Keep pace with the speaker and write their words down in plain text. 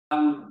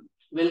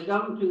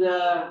Welcome to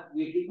the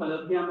weekly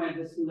colloquium at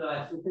the School of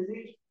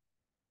Astrophysics.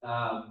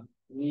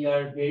 We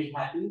are very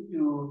happy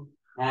to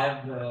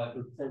have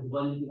Professor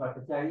Bhubanjyoti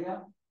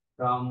Bhattacharya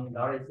from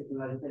Lawrence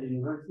Technological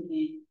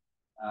University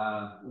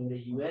in the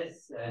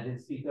US as our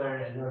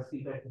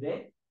speaker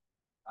today.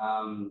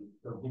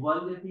 So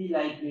Bhubanjyoti,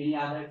 like many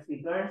other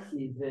speakers,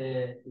 is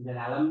an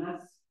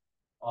alumnus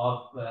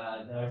of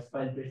the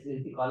erstwhile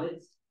Presidency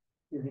College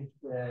Physics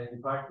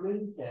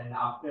department, and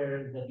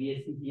after the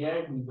BSc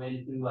here, he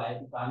went to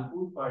IIT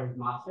Kanpur for his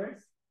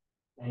master's,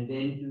 and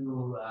then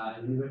to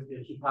University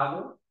of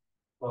Chicago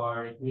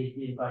for a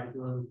PhD in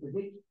particle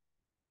physics.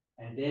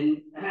 And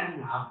then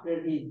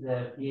after his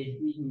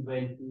PhD, he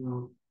went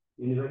to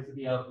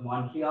University of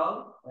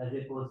Montreal as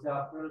a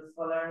postdoctoral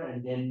scholar,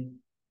 and then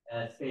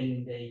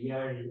spent a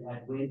year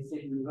at Wayne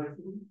State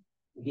University,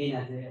 again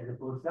as a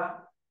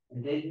postdoc,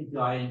 and then he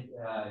joined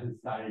his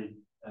current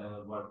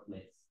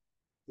workplace.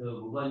 So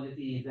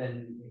Bhubanjyoti is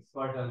an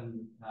expert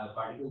on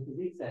particle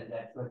physics, and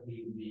that's what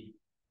we will be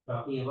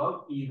talking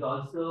about. He's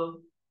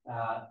also,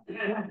 I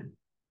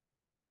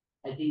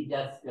think,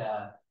 just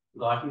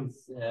got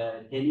his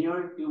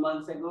tenure a few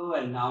months ago,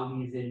 and now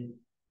he's in,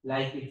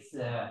 like it's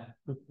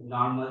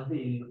normal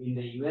in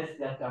the US,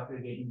 just after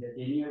getting the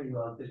tenure, you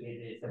also get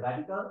a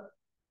sabbatical.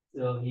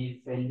 So he's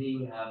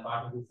spending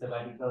part of his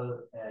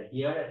sabbatical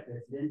here at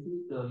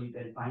Presidency, so you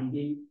can find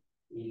him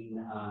in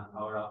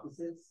our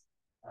offices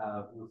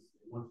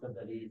most of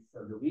the days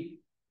of the week,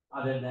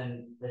 other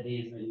than the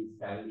days when he's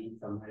traveling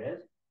somewhere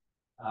else.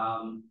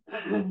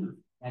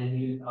 And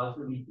he will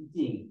also be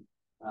teaching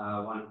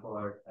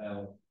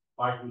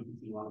partly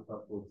teaching one of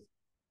our courses.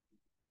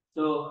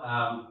 So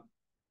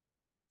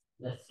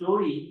the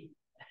story,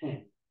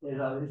 there's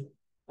always,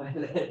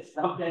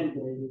 sometimes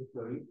there is a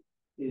story,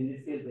 in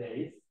this case there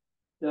is.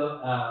 So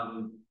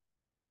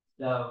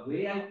the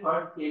way I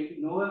first came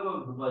to know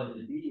about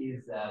Bhubanjyoti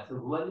is, so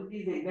Bhubanjyoti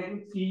is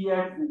exactly 3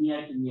 years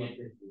junior to me at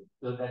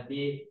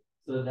Presidency.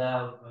 So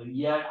the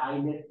year I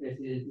left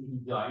Presidency, he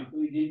joined, so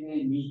we didn't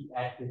really meet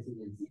at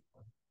Presidency.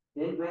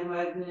 Then when I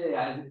was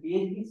as a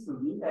PhD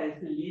student, I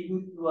used to live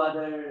with two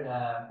other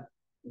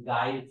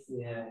guys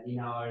in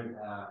our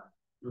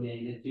in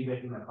a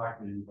 3-bedroom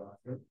apartment in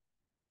Boston.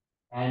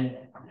 And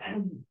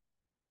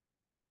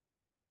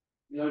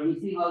you're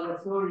missing all the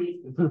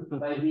stories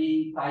by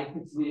being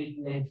 5-6 minutes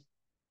late.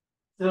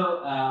 So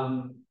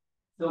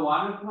so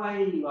one of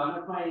my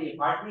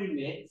apartment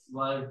mates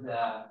was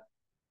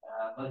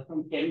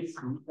from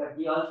chemistry, but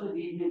he also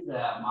did his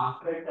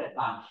master's at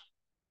lunch.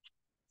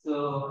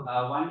 So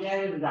one day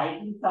I was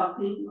writing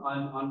something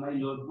on my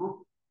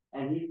notebook,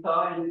 and he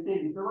saw and he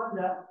said,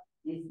 Bhubanjyoti,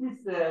 is this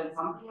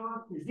something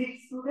about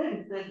physics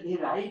students that they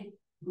write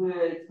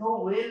so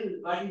well,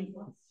 but in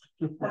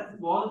such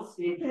small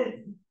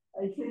spaces?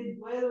 I said,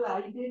 well,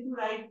 I tend to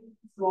write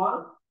small,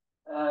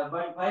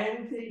 but why are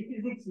you saying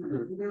physics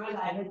students? Well,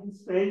 I had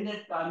this friend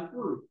at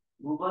Kanpur,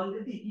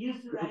 Bhubanjyoti, he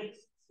used to write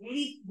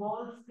very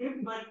small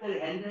script, but the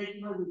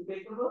handwriting was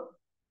impeccable.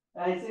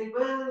 I said,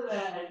 well,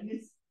 at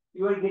least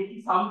you are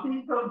getting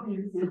something from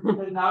physics,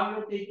 because now you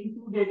are taking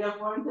 2 data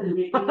points and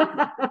making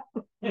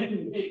a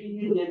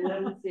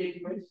general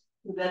statement.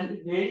 So that's a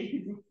very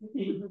physics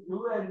thing to do,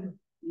 and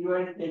you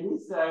are a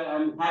chemist, so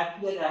I'm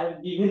happy that I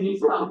have given you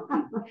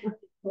something.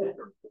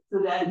 So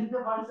that is the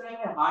first time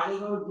I heard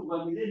about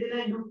Bhubanjyoti. Then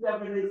I looked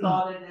up and I saw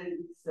that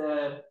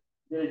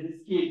there is this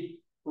kid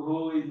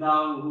was a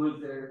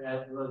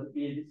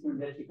PhD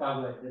student at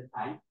Chicago at that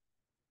time.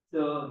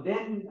 So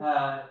then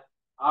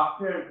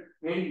after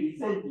very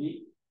recently,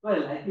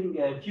 well, I think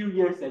a few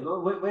years ago,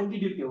 when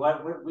did you come?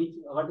 What was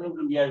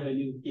the year when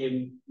you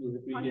came to the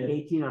previous?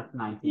 18 or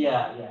 19.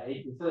 Yeah,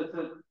 18. So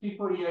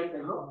 3-4 years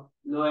ago,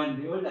 lo and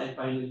behold, I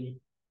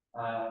finally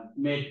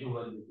met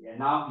Bhubanjyoti, and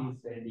now he's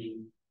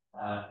spending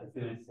a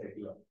semester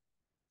here.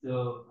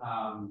 So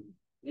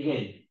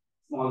again,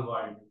 small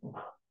world.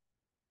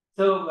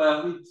 So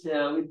which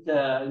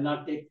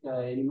not take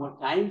any more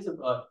time.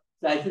 So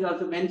I should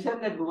also mention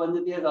that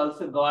Bhubanjyoti has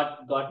also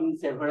gotten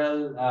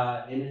several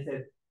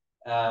NSF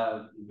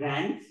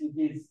grants, which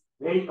is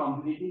very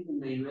competitive in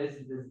the US.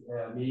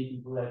 Many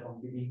people are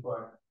competing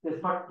for. So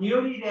for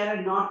theory, there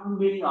are not too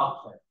many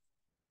options.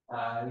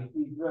 If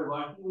you are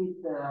working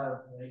with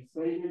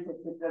experiments,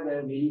 etc., there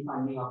are many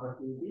funding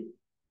opportunities.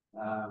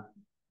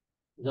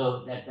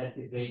 So that's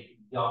a great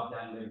job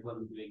done by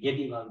Bhubanjyoti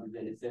getting all these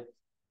NSF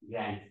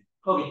grants.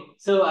 Okay,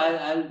 so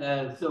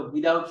so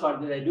without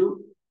further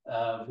ado,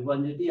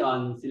 Bhubanjyoti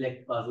on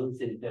select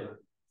puzzles in table.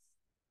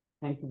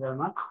 Thank you very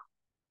much.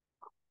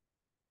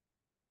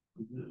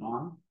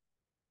 On.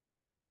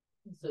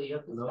 So you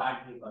have to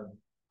start recording.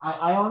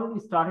 I already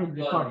started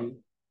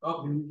recording.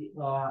 Okay.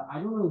 I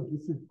don't know if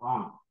this is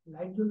on.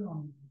 Light will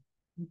on.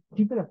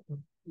 Keep it up.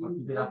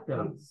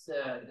 It's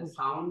the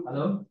sound.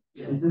 Hello?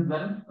 Yeah. Is this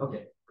better?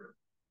 Okay.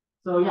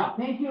 So yeah,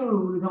 thank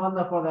you,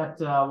 Bhubanjyoti, for that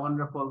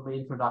wonderful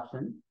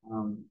introduction.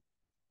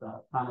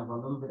 Kind of a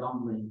little bit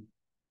humbling.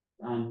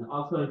 And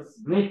also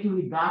it's great to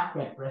be back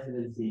at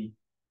Presidency.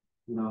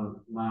 You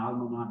know, my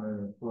alma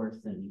mater, of course,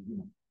 and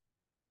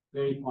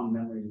very fond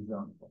memories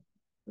of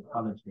the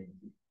college days.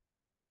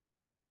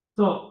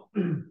 So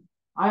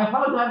I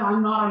apologize,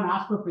 I'm not an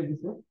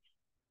astrophysicist.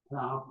 I'm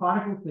a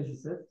particle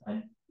physicist.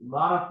 A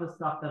lot of the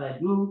stuff that I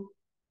do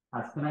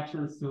has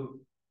connections to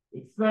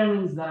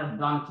experiments that are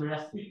done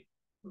terrestrially.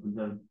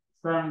 The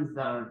experiments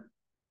that are,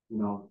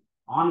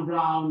 on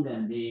ground,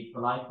 and they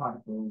collide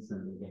particles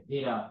and they get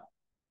data.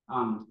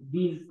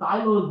 These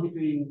silos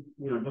between,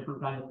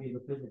 different kinds of fields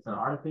of physics are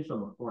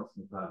artificial, of course,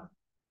 because,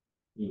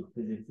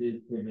 physics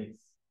is physics,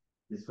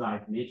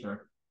 describes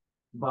nature.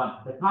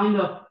 But the kind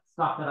of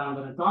stuff that I'm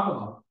going to talk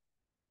about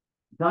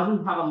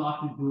doesn't have a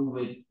lot to do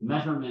with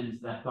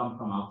measurements that come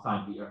from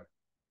outside the Earth.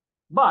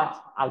 But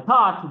I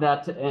thought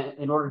that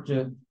in order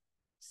to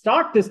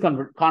start this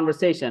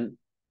conversation,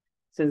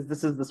 since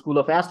this is the School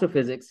of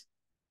Astrophysics,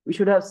 we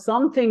should have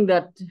something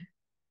that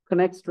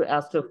connects to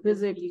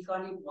astrophysics. Click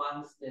on it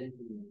once, then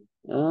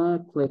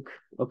click.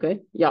 Okay.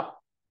 Yeah.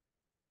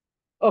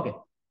 Okay.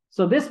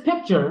 So this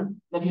picture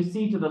that you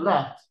see to the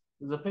left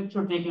is a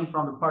picture taken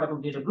from the particle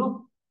data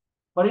group,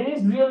 but it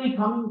is really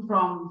coming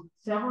from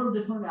several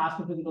different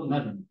astrophysical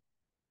measurements.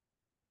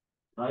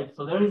 Right.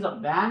 So there is a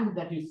band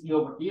that you see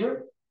over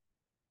here.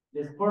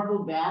 This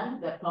purple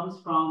band that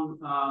comes from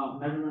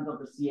measurement of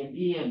the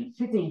CFD and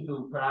fitting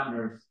to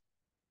parameters.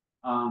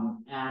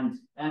 And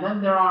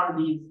then there are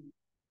these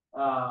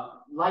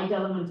light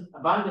element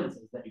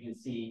abundances that you can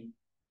see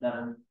that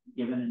are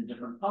given in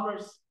different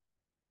colors.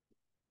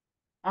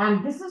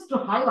 And this is to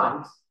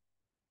highlight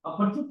a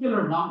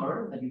particular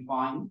number that you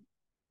find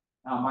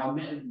by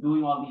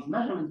doing all these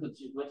measurements,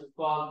 which is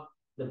called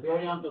the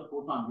baryon to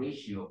photon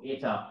ratio,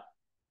 eta.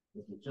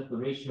 This is just the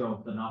ratio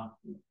of the number.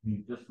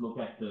 You just look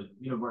at the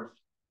universe,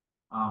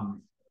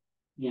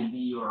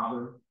 PNB or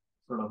other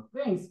sort of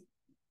things.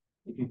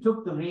 If you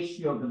took the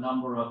ratio of the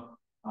number of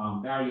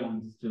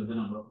baryons to the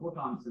number of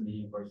photons in the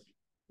universe,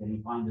 then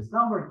you find this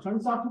number. It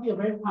turns out to be a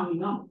very tiny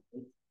number.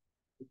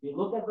 If you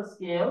look at the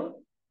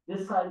scale,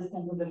 this side is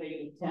 10 to the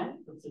negative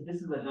 10. So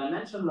this is a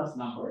dimensionless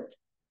number.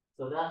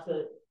 So that's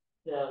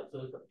so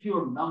it's a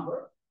pure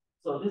number.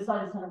 So this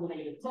side is 10 to the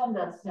negative 10.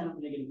 That's 10 to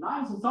the negative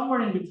 9. So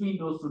somewhere in between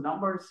those two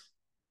numbers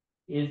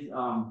is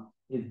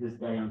this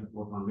baryon to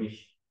photon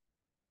ratio.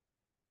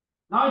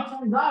 Now it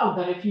turns out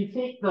that if you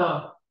take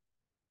the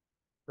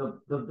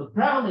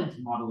prevalent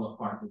model of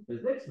particle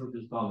physics, which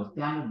is called the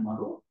standard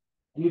model,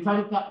 and you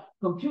try to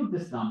compute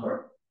this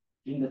number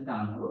in the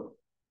standard model,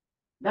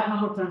 that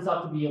number turns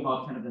out to be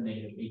about 10 to the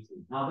negative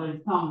 18. Now there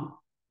is some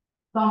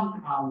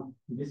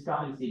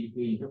discrepancy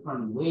between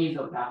different ways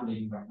of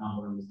calculating that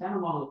number in the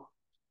standard model.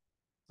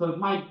 So it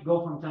might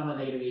go from 10 to the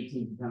negative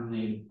 18 to 10 to the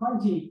negative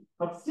 20,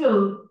 but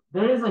still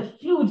there is a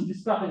huge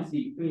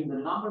discrepancy between the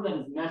number that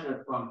is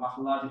measured from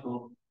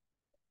cosmological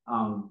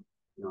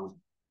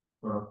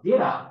sort of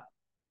data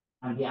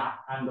and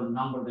the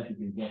number that you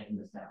can get in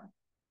the standard.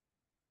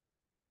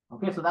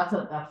 Okay, so that's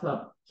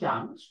a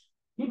challenge.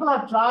 People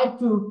have tried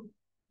to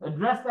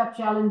address that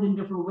challenge in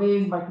different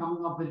ways by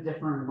coming up with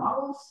different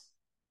models.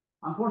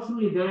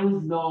 Unfortunately, there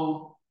is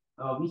no,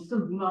 we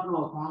still do not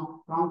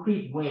know a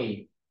concrete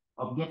way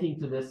of getting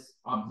to this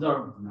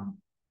observed number.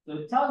 So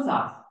it tells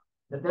us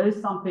that there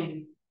is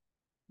something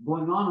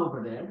going on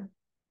over there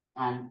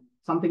and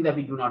something that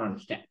we do not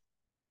understand.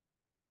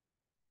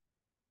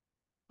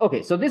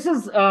 Okay, so this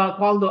is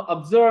called the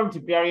observed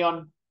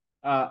baryon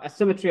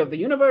asymmetry of the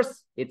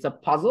universe. It's a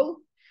puzzle.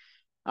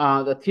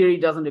 The theory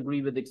doesn't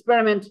agree with the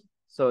experiment,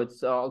 so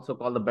it's also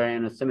called the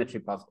baryon asymmetry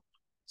puzzle.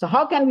 So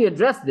how can we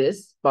address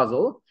this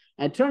puzzle?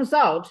 And it turns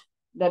out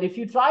that if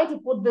you try to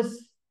put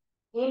this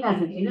in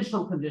as an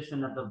initial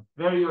condition at the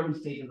very early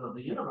stages of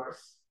the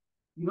universe,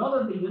 you know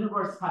that the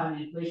universe had an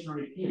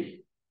inflationary period.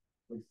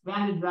 It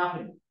expanded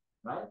rapidly,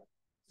 right?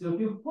 So if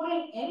you put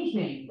in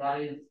anything that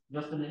is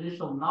just an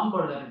initial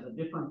number that is a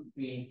difference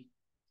between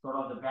sort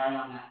of the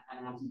baryon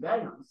and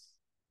anti-baryons,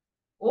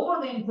 over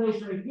the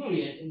inflationary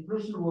period,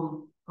 inflation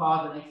will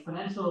cause an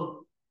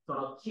exponential sort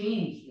of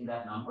change in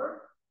that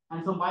number.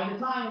 And so by the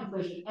time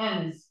inflation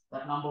ends,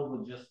 that number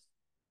would just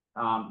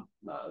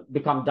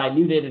become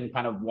diluted and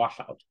kind of wash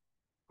out.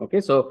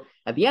 Okay, so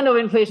at the end of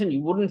inflation,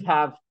 you wouldn't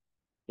have,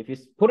 if you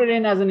put it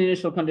in as an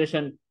initial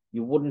condition,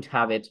 you wouldn't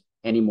have it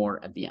anymore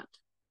at the end.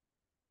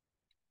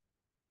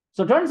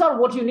 So it turns out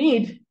what you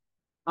need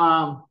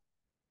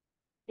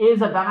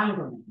is a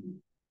dynamical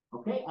mechanism.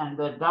 Okay, and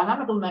the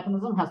dynamical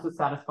mechanism has to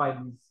satisfy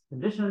these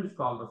conditions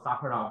called the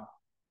Sakharov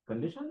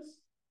conditions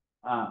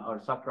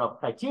or Sakharov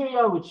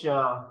criteria, which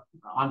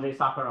Andrei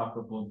Sakharov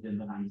proposed in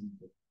the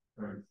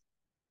 1930s.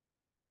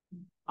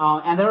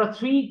 And there are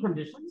three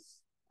conditions.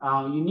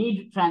 You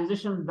need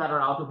transitions that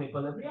are out of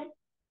equilibrium.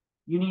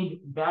 You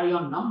need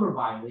baryon number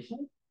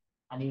violation,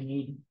 and you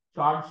need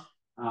charge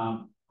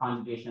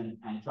conjugation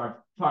and charge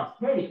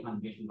parity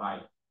conjugation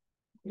violation.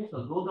 Okay,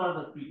 so those are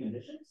the three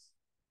conditions.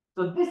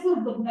 So this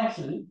is the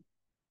connection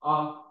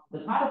of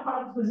the kind of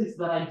particle physics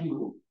that I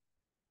do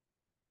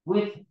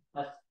with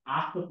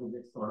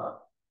astrophysics, sort of.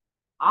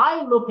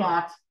 I look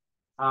at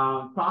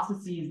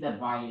processes that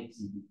violate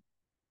CB,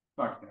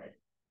 charge parity.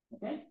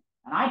 Okay,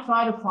 and I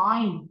try to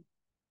find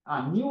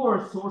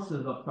newer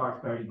sources of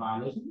charge parity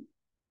violation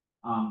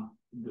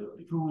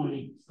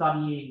through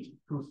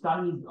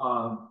studies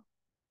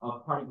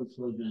of particle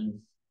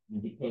explosions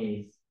and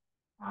decays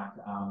at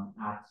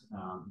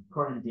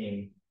current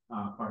day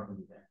particle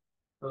events.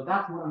 So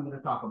that's what I'm going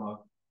to talk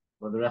about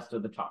for the rest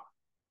of the talk.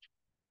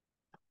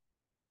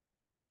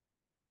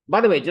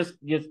 By the way, just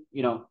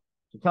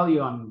to tell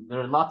you, there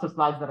are lots of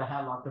slides that I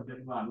have, lots of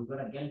different ones. We're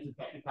going to get into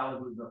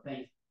technicalities of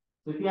things.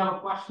 So if you have a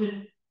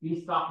question,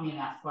 please stop me and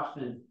ask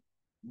questions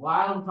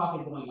while the talk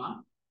is going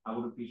on. I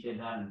would appreciate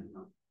that,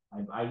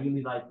 and I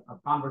really like a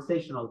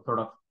conversational sort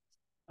of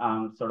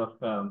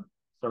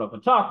a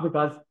talk,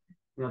 because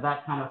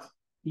that kind of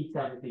keeps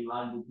everything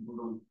lively. People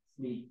don't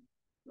sleep.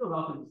 You're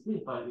welcome to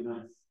sleep, but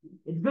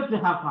it's good to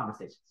have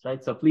conversations,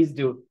 right? So please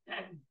do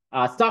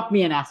stop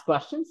me and ask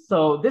questions.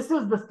 So this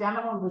is the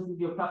standalone. This is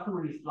your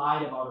customary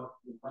slide about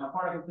when a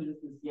particle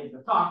physicist gives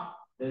a talk.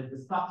 There's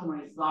this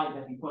customary slide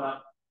that we put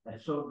up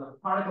that shows the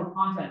particle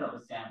content of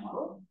the standard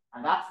model,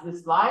 and that's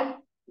this slide.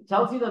 It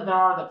tells you that there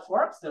are the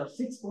quarks. There are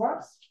 6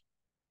 quarks,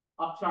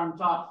 upstream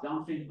top,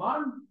 downstream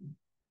bottom.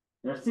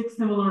 There are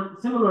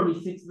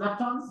similarly 6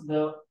 leptons.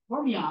 The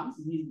fermions,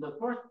 the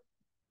first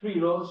 3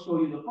 rows show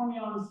you the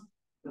fermions.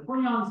 The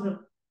fermions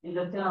in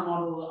the standard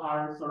model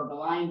are sort of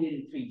aligned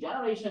in 3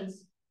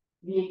 generations.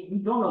 We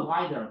don't know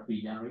why there are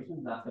 3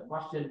 generations. That's the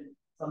question.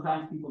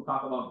 Sometimes people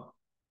talk about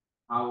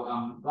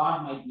how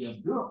God might be a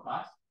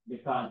bureaucrat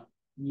because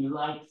he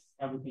likes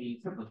everything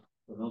in triplet.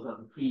 So those are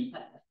the 3.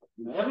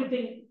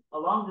 Everything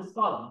along this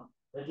column,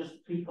 there are just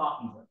 3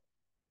 copies of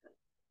it,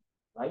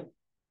 right?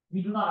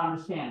 We do not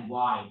understand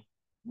why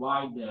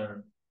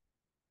there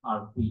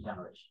are 3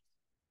 generations.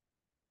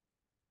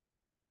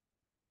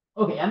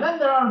 Okay, and then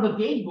there are the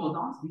gauge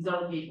bosons. These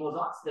are the gauge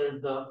bosons.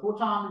 There's the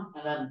photon,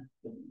 and then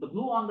the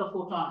blue on the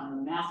photon,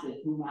 and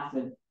the 2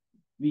 massive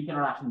weak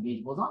interaction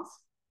gauge bosons.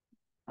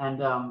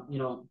 And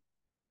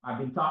I've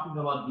been talking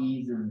about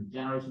these and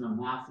generation of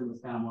mass in the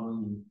standard model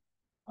and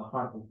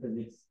particle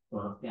physics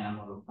sort of standard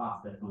model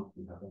class that most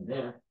people have been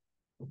there.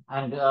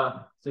 And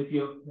so if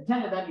you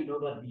attended that, you know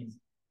that these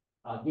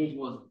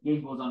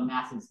gauge boson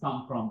masses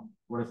come from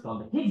what is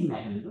called the Higgs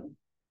mechanism.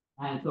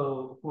 And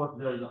so, of course,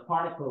 there is a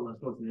particle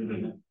associated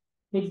with the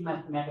Higgs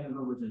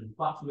mechanism, which is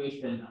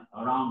fluctuation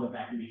around the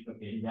vacuum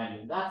expectation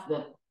value. That's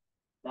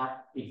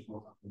that Higgs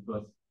boson, which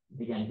was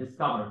again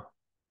discovered,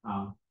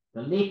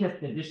 the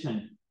latest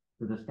addition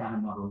to the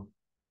standard model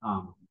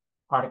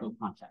particle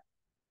concept.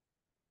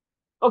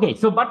 Okay,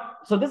 so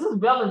this is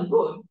well and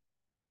good.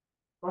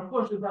 Of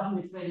course, it doesn't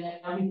explain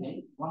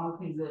everything. One of the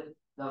things that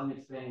doesn't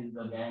explain is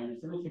the barrier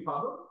symmetry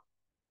problem.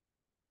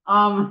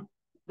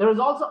 There is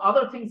also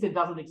other things it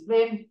doesn't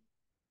explain.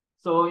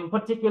 So in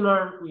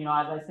particular, as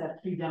I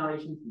said, 3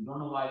 generations. We don't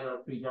know why there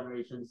are 3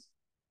 generations.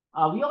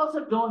 We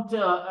also don't.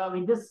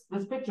 This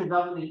picture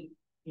doesn't,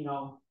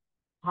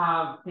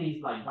 have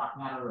things like dark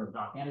matter or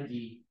dark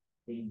energy,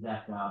 things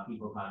that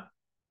people have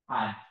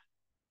had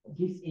at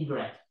least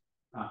indirect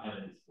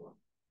evidence for.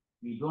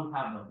 We don't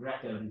have a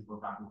direct evidence for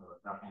dark matter or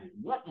dark energy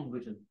yet, and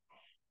which is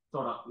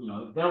sort of,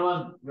 if there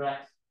was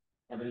direct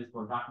evidence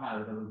for dark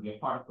matter, there would be a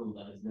particle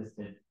that is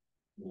listed.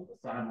 The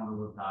standard model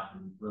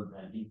will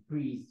then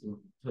increase to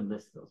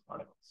list those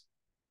particles.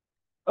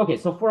 Okay,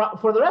 so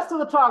for the rest of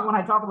the talk, when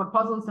I talk about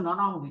puzzles and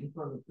anomalies,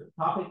 the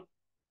topic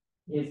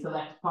is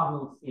select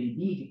puzzles in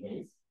D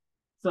decays.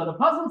 So the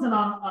puzzles and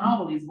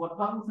anomalies, what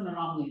puzzles and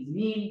anomalies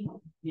mean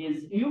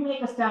is you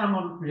make a standard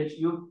model prediction,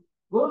 you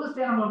go to the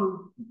standard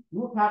model,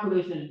 do a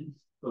calculation,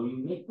 so you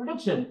make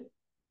prediction,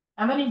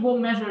 and then you go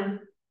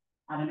measure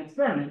at an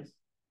experiment,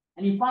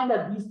 and you find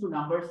that these 2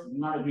 numbers do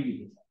not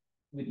agree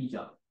with each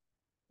other,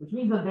 which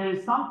means that there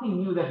is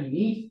something new that you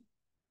need.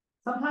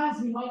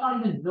 Sometimes we might not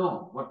even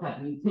know what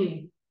that new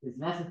thing is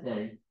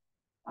necessary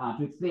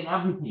to explain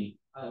everything,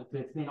 to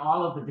explain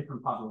all of the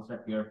different puzzles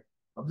that we're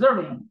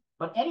observing.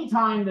 But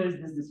anytime there's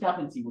this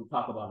discrepancy, we'll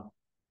talk about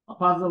a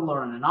puzzle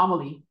or an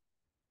anomaly.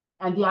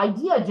 And the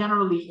idea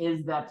generally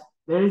is that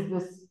there is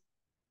this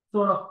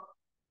sort of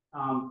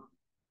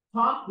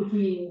talk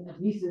between,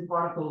 at least in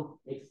particle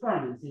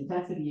experiments,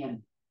 intensity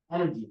and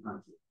energy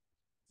frontier.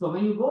 So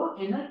when you go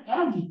in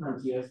energy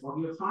frontiers, what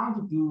you're trying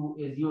to do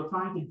is you're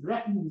trying to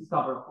directly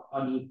discover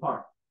a new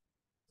particle.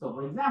 So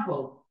for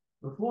example,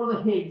 before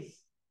the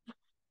Higgs,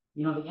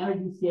 the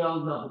energy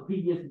scales of the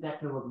previous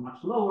detector was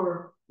much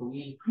lower. So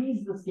we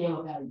increased the scale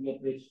of energy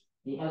at which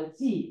the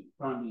LHC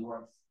currently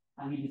works,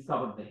 and we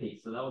discovered the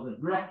Higgs. So that was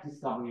a direct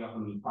discovery of a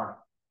new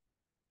particle.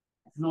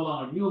 It's no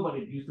longer new, but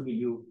it used to be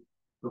new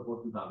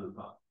before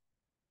 2012.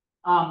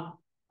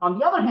 On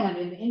the other hand,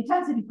 in the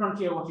intensity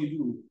frontier, what you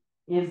do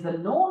is the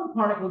known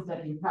particles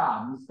that you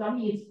have, you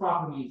study its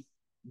properties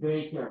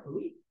very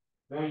carefully,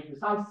 very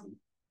precisely.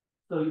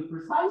 So you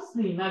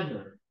precisely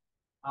measure,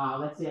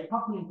 let's say, a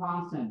coupling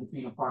constant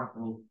between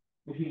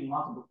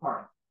multiple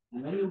particles.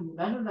 And when you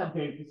measure that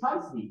very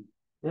precisely,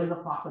 there's a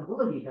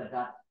possibility that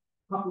that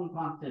coupling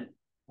constant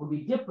would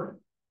be different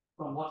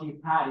from what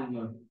you've had in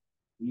your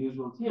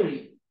usual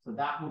theory. So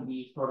that would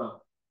be sort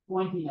of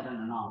pointing at an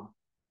anomaly,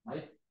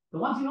 right? So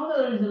once you know that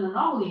there is an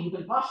anomaly, you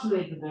can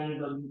postulate that there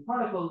is a new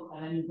particle,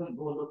 and then you can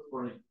go look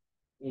for it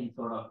in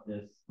sort of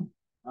this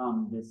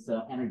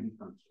energy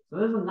frontier. So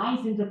there's a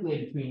nice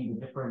interplay between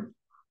the different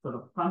sort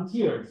of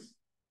frontiers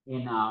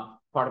in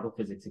particle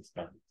physics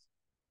experiments.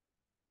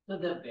 So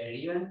the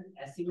baryon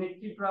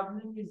asymmetry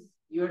problem is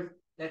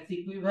that's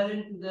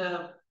equivalent to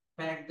the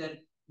fact that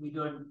we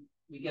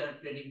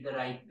cannot predict the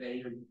right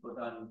baryon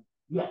photon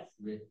Yes.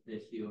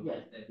 ratio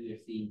Yes. that we are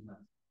seeing.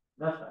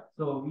 That's right.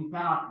 So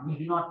we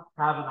do not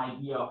have an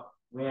idea of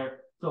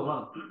where, so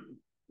well,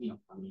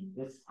 I mean,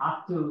 this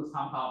has to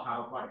somehow have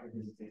a particle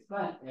physics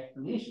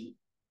explanation.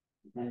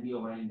 It can be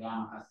over n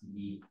gamma has to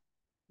be,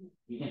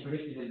 we can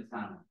predict it in the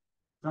standard model.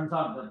 Turns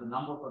out that the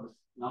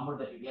number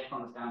that you get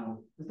from the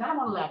standard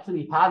model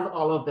actually has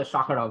all of the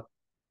Sakharov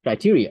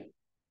criteria,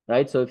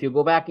 right? So if you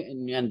go back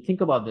and think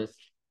about this,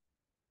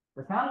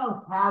 the standard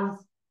model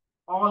has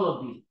all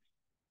of these.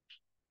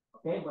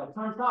 Okay, but it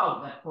turns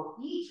out that for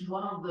each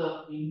one of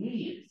the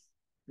ingredients,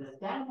 the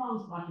standard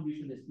model's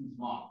contribution is too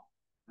small.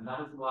 And that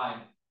is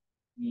why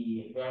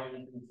the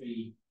variance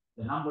asymmetry,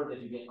 the number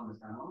that you get from the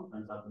standard model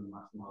turns out to be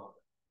much smaller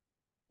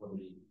than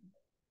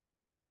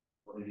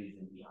what it is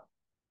in the other.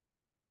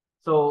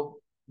 So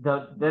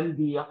then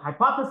the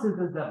hypothesis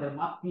is that there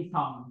must be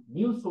some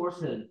new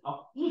sources of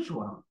each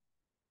one.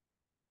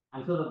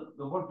 And so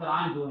the work that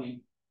I'm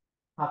doing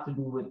has to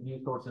do with new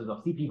sources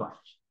of CP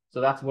varnish.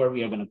 So that's where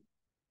we are going to.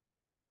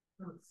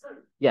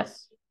 Sir.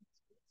 Yes.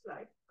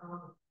 Right.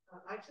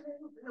 Actually,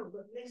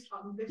 the next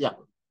Yeah.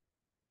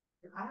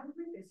 I have a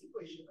very basic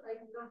question.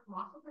 The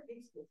mass of the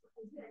Higgs boson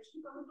is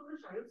actually coming from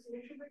the child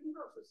selection making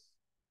process.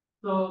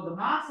 So the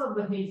mass of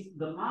the Higgs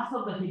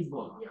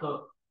boson. Yeah.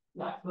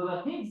 So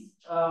the Higgs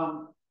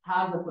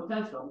has the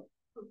potential.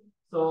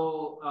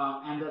 So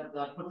and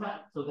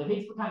so the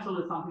Higgs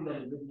potential is something that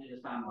is written in the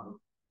standard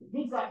model. The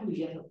Higgs actually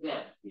gets a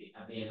bit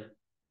at the end.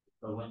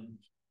 So when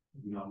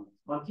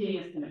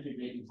spontaneous symmetry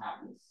breaking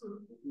happens,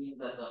 it means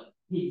that the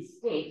Higgs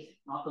state,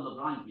 not the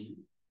Lagrangian,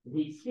 the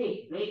Higgs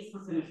state breaks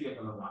the symmetry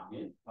of the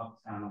Lagrangian, of the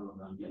standard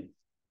Lagrangian.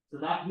 So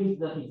that gives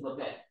the Higgs a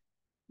bed.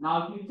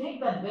 Now, if you take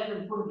that bed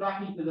and put it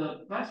back into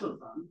the potential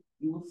term,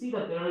 you will see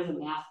that there is a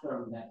mass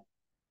term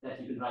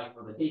that you can write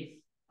for the Higgs.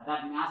 And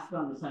that mass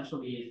term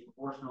essentially is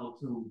proportional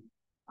to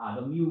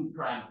the mu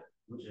parameter,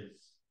 which is,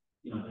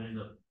 there is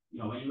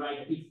when you write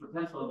a Higgs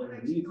potential, there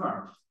is a mu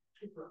term.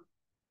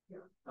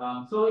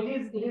 So it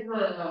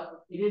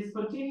is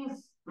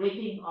continuous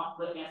breaking of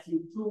the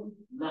SU2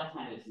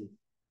 left-handed symmetry,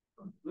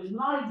 which is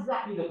not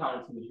exactly the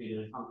current symmetry.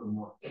 There is something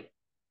more.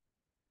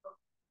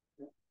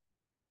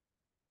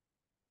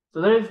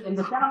 So there is in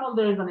the standard model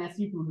there is an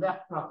SU2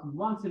 left cross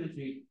U1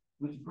 symmetry,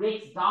 which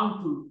breaks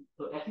down to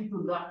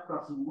SU2 left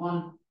cross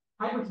U1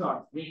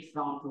 hypercharge breaks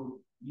down to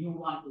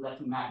U1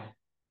 electromagnet,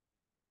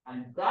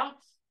 and that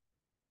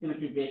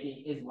symmetry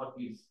breaking is what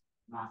gives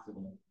mass to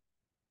the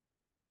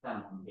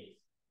standard model case.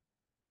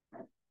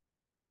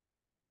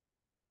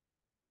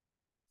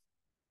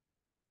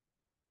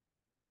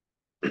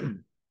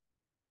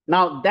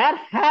 Now that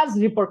has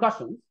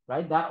repercussions,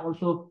 right? That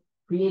also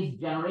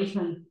creates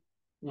generation,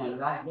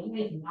 that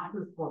generates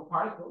masses for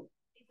particles.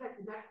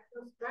 Exactly. That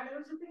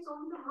also affects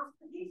only the mass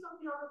of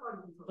the other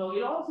particles. So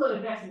it also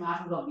affects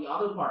masses of the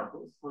other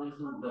particles. For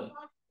instance,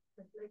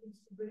 it's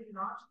very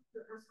large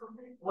as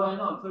compared. Well,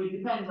 no. So it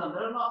depends on.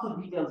 There are lots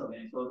of details of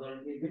it. So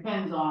it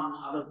depends on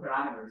other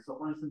parameters. So,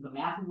 for instance, the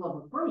masses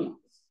of the fermions,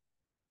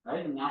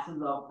 right? The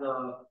masses of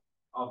the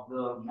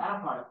matter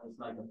particles,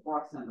 like the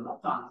quarks and the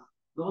leptons.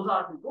 Those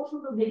are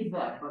proportional to Higgs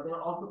there, but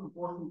they're also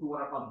proportional to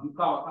what are called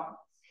Yukawa couplings.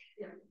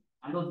 Yeah.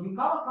 And those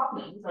Yukawa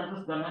couplings are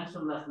just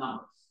dimensionless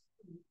numbers.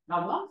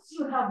 Now, once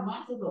you have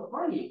masses of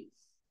fermions,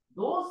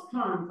 those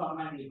terms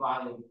automatically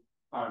violate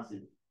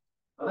parity.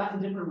 So that's a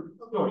different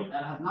story.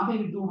 That has nothing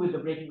to do with the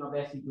breaking of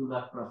SU2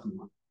 left cross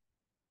U1.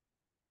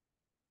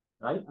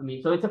 Right? I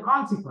mean, so it's a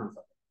consequence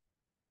of it.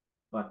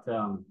 But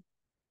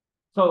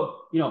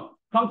so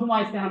come to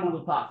my standard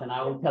model class and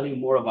I will tell you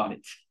more about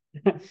it.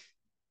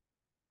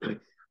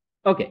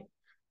 Okay,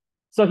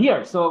 so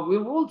we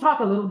will talk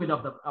a little bit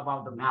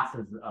about the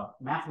masses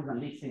and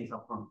mixings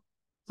of fermions.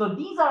 So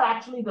these are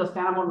actually the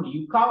standard model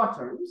Yukawa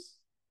terms.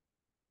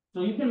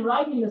 So you can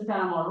write in the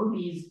standard model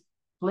these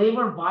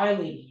flavor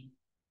violating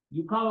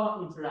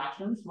Yukawa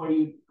interactions where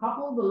you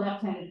couple the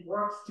left-handed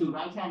quarks to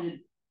right-handed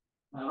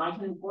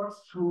quarks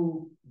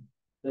through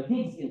the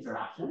Higgs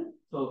interaction.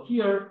 So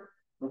here,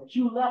 the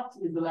Q left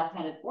is the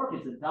left-handed quark.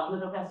 It's a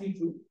doublet of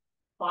SU2.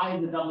 Phi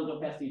is the doublet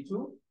of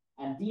SU2.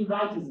 And D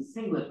right is a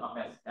singlet of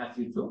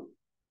SU2.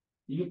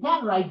 You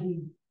can write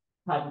these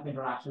type of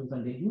interactions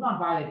and they do not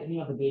violate any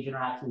of the gauge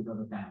interactions of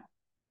the family.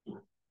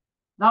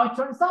 Now it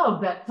turns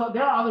out that, so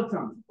there are other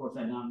terms, of course,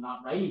 and I'm not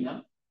writing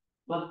them,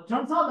 but it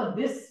turns out that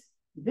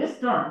this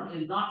term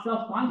is not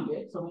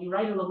self-conjugate. So when you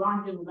write a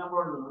Lagrangian,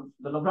 remember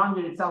the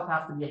Lagrangian itself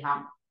has to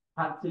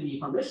be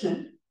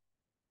Hermitian,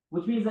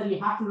 which means that you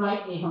have to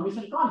write a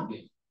Hermitian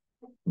conjugate.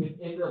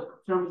 If the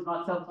term is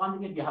not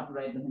self-conjugate, you have to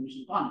write the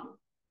Hermitian conjugate.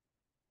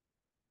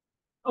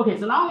 Okay,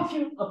 so now if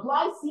you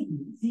apply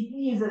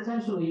CP is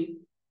essentially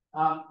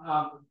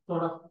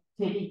sort of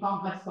taking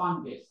complex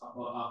conjugates of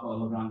a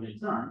Lagrangian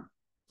term.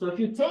 So if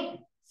you take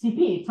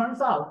CP, it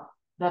turns out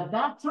that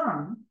that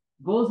term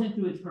goes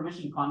into its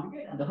Hermitian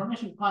conjugate, and the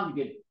Hermitian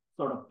conjugate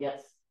sort of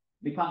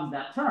becomes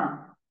that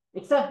term,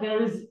 except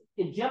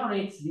it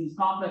generates these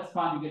complex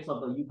conjugates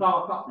of the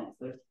Yukawa couplings.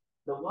 There's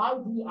the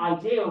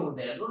YDIJ over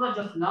there. Those are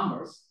just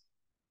numbers,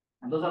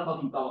 and those are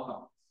called Yukawa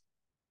couplings.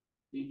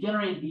 You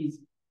generate these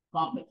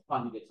complex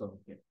conjugates over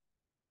here.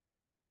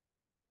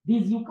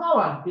 These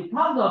Yukawas,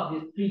 because of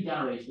this three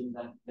generations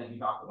that we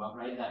talked about,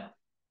 right? That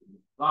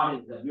God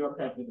is the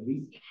bureaucrat with a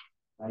reason,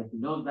 right? He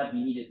knows that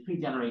we needed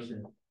three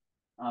generations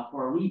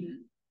for a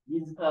reason.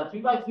 These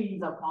 3 by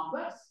 3s are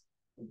complex,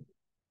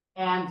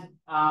 and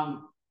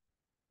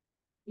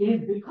it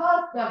is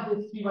because that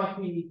this 3 by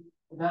 3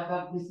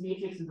 that this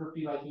matrix is a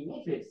 3 by 3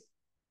 matrix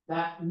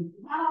that we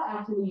cannot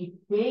actually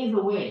phase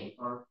away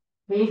or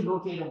phase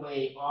rotate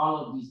away all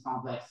of these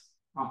complex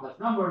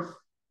numbers.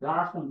 There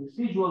are some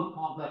residual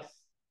complex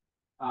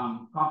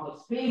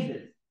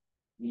phases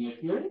in your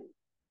theory,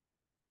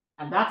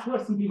 and that's where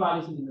CP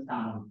violation in the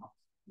standard model comes.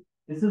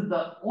 This is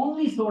the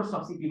only source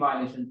of CP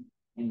violation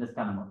in the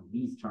standard model,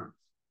 these terms.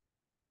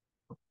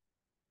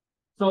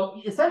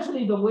 So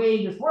essentially, the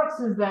way this works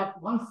is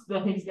that once the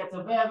Higgs gets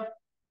a web,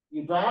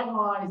 you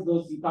diagonalize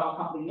those Yukawa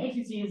coupling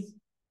matrices,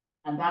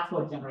 and that's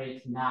what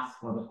generates mass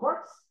for the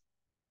quarks.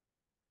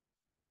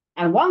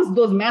 And once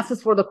those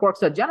masses for the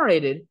quarks are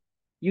generated,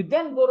 you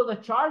then go to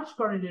the charge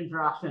current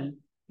interaction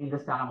in the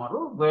standard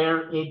model,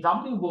 where a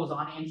W boson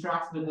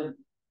interacts with an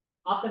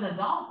up and a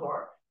down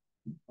quark,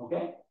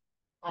 okay?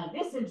 And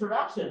this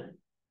interaction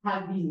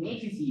has these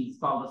matrices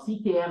called the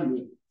CKM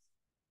matrix.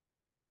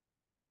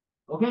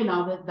 Okay,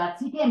 now that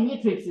CKM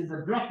matrix is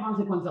a direct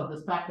consequence of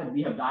the fact that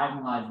we have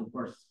diagonalized the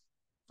first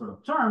sort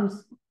of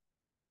terms,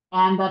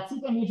 and that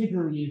CKM matrix is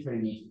a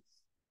unitary matrix.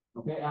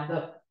 Okay,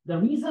 and the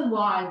reason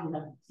why we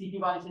have CP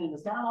violation in the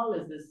standard model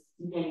is this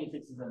CKM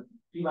matrix is a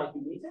 3 by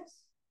 3 matrix.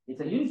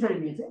 It's a unitary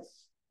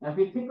matrix. Now, if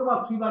we think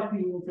about 3 by 3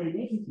 unitary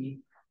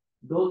matrices,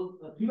 those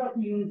 3 by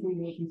 3 unitary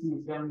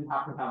matrices generally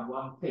have to have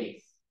one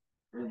phase.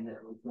 And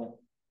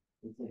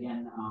it's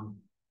again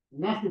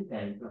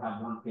necessary to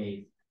have one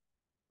phase.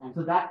 And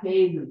so that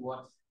phase is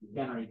what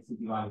generates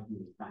CP violation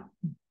in the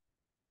standard.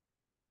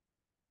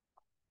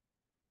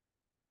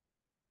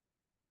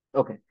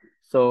 Okay,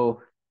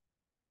 so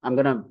I'm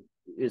gonna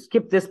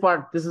skip this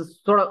part. This is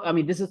sort of,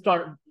 this is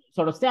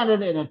sort of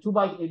standard in a 2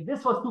 by. If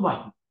this was 2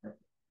 by 2,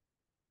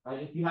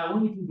 right? If you have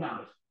only 2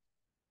 generations,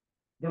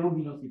 there will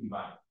be no CP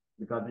violation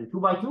because in 2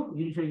 by 2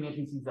 unitary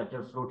matrices are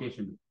just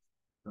rotation.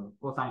 So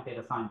cosine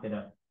theta, sine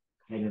theta,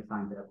 negative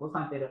sine theta,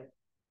 cosine theta,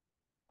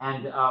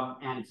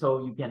 and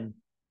so you can.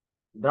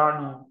 There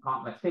are no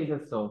complex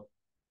phases, so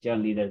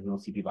generally there's no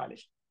CP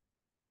violation.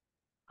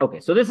 Okay,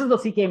 so this is the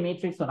CK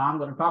matrix. So now I'm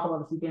going to talk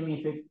about the CK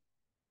matrix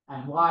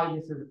and why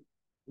this is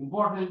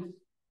important,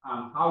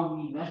 how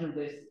we measure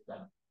this.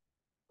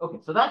 Okay,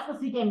 so that's the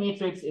CK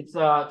matrix. It's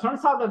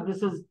turns out that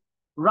this is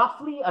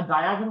roughly a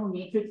diagonal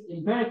matrix.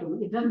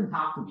 Empirically, it doesn't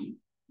have to be.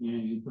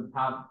 You could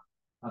have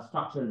a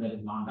structure that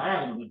is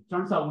non-diagonal, but it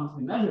turns out once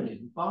we measured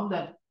it, we found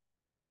that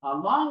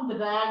along the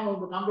diagonal,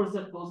 the numbers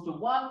are close to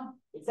 1,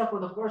 except for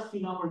the first 2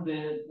 numbers,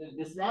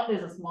 this lambda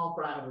is a small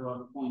parameter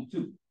of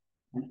 0.2.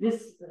 And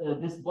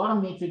this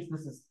bottom matrix,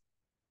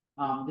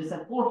 this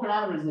has 4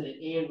 parameters in it,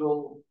 A,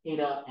 rho,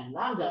 theta, and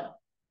lambda.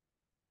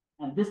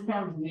 And this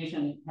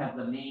parameterization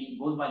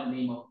goes by the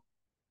name of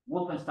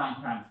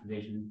Wolfenstein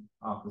parameterization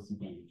of the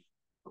CK matrix.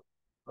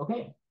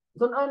 Okay,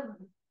 so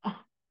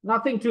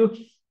nothing to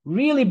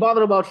really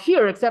bother about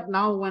here, except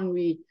now when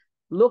we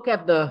look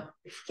at the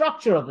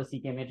structure of the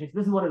CK matrix,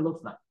 this is what it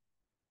looks like.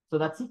 So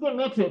that CK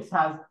matrix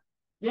has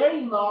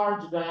very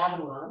large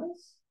diagonal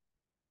elements.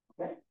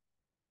 Okay,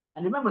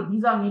 and remember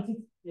these are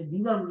matrix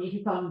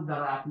elements that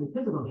are actually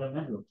physical. They are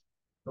measurable.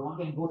 So one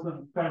can go to an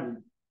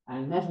experiment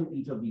and measure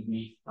each of these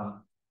matrix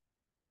elements,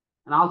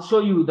 and I'll show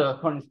you the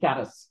current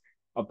status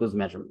of those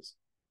measurements.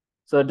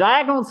 So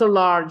diagonals are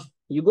large.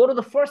 You go to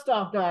the first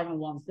off diagonal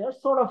ones; they're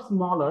sort of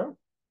smaller.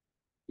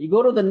 You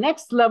go to the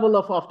next level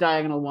of off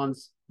diagonal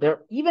ones;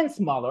 they're even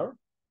smaller.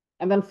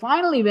 And then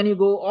finally, when you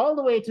go all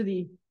the way to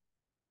the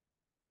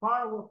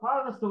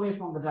farthest away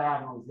from the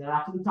diagonals, they're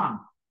actually tiny.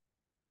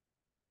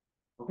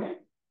 Okay?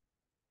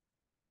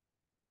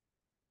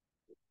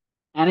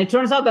 And it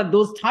turns out that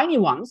those tiny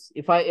ones,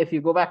 if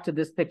you go back to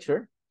this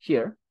picture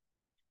here,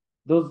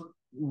 those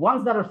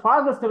ones that are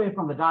farthest away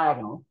from the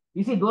diagonal,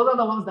 you see those are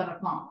the ones that are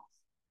complex.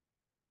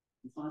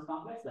 This one is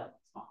complex, that is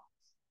complex.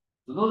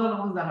 So those are the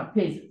ones that have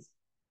phases.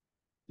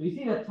 So you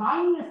see the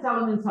tiniest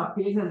elements have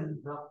phases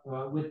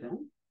with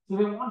them. So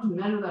if we want to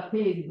measure that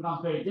phase, it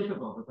becomes very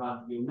difficult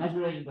because you're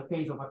measuring the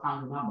phase of a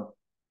tiny number,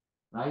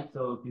 right?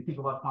 So if you think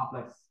about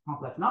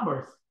complex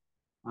numbers,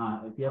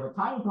 if you have a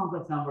tiny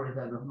complex number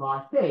that has a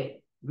large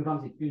phase, it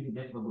becomes extremely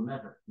difficult to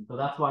measure. And so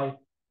that's why,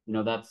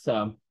 that's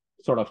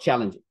sort of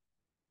challenging.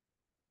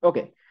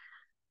 Okay.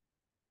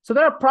 So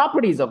there are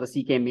properties of the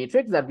CK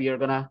matrix that we are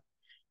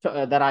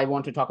that I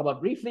want to talk about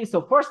briefly.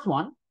 So first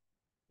one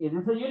is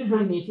it's a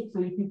unitary matrix.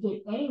 So if you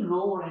take any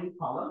row or any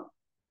column,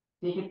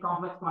 take it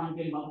complex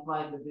conjugate,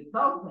 multiply it with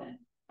itself, and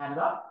add it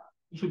up,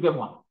 you should get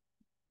 1.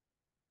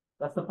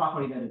 That's the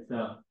property that it's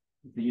a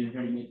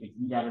unitary matrix.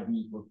 V dagger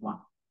V equals 1.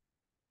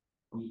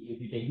 If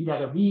you take V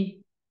dagger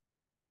V,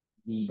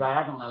 the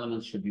diagonal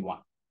elements should be 1.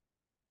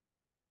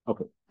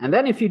 Okay. And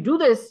then if you do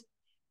this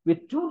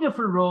with 2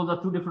 different rows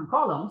or 2 different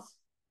columns,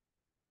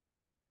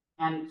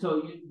 and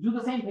so you do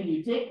the same thing,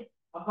 you take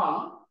a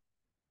column,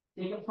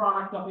 take a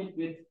product of it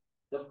with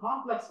the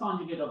complex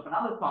conjugate of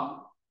another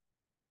column,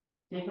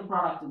 take a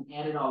product and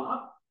add it all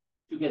up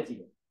to get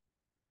 0.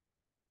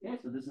 Okay,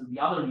 so this is the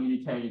other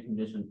unitary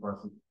condition for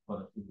the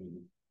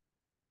two.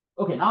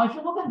 Okay, now if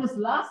you look at this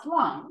last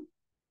line,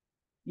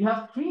 you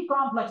have 3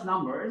 complex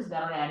numbers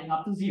that are adding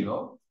up to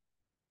 0.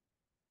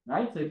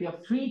 Right? So if you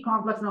have 3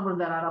 complex numbers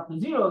that add up to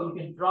 0, you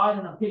can draw it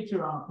in a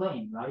picture on a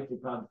plane, right?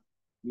 Because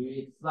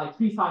it's like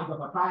 3 sides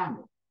of a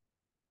triangle.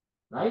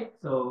 Right?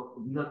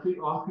 So these are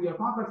all 3 are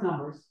complex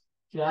numbers,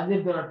 so as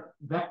if they are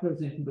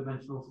vectors in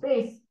 2-dimensional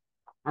space.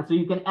 And so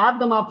you can add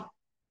them up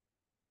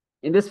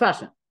in this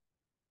fashion.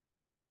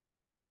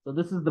 So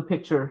this is the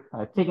picture.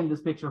 I've taken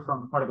this picture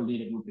from the particle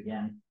data group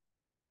again.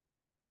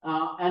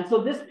 And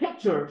so this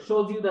picture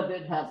shows you that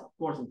it has, of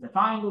course, it's a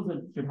triangle, so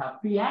it should have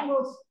 3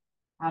 angles.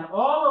 And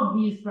all of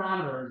these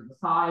parameters, the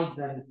sides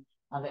and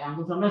the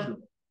angles are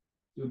measurable.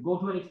 You go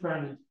to an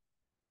experiment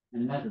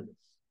and measure this.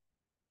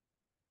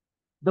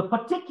 The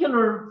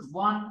particular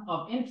one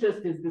of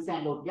interest is this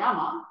angle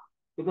gamma,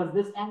 because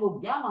this angle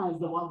gamma is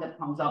the one that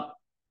comes up,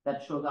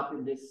 that shows up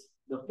in this,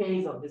 the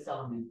phase of this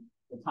element,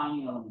 the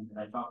tiny element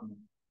that I talked about,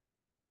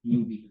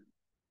 UV.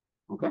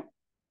 Okay.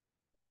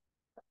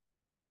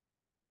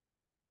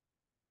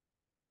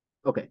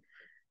 Okay.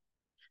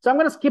 So I'm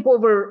going to skip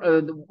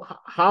over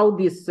how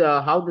this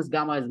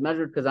gamma is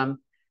measured, because I'm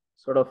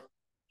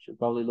should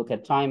probably look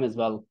at time as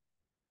well,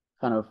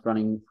 kind of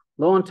running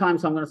low on time.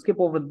 So I'm going to skip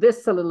over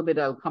this a little bit.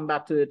 I'll come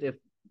back to it if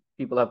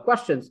people have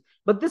questions.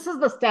 But this is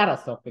the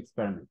status of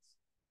experiments.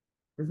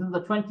 This is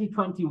the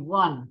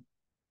 2021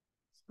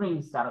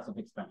 spring status of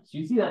experiments.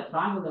 You see that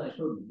triangle that I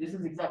showed you. This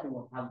is exactly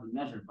what has been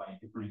measured by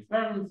different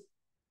experiments.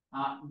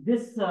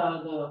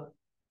 The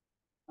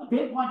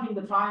pinpointing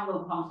the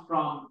triangle comes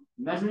from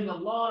measuring a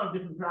lot of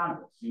different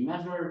parameters. You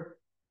measure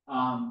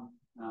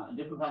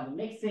different kinds of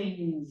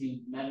mixings,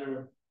 you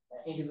measure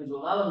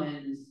individual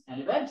elements,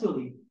 and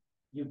eventually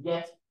you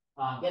get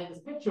this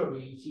picture where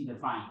you see the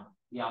triangle,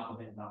 the alpha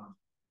beta gamma,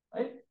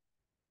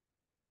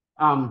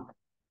 right?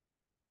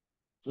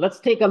 Let's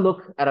take a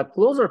look at a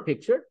closer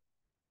picture.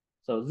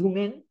 So zoom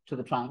in to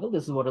the triangle.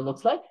 This is what it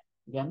looks like.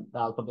 Again, the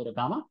alpha beta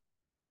gamma,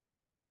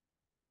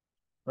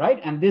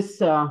 right? And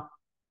this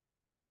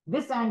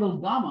angle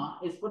gamma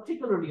is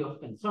particularly of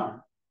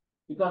concern,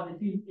 because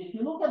if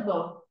you look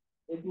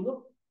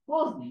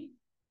closely,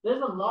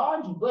 there's a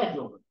large wedge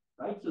over it,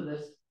 right? So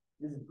this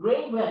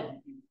gray wedge,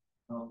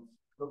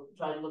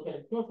 try to look at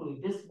it carefully,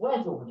 this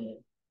wedge over there,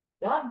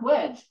 that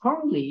wedge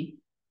currently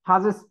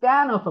has a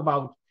span of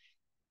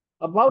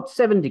about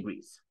 7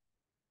 degrees.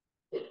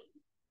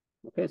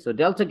 Okay, so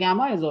delta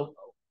gamma is of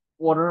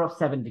order of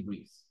 7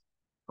 degrees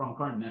from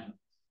current measurements.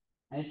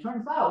 And it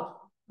turns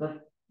out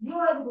that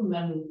theoretical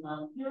methods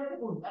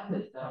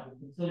that have been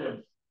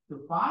considered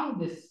to find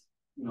this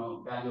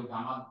value of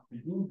gamma, to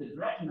do the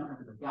direct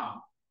measurement of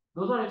gamma,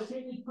 those are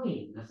extremely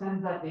clean in the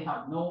sense that they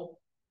have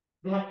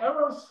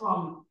errors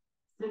from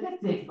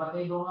statistics, but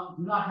they do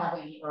not have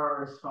any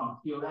errors from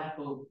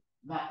theoretical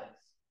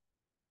methods.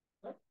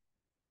 Okay?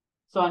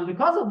 So, and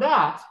because of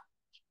that,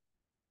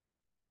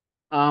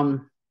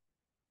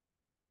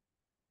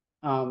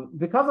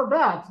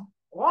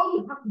 all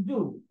you have to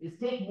do is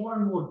take more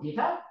and more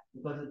data,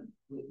 because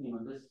this, in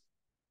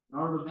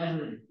order to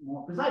measure it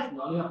more precisely,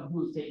 all you have to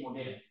do is take more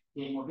data.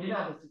 Take more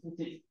data,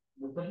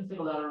 the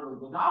statistical error will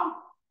go down,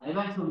 and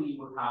eventually you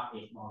will have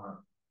a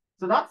smaller.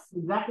 So that's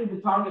exactly the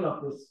target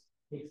of this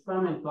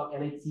experiment called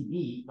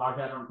LHCb, Large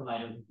Hadron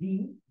Collider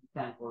B,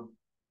 stands for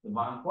the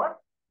bottom part.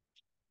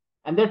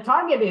 And their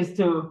target is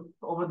to,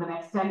 over the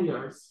next 10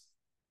 years,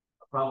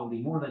 probably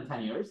more than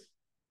 10 years,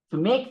 to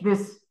make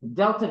this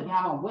delta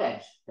gamma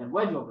wedge, that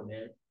wedge over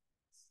there,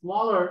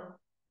 smaller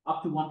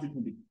up to 1 to 2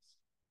 degrees.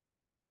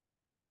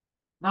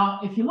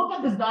 Now, if you look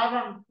at this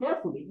diagram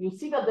carefully, you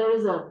see that there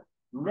is a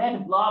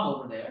red blob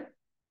over there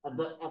at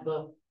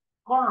the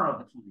corner of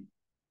the triangle,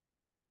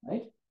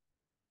 right?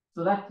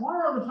 So that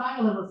corner of the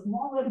triangle has a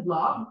small red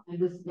blob, and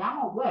this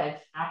gamma wedge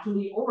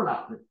actually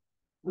overlaps it,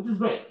 which is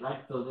great,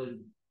 right? So there's,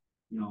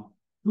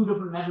 2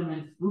 different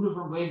measurements, 2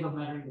 different ways of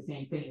measuring the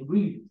same thing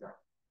agree with each other.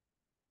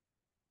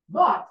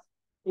 But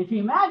if you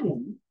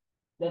imagine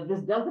that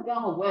this delta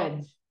gamma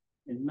wedge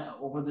is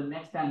over the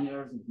next 10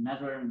 years is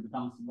measured and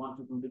becomes 1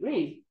 to 2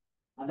 degrees,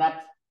 and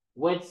that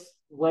wedge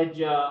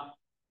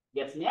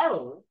gets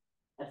narrower,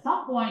 at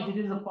some point it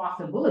is a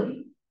possibility,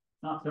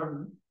 it's not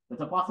certain, it's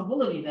a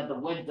possibility that the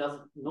wedge does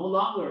no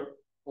longer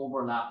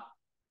overlap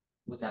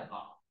with that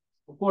blob.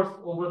 Of course,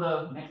 over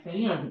the next 10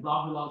 years, the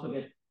blob will also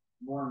get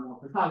more and more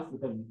precise,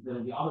 because there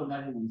will be other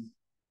measurements.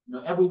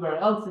 Everywhere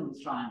else in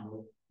this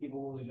triangle,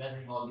 people will be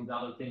measuring all these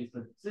other things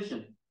with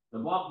precision. That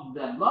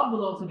blob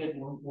will also get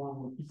more and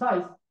more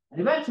precise, and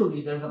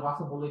eventually there's a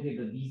possibility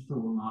that these two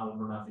will not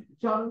overlap with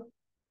each other.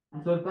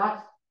 And so if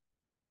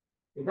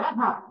that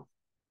happens,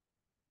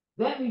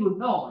 then we would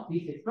know, at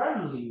least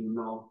experimentally we would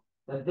know,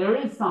 that there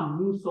is some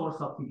new source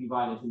of CP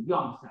violation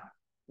beyond SAP.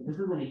 So this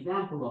is an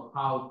example of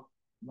how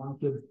one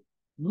could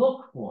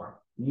look for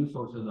new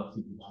sources of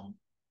CP violation.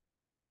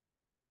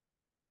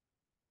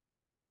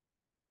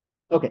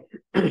 Okay.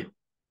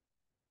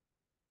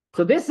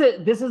 So this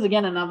is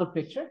again another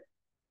picture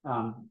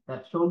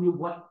that shows you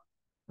what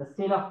the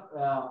state of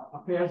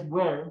affairs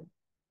were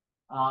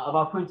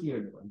about 20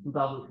 years ago, in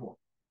 2004.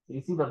 So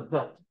you see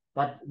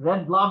that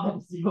red blob that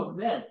you see over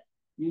there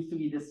used to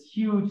be this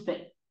huge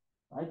thing,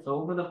 right? So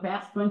over the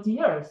past 20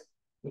 years,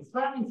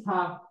 experiments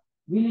have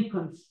really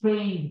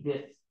constrained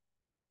this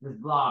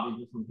blob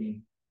into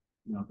something,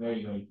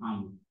 very, very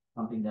tiny,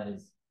 something that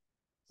is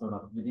sort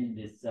of within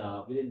this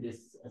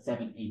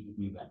 7-8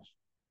 degree range.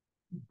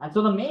 And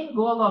so the main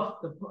goal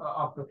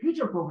of the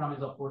future program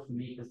is, of course, to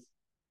make this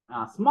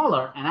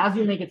smaller. And as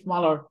you make it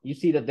smaller, you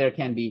see that there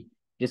can be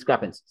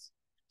discrepancies.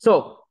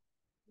 So,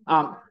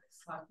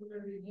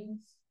 circular regions.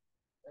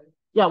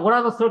 yeah, what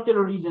are the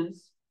circular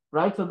regions,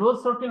 right? So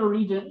those circular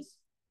regions,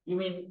 you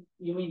mean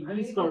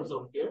these curves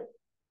over here?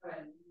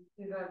 Right.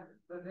 There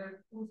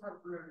are two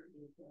circular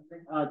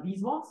regions.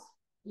 These ones?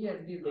 Yes,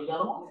 The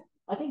yellow ones?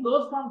 I think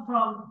those come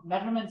from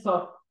measurements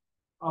of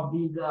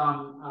these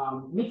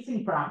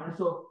mixing parameters.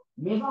 So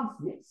mesons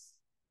mix,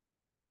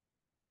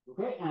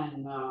 okay,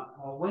 and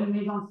when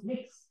mesons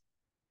mix,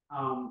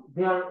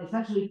 they are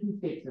essentially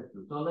two-state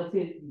systems. So let's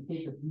say you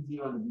take the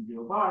B0 and the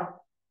B0 bar.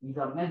 These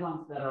are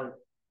mesons that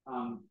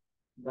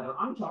are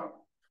uncharged,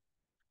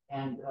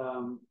 and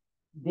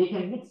they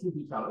can mix with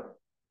each other.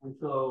 And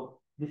so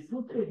this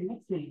two-state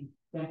mixing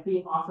can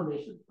create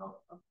oscillations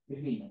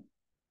between them.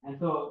 And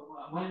so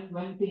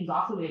when things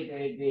oscillate,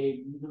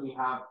 they usually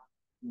have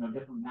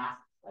different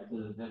masses. Right? So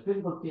the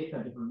physical states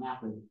have different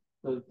masses.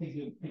 So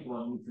think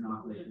about neutron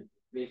oscillations,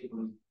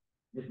 basically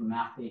different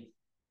mass states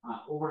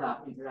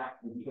overlap,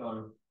 interact with each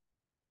other.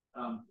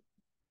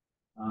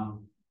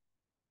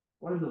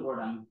 What is the word?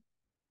 I'm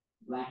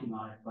blanking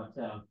on it, but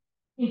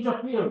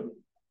interfere.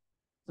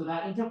 So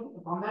that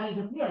from that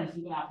interference,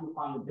 you can actually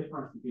find the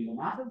difference between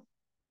the masses.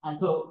 And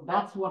so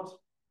that's what.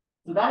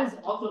 So that is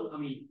also,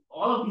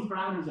 all of these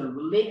parameters are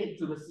related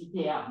to the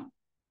CKM,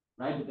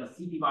 right? Because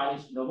CP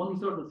violation, the only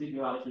source of CP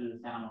violation is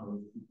the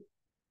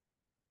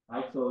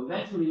right? So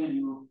eventually, when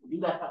you do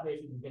that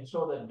calculation, you can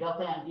show that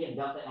delta MD and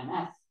delta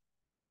MS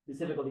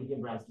specifically give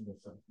rise to this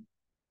solution.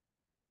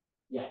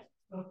 Yeah.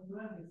 So you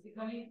are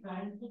basically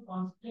trying to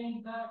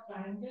constrain the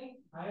triangle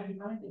by a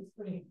different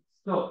experiment.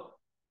 So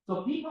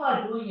people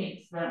are doing an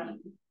experiment.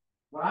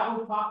 What I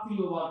will talk to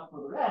you about for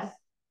the rest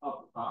of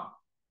the talk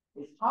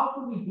is how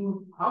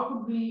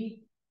could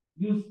we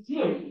use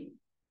theory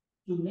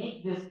to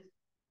make this,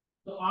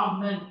 to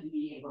augment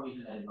the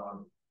information that is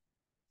already.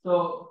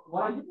 So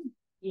what I didn't,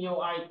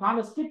 I kind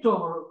of skipped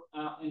over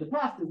in the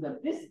past is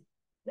that this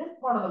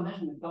part of the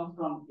measurement comes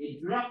from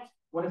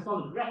what is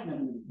called a direct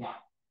measurement of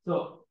gap.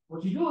 So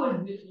what you do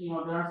is, there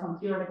are some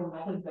theoretical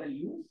methods that you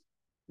use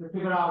to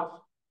figure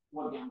out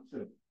what gamma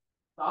should be.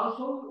 So I'll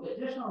show you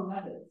additional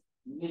methods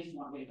in which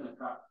one can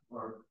construct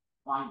or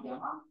find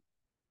gamma.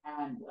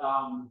 And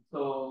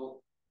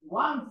so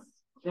once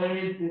there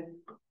is this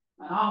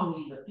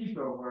anomaly in the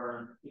future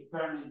where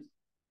experiment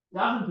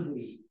doesn't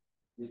agree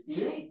with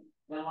theory,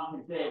 then one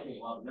can say, okay,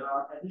 well, there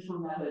are additional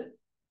methods.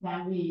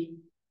 Can we,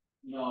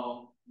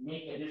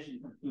 make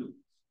additional conclusions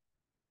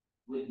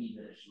with these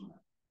additional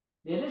methods?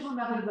 The additional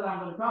methods that I'm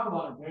going to talk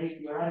about are very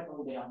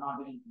theoretical. They have not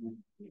been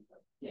implemented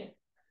yet.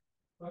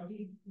 What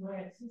is your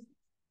axis?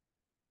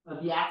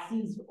 The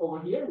axes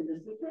over here in this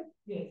picture?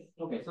 Yes.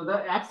 Okay, so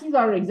the axes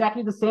are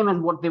exactly the same as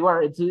what they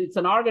were. It's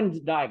an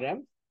Argand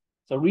diagram.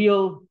 So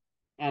real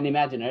and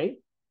imaginary,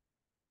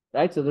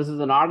 right? So this is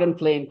an Argand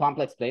plane,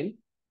 complex plane,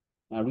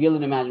 real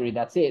and imaginary,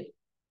 that's it.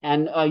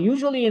 And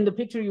usually in the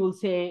picture, you will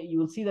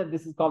see that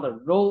this is called a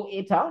rho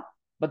eta,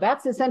 but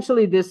that's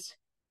essentially this.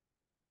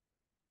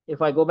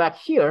 If I go back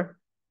here,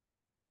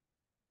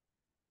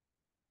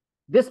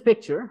 this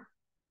picture,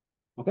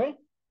 okay,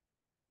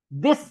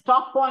 this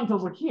top point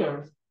over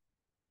here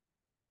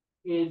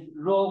is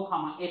rho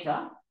comma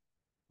eta,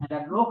 and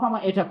that rho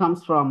comma eta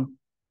comes from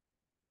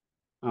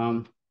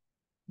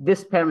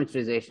this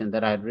parameterization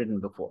that I had written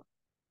before.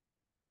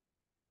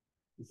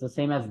 It's the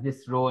same as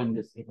this rho and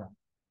this eta,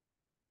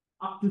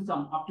 up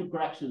to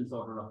corrections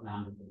order of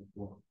lambda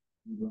before.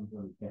 You don't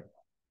really care.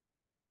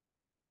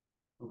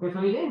 Okay,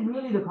 so it is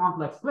really the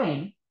complex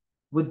plane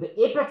with the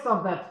apex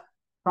of that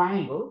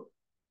triangle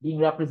being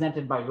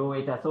represented by rho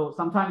eta. So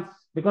sometimes,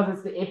 because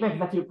it's the apex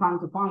that you're trying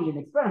to find in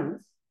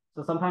experiments,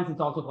 so sometimes it's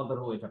also called the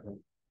rho eta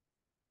plane.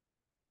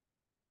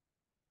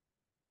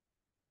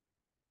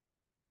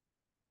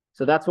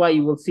 So that's why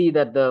you will see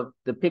that the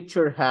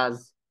picture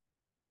has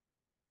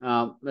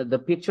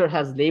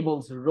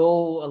labels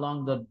rho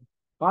along the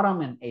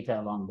bottom and eta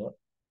along the.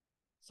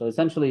 So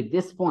essentially,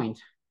 this point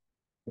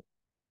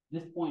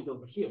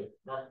over here,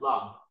 that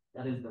blob,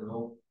 that is the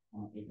rho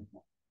eta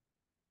point.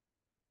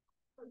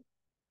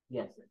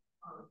 Yes.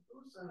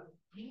 Those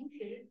green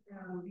shaded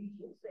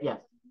regions. Yes.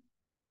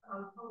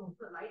 alpha,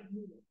 the light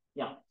blue.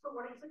 Yeah. So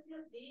what exactly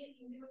are they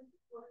implementing?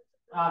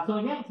 So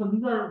again, so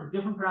these are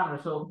different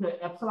parameters. So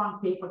the epsilon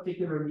k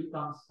particularly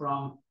comes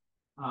from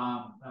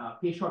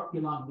k short k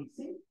long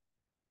mixing.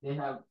 They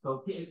have,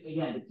 so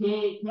again, the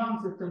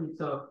k-on system,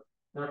 so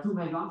there are two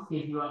mesons,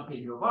 k0 and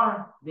k0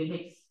 bar. They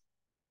mix.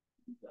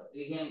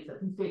 Again, it's a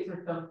two-state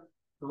system.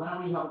 So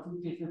whenever you have a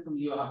two-state system,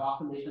 you have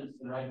oscillations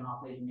to write an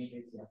oscillation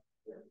matrix. Yeah.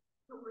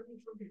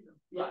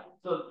 Yeah.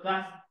 So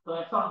that's, so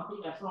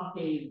epsilon k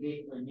is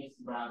basically a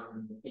mixed parameter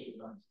in the k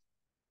terms.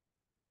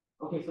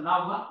 Okay, so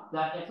now what?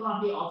 That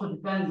epsilon k also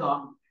depends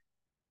on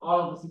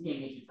all of the CK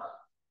matrix.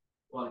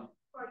 Well,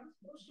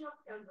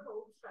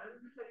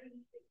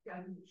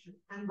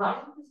 and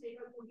right.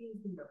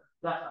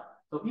 That's right.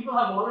 So people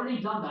have already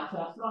done that. So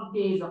epsilon k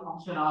is a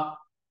function of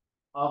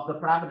the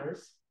parameters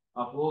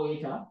of rho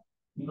eta.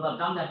 People have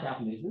done that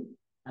calculation,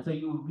 and so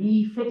you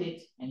refit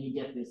it, and you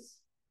get this.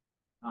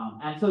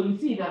 And so you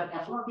see that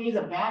epsilon k is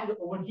a band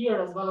over here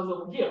as well as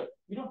over here.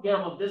 You don't care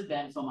about this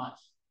band so much.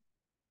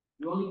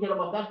 You only care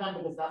about that band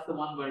because that's the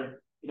one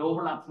where it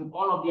overlaps with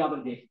all of the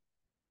other data.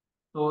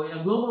 So in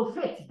a global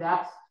fit,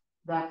 that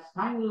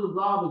tiny little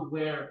blob is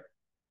where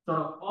sort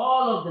of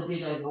all of the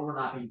data is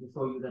overlapping to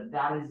show you that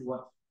that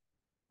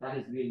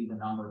is really the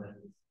number that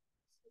is.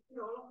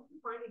 You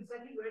find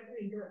exactly where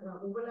the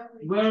overlap.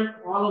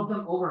 Where all of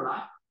them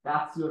overlap,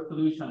 that's your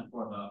solution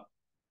for the.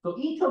 So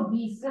each of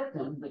these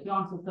systems, the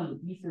Kion system, the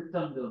P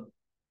system, the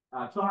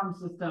charm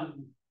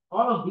system,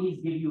 all of these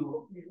give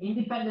you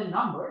independent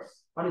numbers,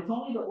 but it's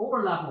only the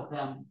overlap of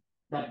them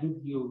that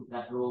gives you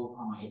that rho,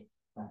 comma, eight.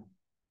 Does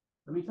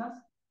that make sense?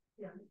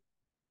 Yeah.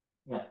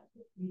 Yeah.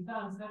 Is the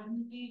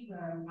uncertainty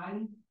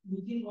line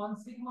within one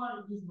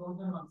sigma, it is more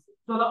than one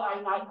sigma? So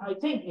I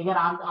think, again,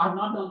 I've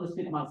not done this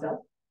fit myself.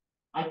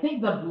 I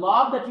think the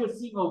blob that you're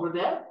seeing over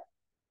there,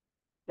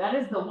 that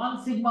is the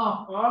one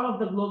sigma of all of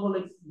the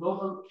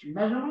global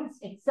measurements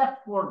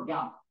except for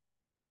gamma.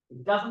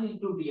 It doesn't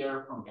include the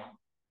error from gamma.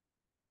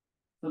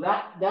 So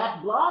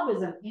that blob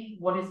is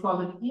what is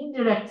called an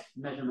indirect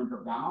measurement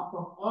of gamma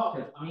from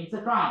all. I mean, it's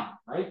a triangle,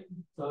 right?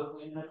 So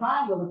in a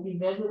triangle, if we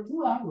measure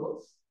two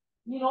angles,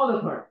 we know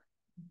the third.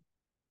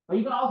 But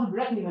you can also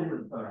directly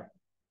measure the third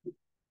angle,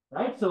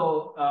 right?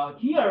 So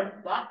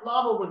here, that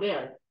blob over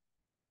there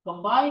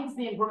combines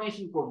the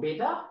information for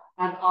beta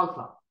and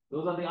alpha.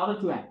 Those are the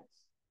other two angles,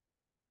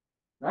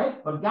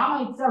 right? But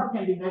gamma itself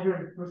can be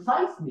measured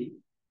precisely,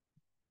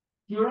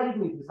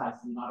 theoretically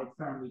precisely, not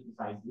experimentally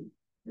precisely.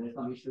 There are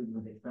some issues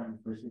with experimental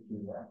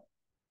precision there,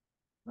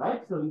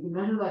 right? So you can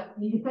measure that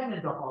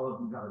independent of all of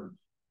these other issues.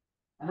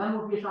 And then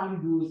what we're trying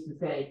to do is to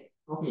say,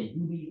 okay,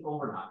 do these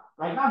overlap?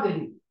 Right now they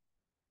do,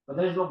 but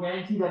there's no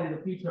guarantee that in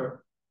the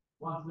future,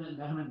 once the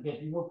measurement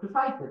gets more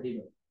precise, that they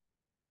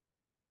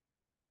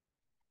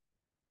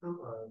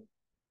will.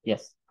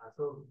 Yes.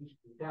 So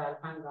beta,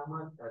 alpha, and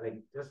gamma, like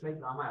just like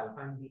gamma,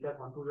 alpha, and beta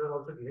contribute are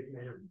also direct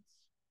measurements.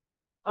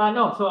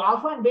 No, so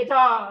alpha and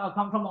beta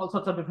come from all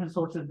sorts of different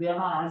sources. They are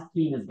not as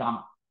clean as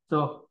gamma.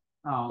 So,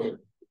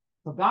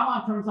 so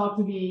gamma turns out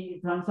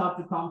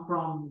to come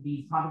from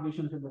these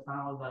contributions in the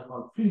kernel that are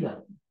called tree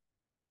level.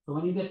 So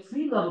when you get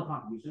tree level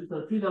contributions,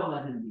 so tree level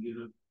as in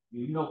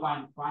you know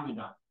Feynman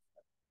diagram.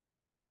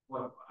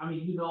 Well, I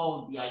mean you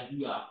know the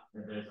idea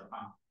that there's a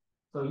Feynman.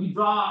 So you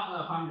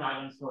draw Feynman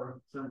diagrams for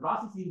certain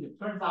processes. It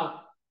turns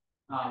out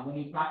when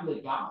you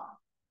calculate gamma,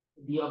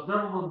 the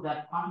observables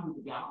that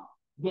contribute to gamma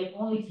get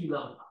only tree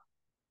level.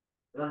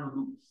 There are no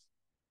loops.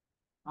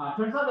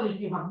 Turns out that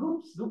if you have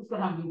loops can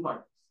have new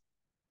particles.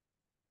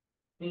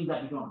 Things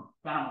that you don't,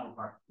 Scaramouche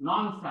particles,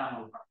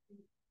 non-Scaramouche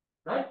particles,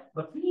 right?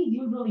 But trees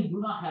usually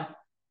do not have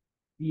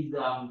these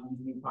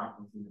new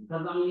particles in them.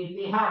 Because I mean, if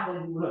they have,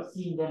 then you would have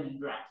seen them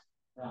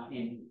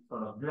in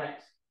sort of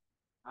direct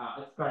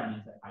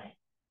experiments at high.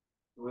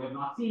 So we have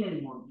not seen any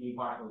more new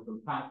particles, so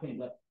we kind of think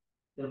that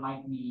there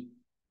might be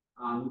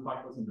new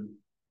particles in the loop.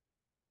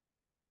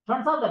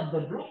 Turns out that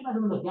the direct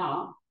measurement of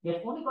gamma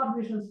gets only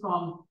contributions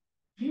from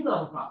tree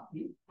level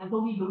processes, and so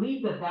we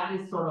believe that that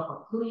is sort of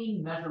a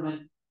clean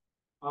measurement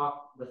of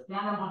the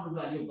standard model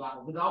value of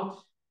gamma without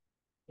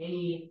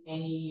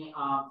any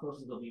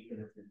sources of new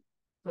physics.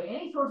 So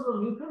any sources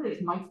of new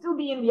physics might still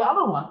be in the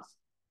other ones,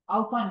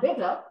 alpha and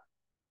beta,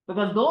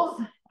 because those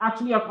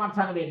actually are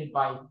contaminated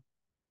by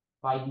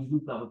these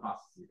loop level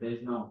processes. There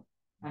is no,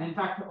 and in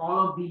fact,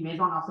 all of the meson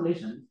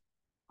oscillations,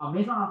 a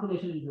meson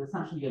oscillation is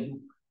essentially a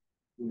loop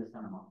in the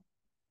standard model.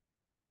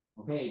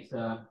 Okay, it's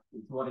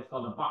what is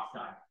called a box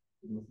diagram.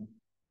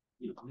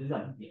 This is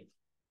a detail.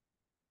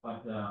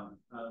 But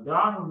there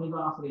are no meson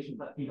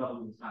oscillations at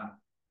PW in the standard.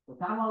 The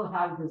standard model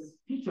has this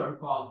feature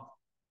called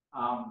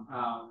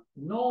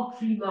no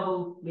tree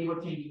level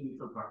flavor changing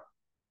neutral particle.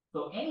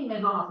 So any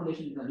meson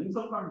oscillation is a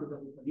neutral particle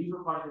because it's a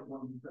neutral particle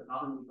going into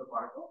another neutral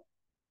particle.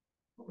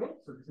 Okay,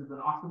 so this is an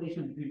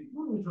oscillation between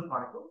two neutral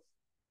particles,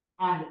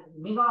 and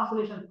meson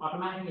oscillations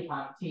automatically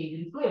have change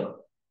in flavor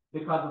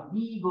because if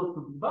B goes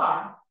to B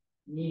bar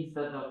means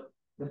that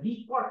the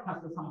B part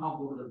has to somehow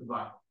go to the B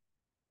bar.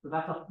 So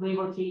that's a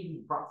flavor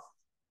changing process.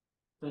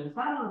 So in the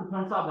standard model, it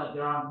turns out that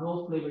there are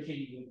no flavor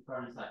changing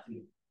currents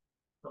actually.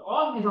 So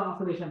all meson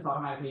oscillations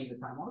automatically in the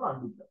time model are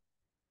looped.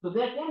 So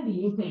there can be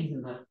new things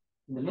in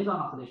the meson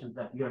oscillations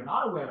that we are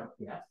not aware of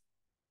yet,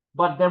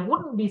 but there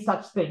wouldn't be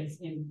such things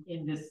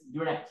in this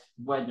direct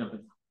wedge of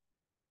it,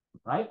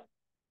 right?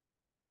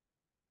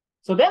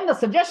 So then the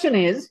suggestion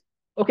is,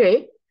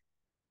 okay,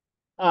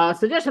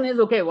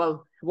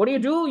 well, what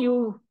do?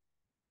 You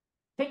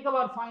think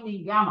about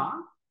finding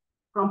gamma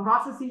from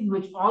processes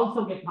which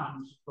also get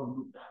punished from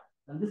loop diagrams.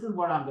 And this is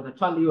what I'm going to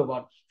tell you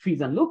about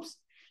trees and loops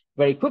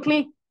very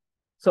quickly.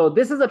 So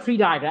this is a tree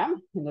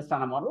diagram in the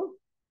standard model.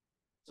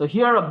 So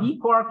here a B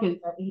quark is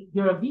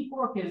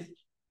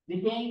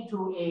decaying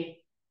to a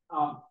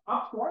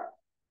up quark,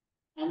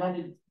 and then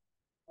it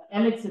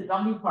emits a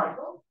W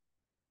particle,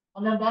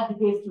 and then that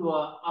decays to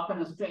a up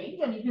and a strange.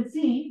 And you can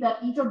see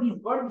that each of these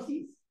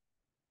vertices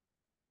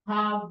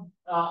have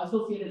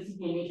associated CK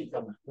matrix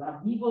elements.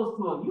 When B goes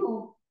to a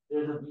U,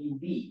 there's a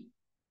VUB.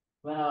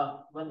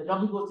 When the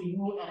W goes to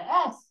U and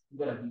S, you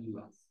get a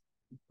VUS.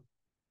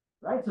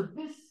 Right? So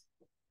this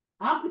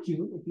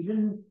amplitude, if you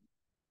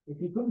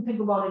couldn't think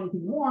about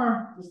anything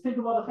more, just think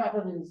about the fact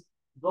that it's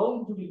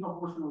going to be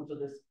proportional to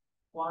this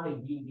quantity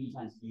VUB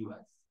times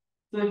VUS.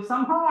 So if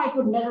somehow I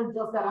could measure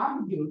just that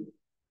amplitude,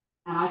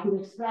 and I could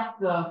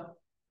extract that,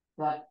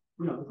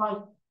 if I,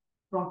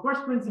 from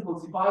first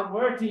principles, if I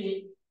were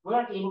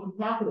able to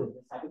calculate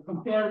this, I could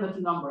compare the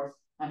two numbers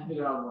and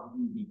figure out what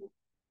VUB is.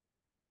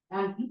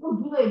 And people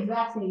do the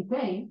exact same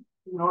thing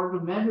in order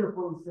to measure,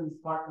 for instance,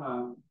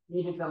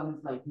 matrix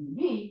elements like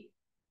VUB,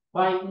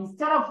 by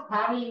instead of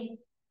having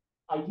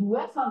a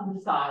US on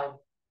this side,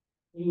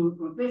 you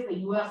replace the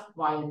US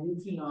by a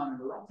neutrino and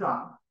an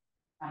electron.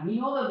 And we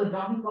know that the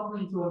W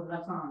coupling to an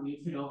electron and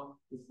neutrino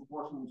is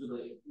proportional to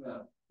the,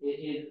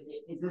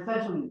 it's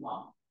essentially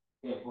one.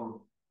 Okay,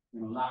 for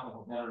lack of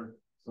a better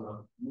sort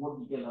of more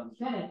detailed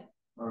understanding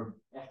or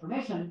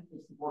explanation,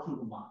 it's proportional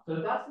to one. So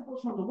if that's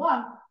proportional to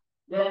one,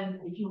 then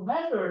if you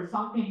measure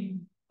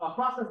something, a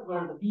process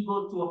where the B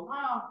goes to a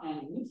pion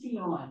and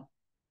neutrino and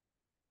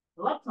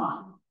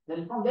electron,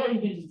 then from there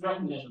you can just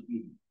directly measure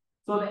B.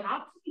 So the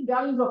absolute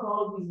values of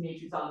all of these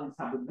matrix elements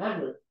have been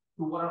measured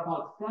to what are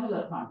called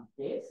similar time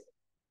decays,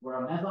 where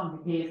a meson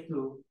decays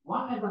to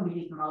one meson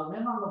decays to another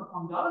meson.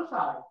 On the other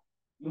side,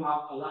 you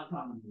have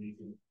electron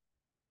information.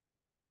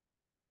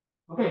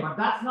 Okay, but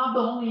that's not the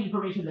only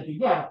information that you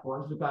get, of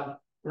course, because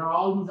there are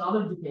all these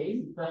other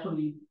decays,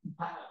 especially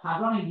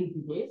hadronic loop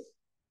decays,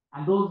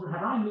 and those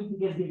hadronic loop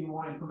decays give you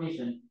more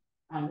information.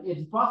 And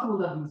it's possible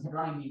that these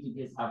hadronic loop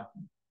decays have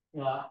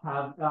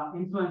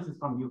influences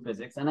from U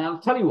physics, and I'll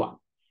tell you why.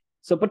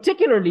 So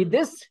particularly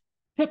this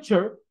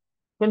picture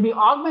can be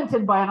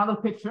augmented by another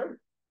picture.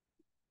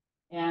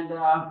 And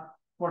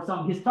for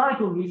some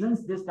historical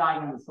reasons, this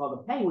diagram is called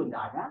the penguin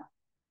diagram.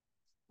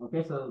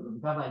 Okay, so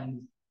because I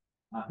use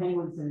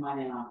penguins in my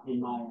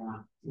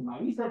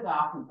research, I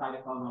often try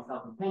to call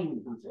myself a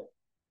penguin hunter.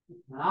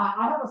 And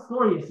I have a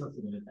story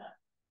associated with that.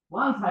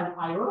 Once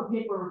I wrote a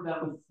paper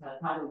that was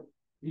titled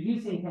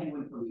 "Reducing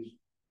Penguin Pollution."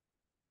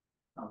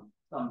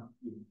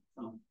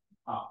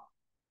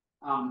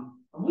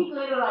 A week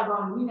later, I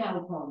got an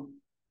email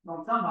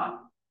from somebody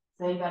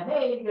saying that,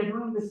 hey, you're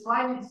doing this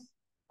climate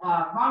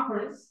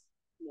conference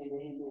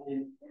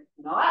in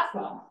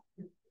Alaska.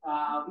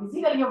 We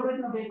see that you've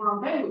written a paper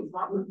on penguins.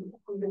 What would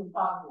you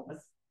talk to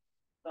us?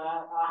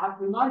 I have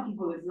to remind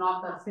people it's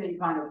not that same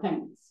kind of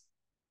penguins.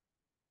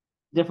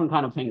 Different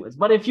kind of penguins.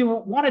 But if you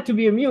wanted to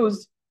be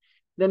amused,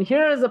 then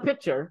here is a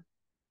picture.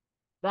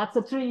 That's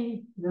a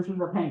tree. This is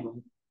a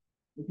penguin.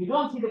 If you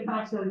don't see the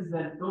connections,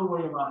 then don't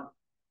worry about it.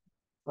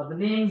 But the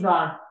names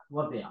are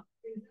what they are.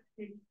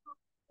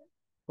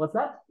 What's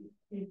that?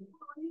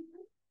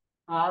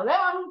 That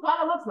one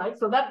kind of looks like.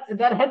 So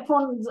that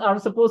headphones are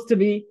supposed to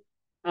be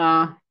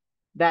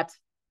that.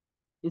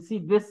 You see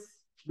this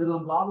little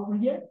blob over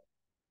here?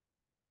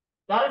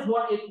 That is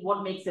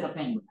what makes it a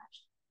penguin,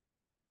 actually.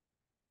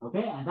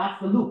 Okay, and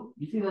that's the loop.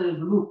 You see that there's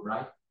a loop,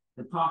 right?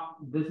 The top.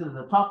 This is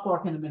the top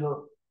quark in the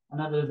middle, and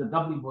then there's a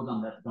W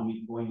boson that's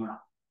going around.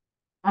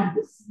 And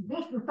this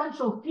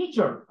essential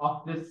feature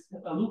of this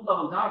loop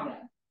level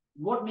diagram,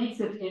 what makes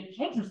it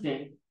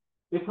interesting,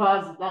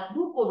 because that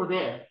loop over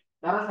there,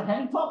 that has a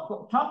heavy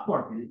top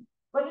quark in it,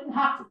 but it didn't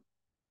have to.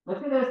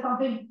 Let's say there's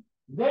something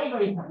very,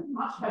 very heavy,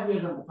 much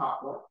heavier than the top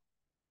quark.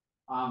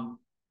 I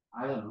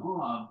don't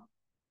know,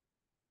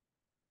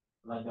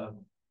 like a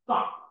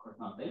stock or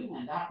something,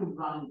 and that could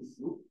run in this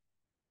loop.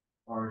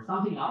 Or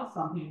something else,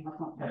 something much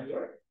more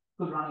heavier,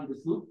 could run in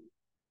this loop.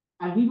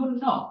 And we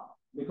wouldn't know,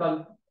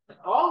 because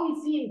all we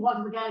see in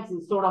quantum mechanics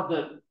is sort of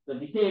the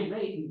decay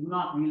rate. We do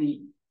not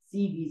really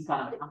see these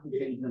kind of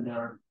applications, and there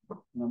are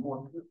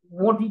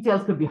more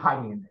details could be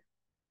hiding in there.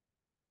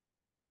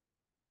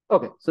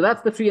 Okay, so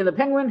that's the tree and the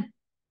penguin.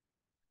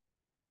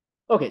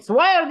 Okay, so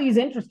why are these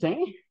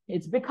interesting?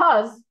 It's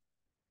because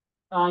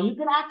you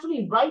can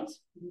actually write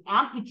the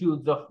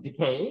amplitudes of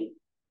decay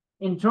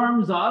in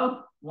terms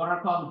of what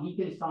are called weak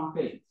and strong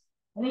phases.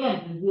 And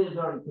again, these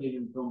are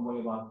equations, don't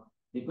worry about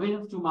the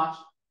equations too much.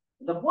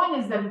 The point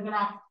is that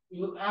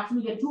you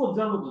actually get two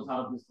observables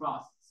out of this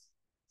process.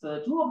 So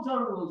the two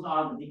observables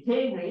are the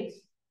decay rates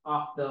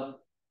of the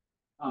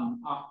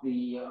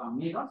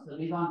mesons. The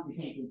mesons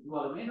decay to two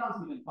other mesons.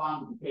 You can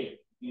find the decay rate.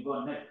 You go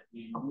and measure.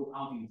 You do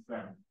counting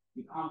experiment.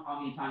 You count how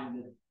many times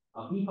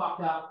a B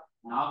popped up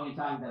and how many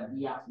times that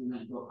B actually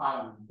went to a pi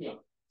on the decay.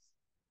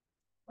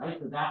 Right.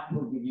 So that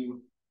will give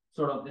you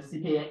sort of the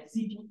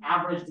CP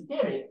average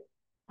decay rate.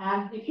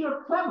 And if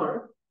you're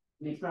clever,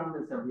 the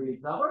experiments are really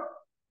clever,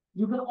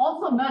 you can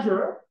also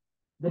measure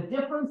the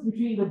difference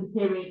between the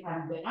decay rate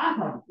and the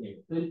anti-decay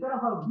rate. So instead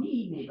of a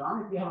B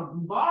meson, if you have a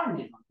B bar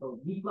meson, so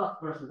B plus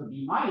versus a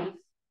B minus,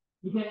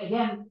 you can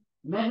again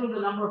measure the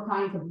number of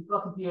times a B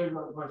plus appears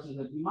versus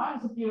a B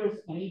minus appears,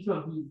 and each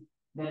of these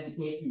then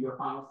decay to your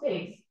final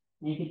states,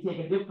 and you can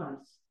take a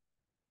difference.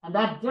 And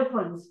that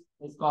difference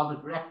is called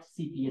the direct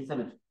CP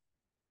asymmetry.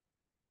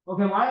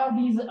 Okay, why are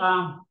these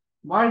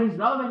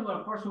relevant?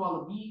 Well, first of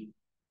all,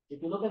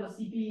 if you look at the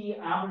CP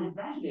average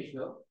branch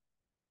ratio,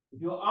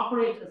 if you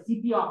operate a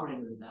CP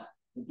operator with that,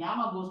 the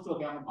gamma goes to a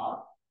gamma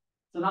bar,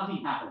 so nothing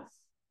happens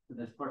to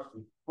this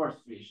first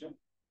ratio.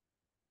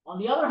 On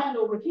the other hand,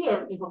 over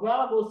here, if a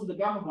gamma goes to the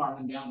gamma bar,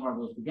 then gamma bar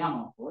goes to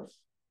gamma, of course,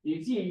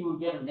 you see you will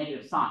get a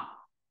negative sign.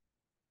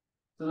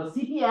 So the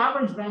CP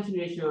average branching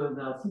ratio is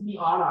a CP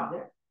odd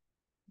object.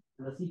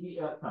 The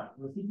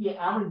CP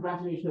average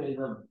branch ratio is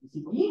a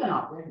CP even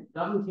object. It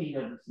doesn't change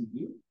as a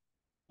CPU.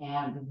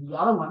 And the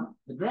other one,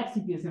 the direct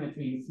CP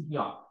asymmetry, is CP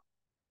odd.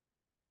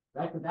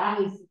 Right, so that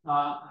is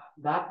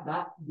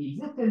the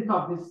existence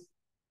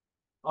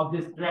of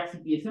this direct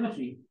CP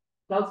asymmetry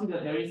tells you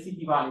that there is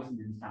CP violation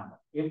in the standard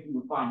if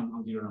you find a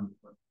non-zero number.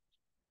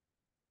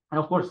 And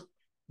of course,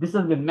 this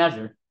has been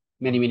measured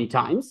many, many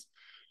times.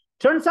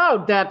 Turns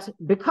out that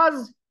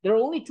because there are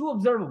only two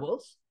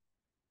observables,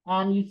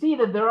 and you see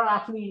that there are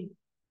actually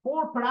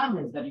 4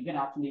 parameters that you can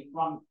actually,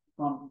 from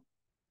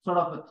sort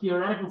of a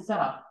theoretical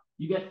setup,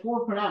 you get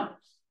 4 parameters.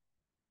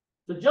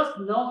 So just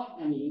know,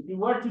 I mean, if you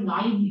were to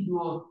naively do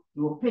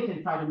a fit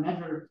and try to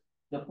measure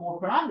the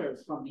 4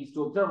 parameters from these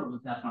two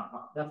observables, that's not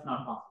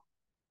possible.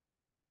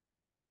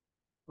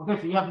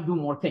 Okay, so you have to do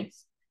more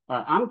things. All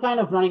right, I'm kind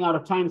of running out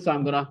of time, so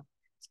I'm gonna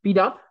speed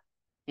up,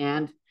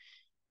 and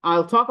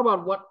I'll talk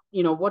about what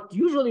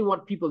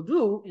people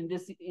do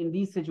in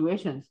these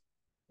situations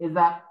is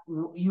that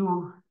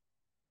you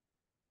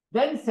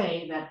then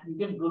say that you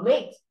can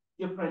relate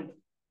different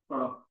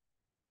sort of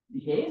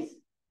decays.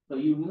 So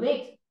you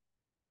relate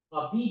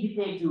a B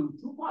decay to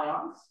 2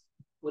 pions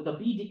with a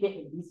B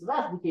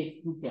slash decay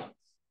to 2 pions.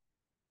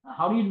 Now,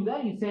 how do you do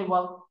that? You say,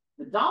 well,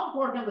 the down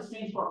fork and the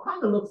strange fork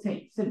kind of look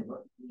similar.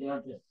 They are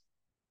just,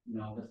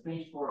 the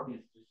strange fork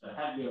is just a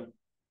heavier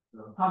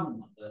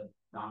coming of the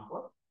down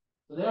fork.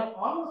 So they're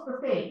almost the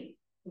same,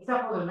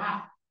 except for the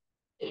mass.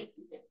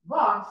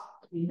 But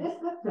in this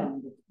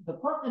system, the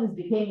fork that is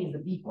decaying is the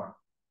B fork.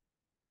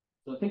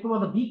 So think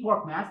about the B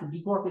fork mass. The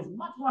B fork is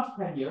much, much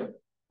heavier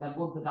than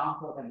both the down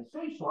fork and the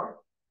strange fork.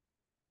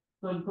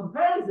 So in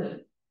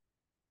comparison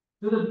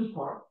to the B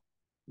fork,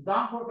 the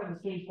down fork and the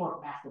strange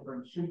fork mass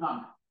difference should not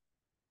matter.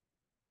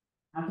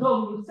 And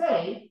so we would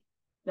say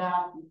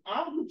that the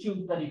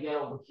amplitude that you get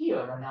over here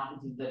and the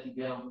amplitude that you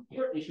get over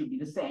here, they should be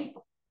the same.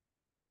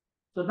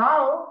 So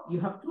now you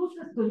have 2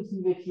 systems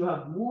in which you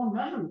have more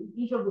measurement.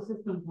 Each of the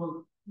systems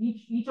will,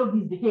 each of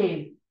these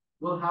decays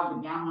will have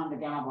the gamma and the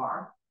gamma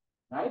bar,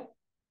 right?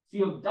 So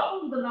you've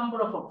doubled the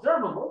number of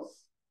observables,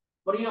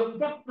 but you have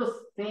kept the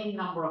same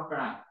number of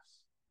parameters.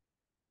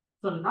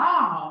 So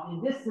now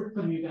in this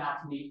system, you can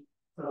actually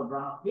sort of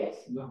run a fix.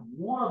 You have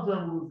more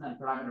observables than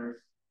parameters.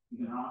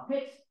 You can run a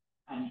fix,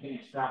 and you can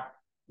extract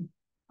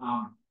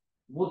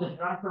both the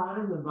direct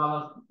parameters as well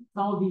as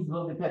some of these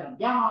will depend on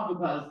gamma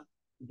because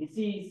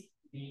disease,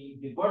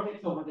 the vertex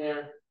over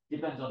there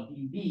depends on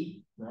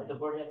VB, right? The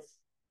vertex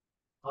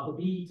of the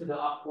B to the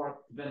up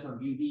fork depends on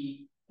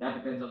VB. That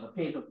depends on the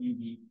phase of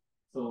UV.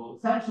 So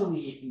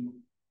essentially, if you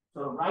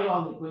sort of write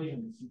all the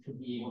equations, you should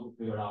be able to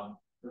figure out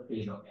the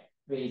phase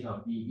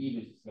of UV,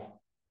 which is gamma.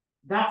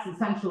 That's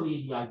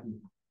essentially the idea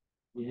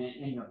in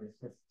any of this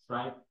physics,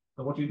 right?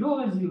 So what you do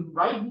is you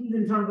write these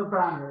in terms of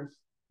parameters,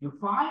 you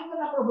find the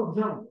number of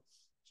observables,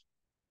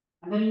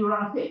 and then you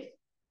run a fit.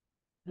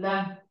 And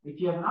then if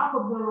you have enough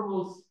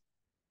observables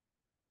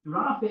to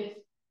run a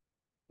fit,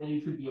 then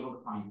you should be able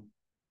to find it.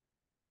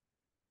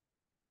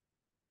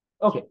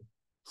 Okay,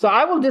 so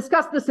I will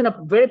discuss this in a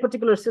very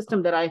particular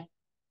system that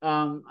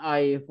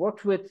I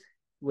worked with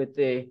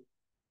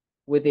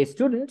a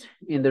student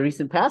in the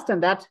recent past,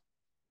 and that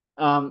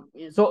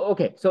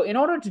so in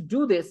order to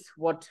do this,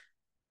 what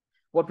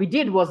we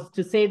did was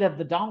to say that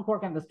the down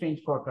fork and the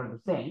strange fork are the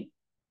same.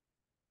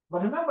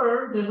 But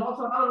remember, there's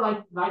also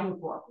another lighter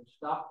fork, which is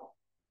the up fork.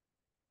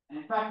 And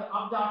in fact, the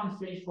up, down, and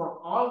strange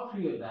fork, all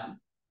 3 of them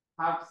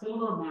have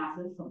similar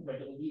masses compared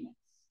to the B mass.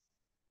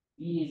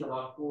 B is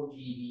about 4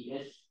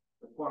 GeV-ish,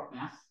 the fork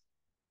mass,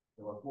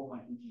 about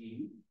 4.2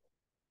 GeV,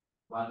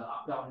 while the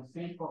up, down, and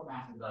strange fork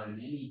masses are in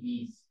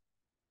MeVs.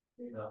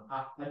 The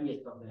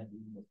heaviest of them is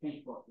the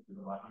strange fork, which is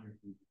about 100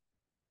 GeV.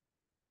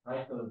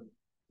 Right? So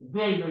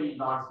very, very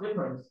large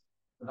difference.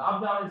 But the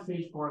up, down, and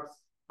strange forks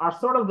are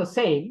sort of the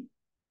same.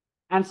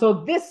 And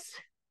so this,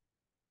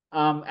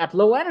 at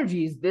low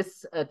energies,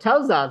 this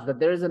tells us that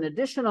there is an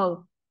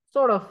additional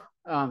sort of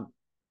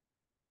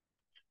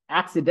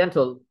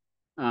accidental,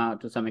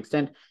 to some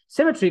extent,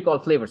 symmetry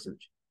called flavor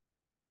symmetry.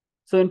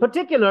 So in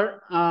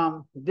particular,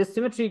 this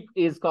symmetry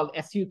is called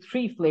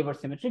SU3 flavor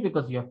symmetry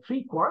because you have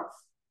 3 quarks.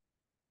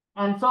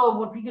 And so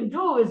what we can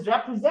do is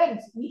represent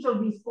each of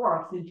these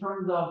quarks in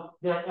terms of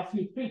their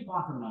SU3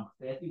 quantum numbers,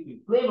 the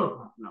SU3 flavor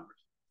quantum numbers.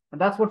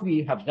 And that's what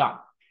we have done.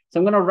 So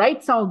I'm going to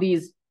write some of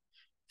these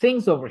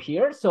things over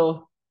here.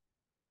 So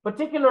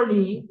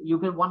particularly,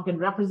 one can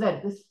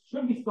represent, this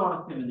should be sort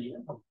of familiar.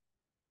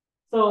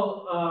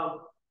 So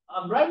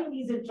I'm writing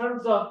these in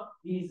terms of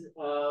these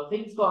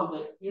things called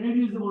the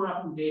irreducible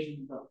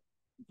representations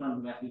in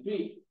terms of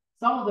SU3.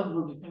 Some of them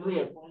will be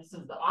familiar. For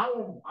instance, the I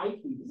and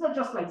I3, these are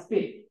just like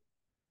spin.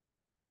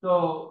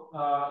 So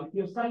if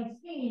you've studied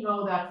spin, you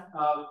know that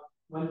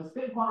when the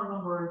spin quantum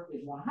number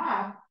is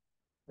 1/2,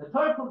 the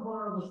third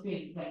component of the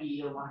spin can be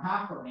either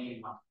 1/2 or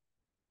 -1.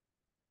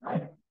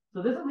 Right?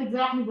 So this is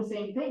exactly the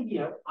same thing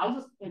here.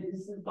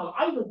 This is called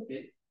idle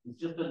spin. It's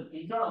just an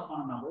internal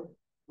quantum number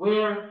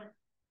where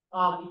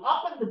the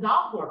up and the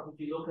down quark, if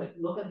you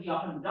look at the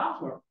up and the down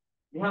quark,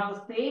 they have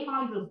the same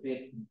idle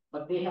spin,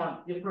 but they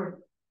have different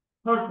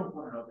third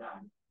component of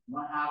that,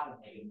 1/2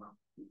 and -1.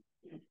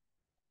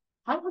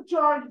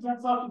 Hypercharge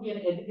turns out to be an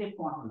additive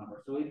quantum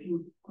number. So if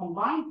you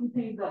combine two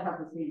things that have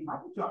the same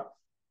hypercharge,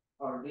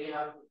 or they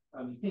have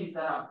things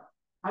that are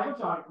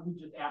hypercharged, you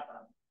just add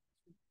them.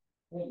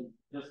 Okay.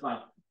 Just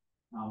like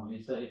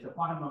it's a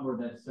quantum number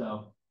that's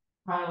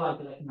kind of like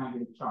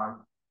electromagnetic charge,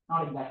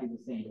 not exactly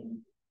the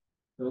same.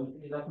 So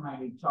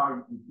electromagnetic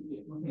charge,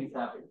 if two things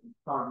have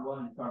charge 1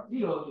 and charge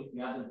 0, if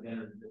you add them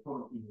together, the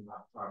total thing is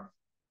not charge.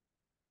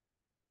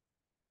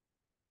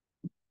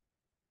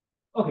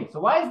 Okay, so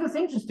why is this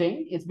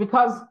interesting? It's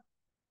because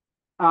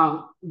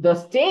the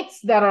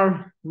states that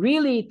are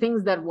really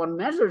things that one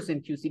measures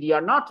in QCD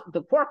are not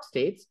the quark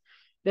states,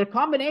 they're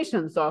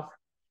combinations of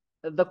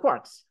the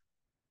quarks.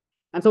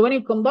 And so when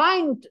you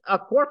combine a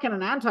quark and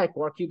an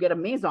anti-quark, you get a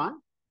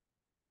meson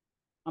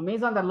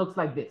that looks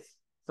like this.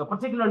 So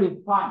particularly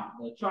pion,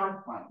 the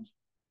charged pion.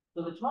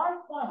 So the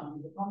charged pion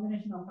is a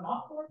combination of an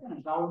off quark and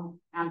a down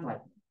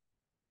anti-quark.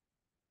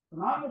 So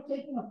now you're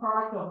taking a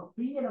product of a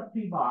 3 and a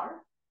 3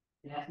 bar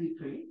in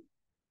SU3,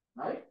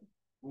 right?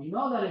 We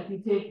know that if you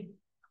take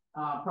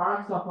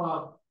products of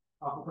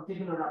a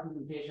particular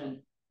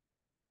representation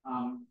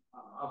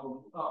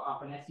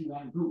of an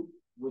SUM group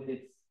with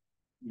its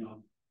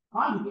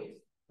conjugates,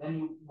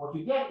 then what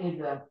you get is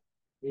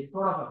it's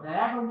sort of a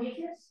diagonal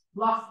matrix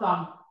plus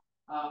some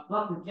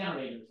plus the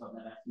generators of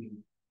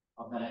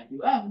that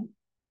SUM,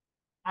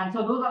 and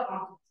so those are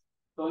objects.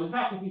 So in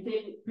fact, if you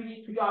take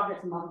three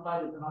objects and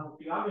multiply with another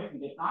 3 objects, you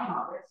get 9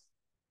 objects.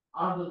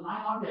 Out of those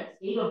 9 objects,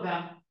 8 of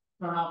them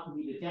turn out to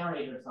be the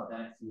generators of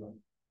that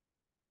SUM.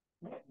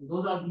 Okay.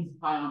 Those are these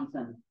pions,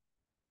 and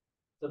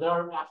so there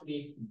are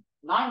actually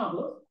 9 of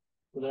those.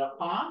 So there are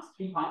pions,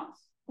 3 pions,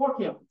 4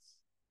 kaons.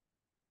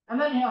 And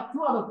then you have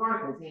 2 other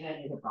particles, eta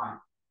and eta prime.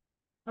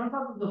 Turns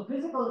out that the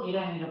physical eta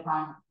and eta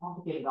prime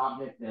complicated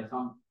object. There's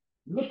some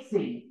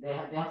mixing. They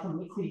have some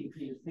mixing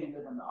between the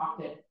singlet and the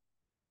octet.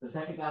 The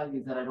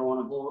technicalities that I don't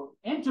want to go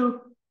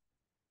into.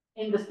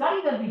 In the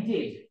study that we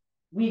did,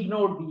 we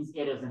ignored these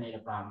etas and eta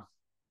primes.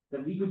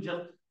 That we could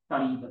just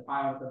study the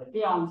pions and the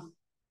kaons,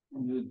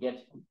 and we would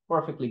get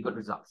perfectly good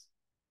results.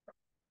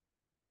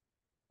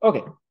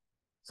 Okay,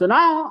 so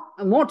now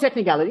more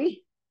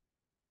technicality.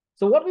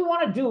 So what we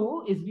want to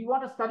do is we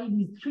want to study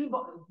these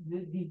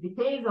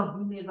decays of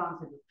B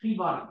mesons into 3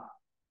 body bonds.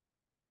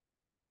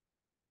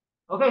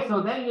 Okay,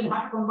 so then you'd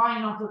have to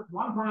combine not just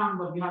one pion,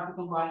 but you have to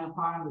combine a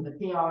pion with a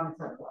kaon,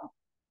 etc.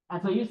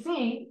 And so you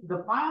see the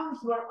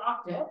pions were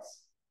octets.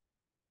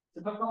 So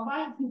if I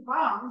combine 2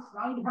 pions,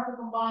 now you have to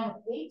combine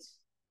an 8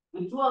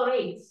 with 2 other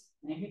 8s.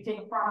 And if you take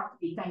a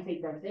product 8 times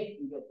 8 times 8,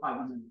 you get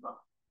 512.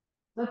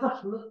 That's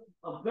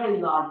a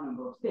very large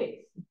number of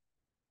states.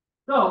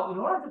 So in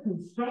order to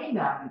constrain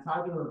that and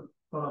try to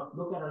sort of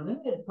look at a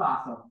limited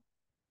class of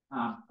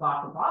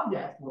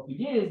objects, what we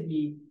did is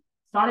we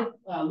started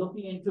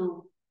looking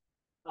into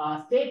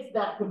states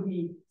that could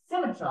be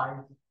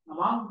symmetrized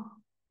among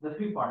the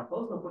 3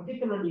 particles. So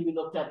particularly, we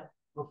looked at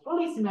the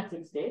fully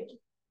symmetric state,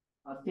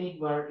 a state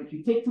where if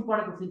you take 2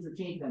 particles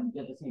interchange them,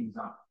 you get the same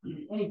result.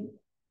 Anyway.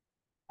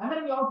 And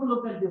then we also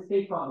looked at this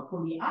state called the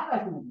fully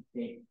anti-symmetric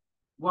state,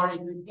 where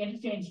if you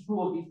interchange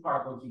 2 of these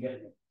particles, you get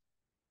it.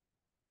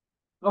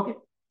 Okay,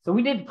 so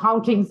we did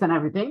countings and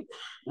everything.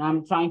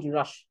 I'm trying to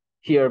rush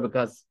here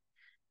because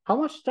how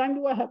much time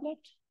do I have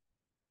left?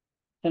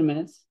 10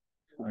 minutes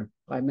or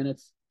 5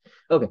 minutes?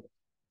 Okay,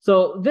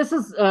 so this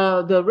is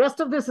the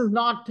rest of this is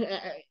not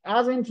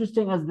as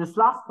interesting as this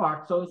last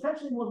part. So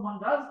essentially what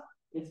one does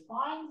is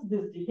finds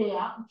this decay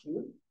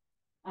amplitude,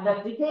 and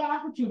that decay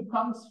amplitude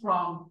comes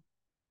from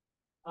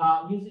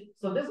using,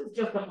 so this is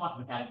just a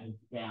quantum mechanical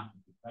decay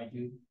amplitude, right?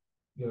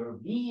 Your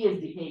V is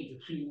decayed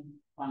to 3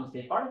 final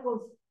state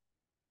particles,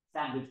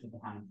 sandwiched with the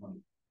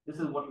Hamiltonian. This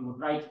is what you would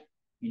write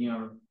in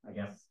your, I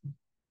guess,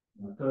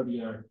 3rd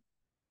year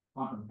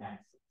quantum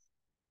mechanics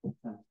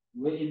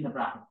within the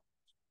bracket.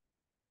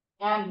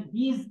 And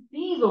these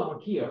over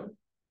here,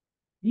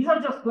 these are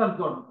just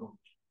Clebsch-Gordan coefficients.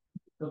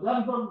 So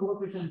Clebsch-Gordan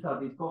coefficients are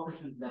these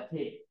coefficients that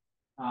take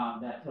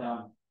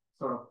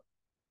sort of,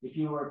 if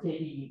you were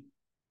taking,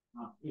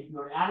 if you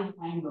were adding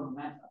angular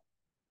momentum,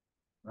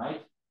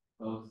 right?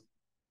 Those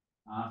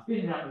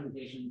spin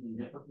representations and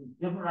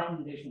different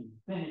representations of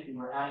spin, if you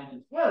were adding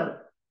them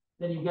together,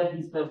 then you get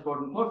these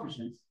Clebsch-Gordan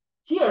coefficients.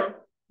 Here,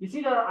 you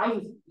see there are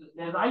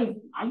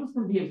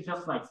Einstein behaves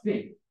just like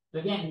spin. So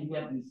again, you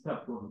get these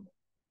Clebsch-Gordan.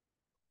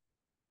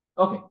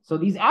 Okay, so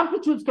these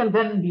amplitudes can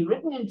then be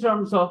written in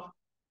terms of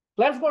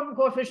Clebsch-Gordan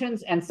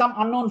coefficients and some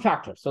unknown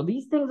factors. So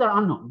these things are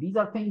unknown. These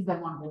are things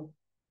that one will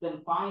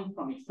then find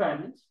from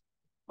experiments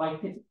by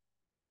fitting.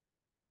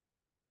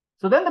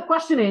 So then the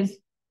question is,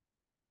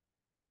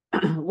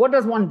 what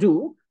does one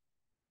do?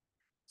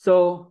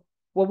 So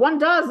what one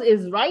does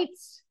is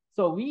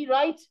we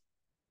write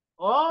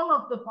all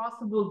of the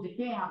possible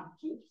decay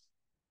amplitudes,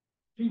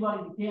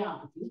 free-body decay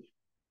amplitudes,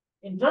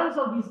 in terms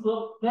of these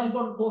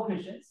Clebsch-Gordan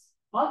coefficients,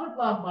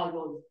 multiplied by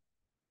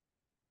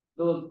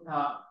those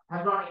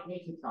hadronic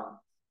matrix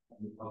elements.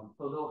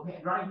 So those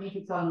hadronic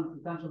matrix elements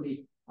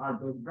essentially are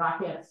those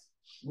brackets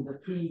with the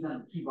trees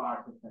and the tree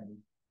bars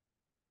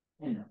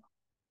in them.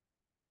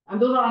 And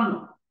those are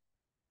unknown,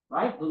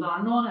 right? Those are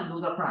unknown and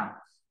those are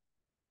parameters.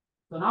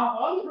 So now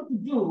all you have to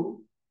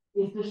do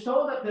is to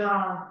show that there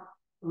are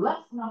less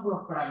number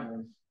of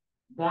parameters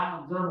than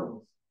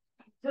observables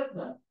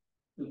system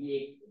to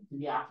be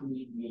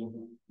actually able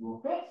to do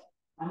a fit.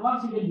 And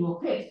once you can do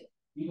a fit,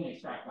 you can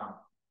extract out.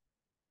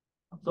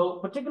 So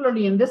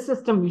particularly in this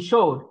system, we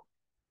showed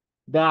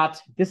that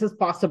this is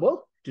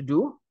possible to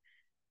do.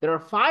 There are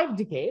 5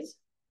 decays.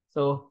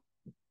 So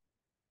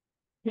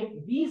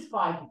pick these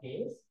 5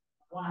 decays.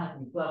 One has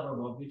to be clever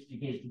about which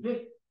decays to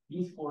pick,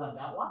 these 4 and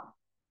that one.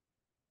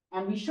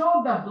 And we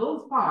showed that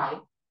those 5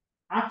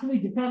 actually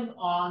depend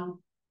on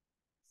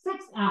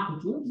 6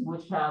 amplitudes,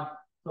 which have,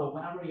 so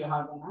whenever you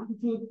have an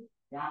amplitude,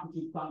 the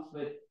amplitude comes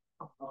with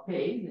a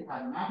phase. It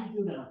has a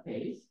magnitude and a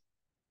phase.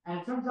 And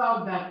it turns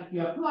out that if you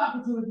have 2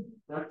 amplitudes,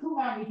 there are 2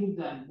 magnitudes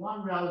and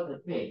 1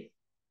 relative phase.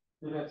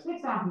 So if you have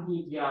 6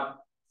 amplitudes, you have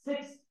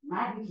 6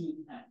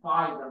 magnitudes and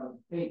 5 relative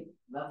phases.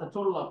 That's a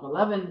total of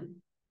 11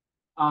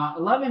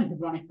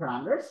 hadronic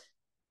parameters.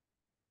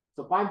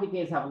 So 5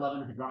 decays have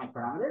 11 hadronic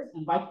parameters.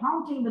 And by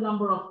counting the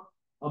number of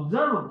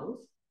observables,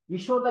 we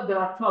show that there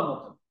are 12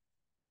 of them.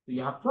 So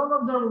you have 12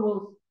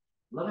 observables,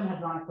 11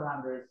 hadronic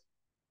parameters,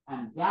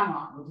 and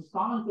gamma, which is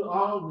common to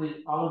all of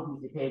these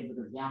decays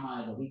because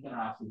gamma is a weak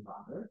interaction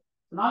parameter.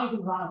 So now you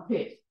can run a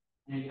fit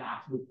and you can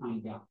actually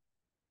find gamma.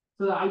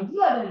 So the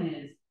idea then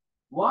is,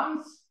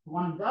 once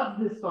one does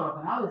this sort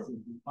of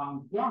analysis and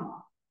finds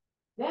gamma,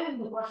 then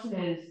the question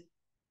is,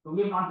 so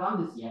we have not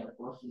done this yet, of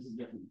course, this is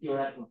just a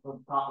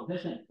theoretical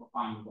proposition for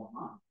finding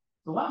gamma.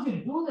 So once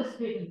you do this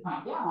fit and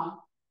find gamma,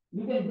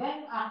 you can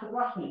then ask the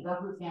question,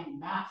 does this gamma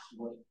match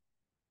with,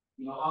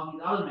 all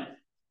these elements,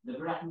 the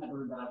direct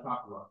method that I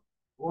talked about,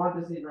 or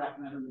this indirect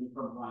method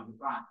from going to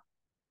prime,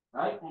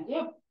 right? And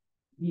if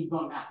these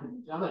don't match with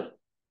each other,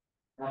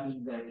 that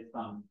means there is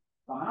some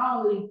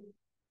anomaly,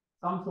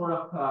 some sort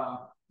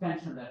of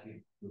tension that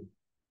we do.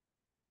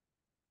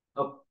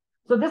 Okay.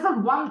 So this is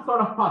one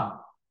sort of puzzle.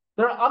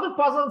 There are other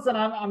puzzles, and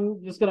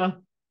I'm just gonna,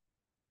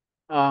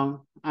 I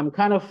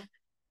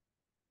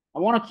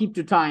want to keep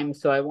to time,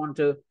 so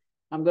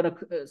I'm gonna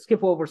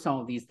skip over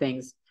some of these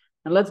things,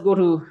 and let's go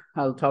to,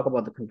 I'll talk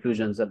about the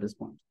conclusions at this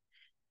point.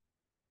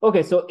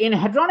 Okay, so in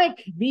hadronic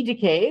B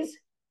decays,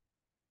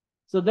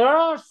 so there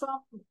are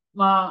some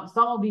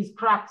of these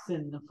cracks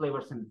in the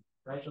flavor symmetry,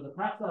 right? So the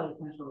cracks are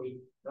essentially,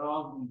 they're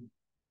all these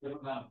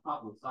different kind of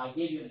puzzles. So I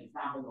gave you an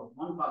example of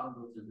one puzzle,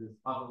 which is this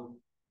puzzle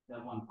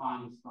that one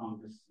finds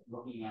from just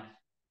looking at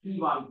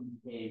 3-body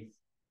decays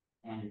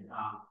and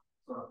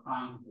sort of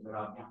trying to figure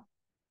out gamma.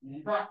 And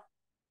in fact,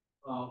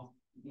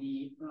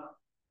 the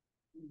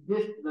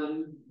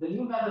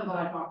new method that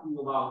I talked to you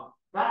about,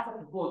 that's a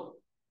proposal.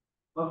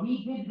 But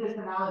we did this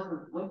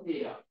analysis with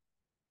data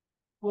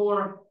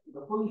for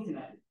the fully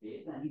symmetric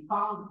phase, and we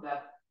found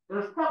that there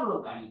are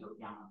several values of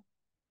gamma.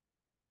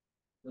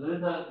 So there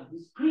is a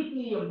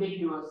discretely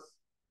ambiguous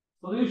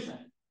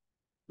solution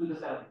to the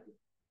set of equations.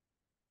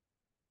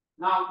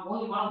 Now,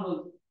 only one of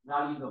those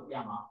values of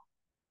gamma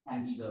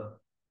can be the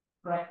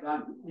correct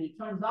value. And it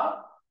turns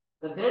out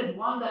that there's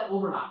one that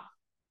overlaps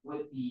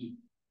with the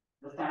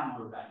standard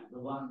model value, the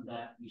one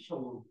that we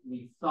saw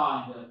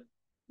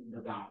in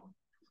the gamma.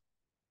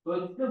 So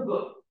it's still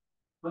good.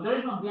 But there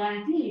is no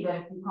guarantee that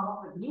if you come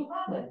up with new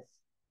methods,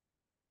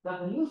 that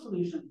the new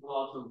solutions will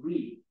also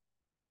agree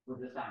with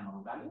the standard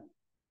model value.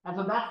 And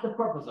so that's the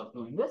purpose of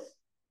doing this.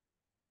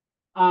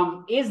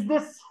 Is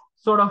this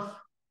sort of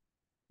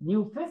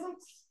new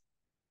physics?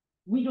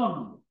 We don't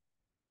know.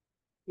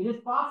 It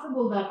is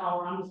possible that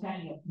our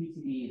understanding of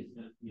PCD is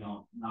just,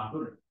 not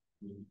good.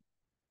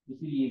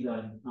 PCD is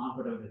a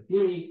non-productive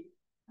theory.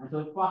 And so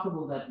it's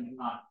possible that we do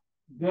not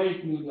very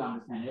clearly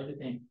understand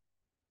everything.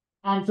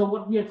 And so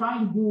what we are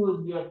trying to do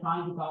is we are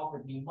trying to come up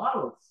with new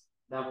models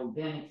that will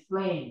then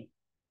explain,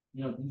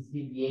 these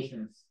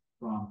deviations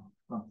from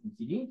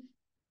CCD.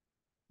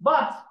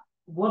 But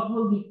what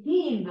will be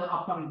key in the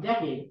upcoming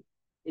decade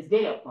is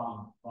data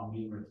from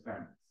human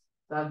experiments.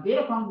 So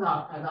data comes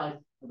out, as I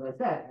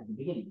said at the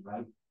beginning,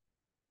 right?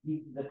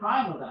 The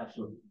triangle that I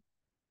showed you.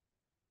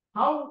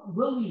 How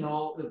will we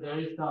know if there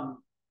is an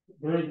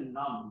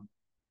anomaly?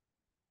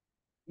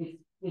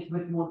 It's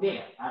with more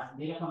data. As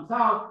data comes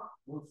out,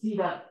 we'll see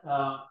that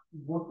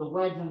both the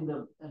wedge and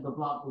the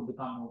blob will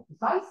become more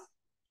precise,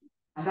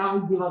 and that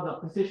will give us a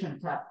precision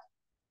test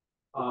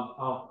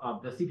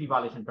of the CP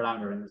violation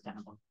parameter in the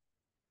standard model.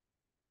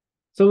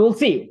 So we'll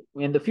see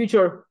in the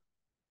future.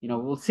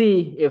 We'll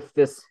see if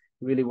this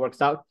really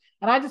works out.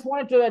 And I just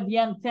wanted to, at the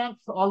end, thank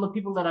all the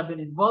people that have been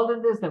involved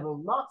in this. There were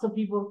lots of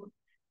people,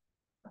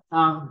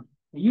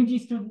 UG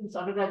students,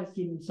 undergraduate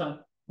students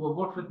who have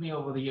worked with me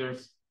over the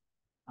years,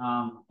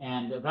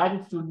 and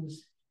graduate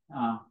students,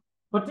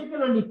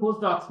 particularly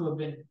postdocs who have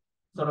been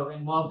sort of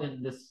involved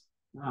in this,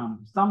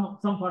 some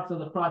parts of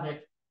the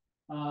project.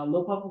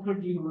 Lopa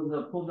Mukherjee, who was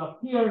a postdoc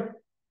here,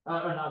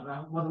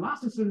 was a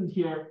master student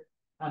here,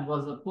 and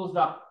was a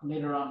postdoc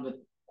later on with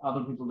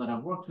other people that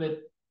I've worked with.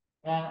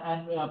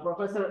 And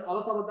Professor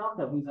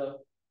Alapavadanta, who's a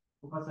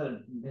professor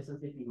in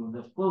Mississippi, who was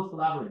a close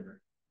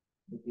collaborator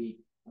with me.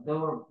 They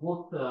were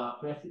both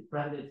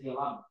presidency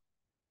alumni.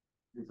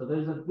 And so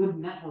there's a good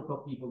network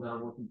of people that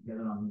are working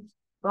together on these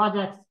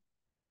projects.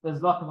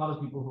 There's lots of other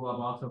people who have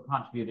also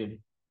contributed.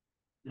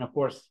 And of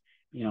course,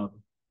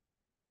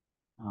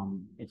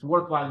 it's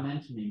worthwhile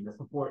mentioning the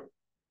support.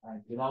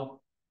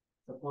 Without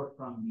support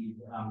from these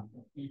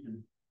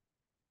institutions,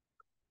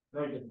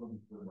 very difficult to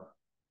do work.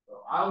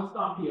 So I'll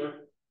stop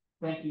here.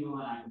 Thank you,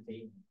 and I can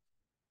take it.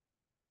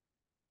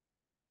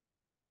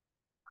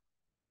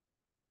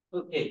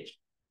 Okay.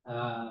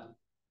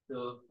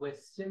 So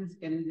questions,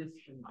 can you just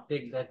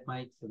take that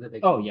mic so that I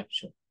can... Oh, yeah,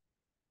 sure.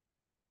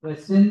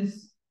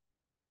 Questions?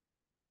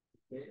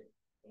 Okay.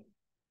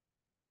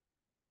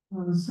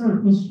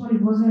 Sir, first of all,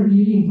 it was a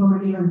really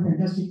informative and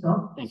fantastic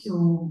talk. Thank you.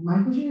 So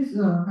my question is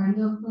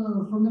kind of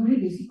from the very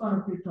basic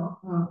part of your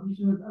talk,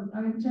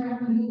 which I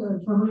have a little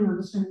trouble in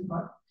understanding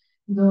part.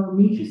 The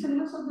matrix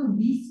elements of the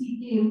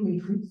VCKM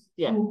matrix.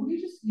 Yeah. So could you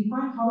just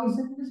define how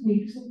exactly this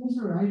matrix elements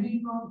are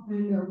arriving from,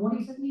 and what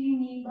exactly you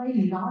mean by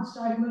large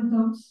diagonal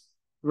terms?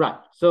 Right.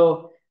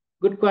 So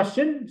good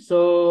question.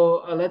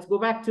 So let's go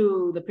back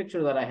to the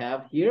picture that I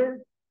have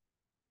here,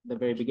 the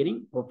very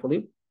beginning,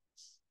 hopefully.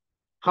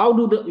 How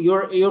do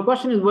your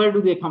question is, where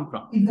do they come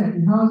from?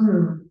 Exactly. How is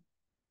the...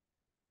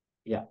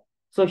 Yeah.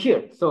 So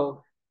here,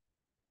 so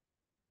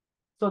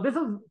this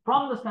is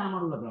from the standard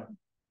model library,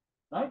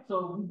 right?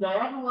 So we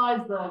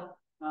diagonalize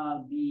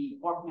the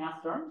quark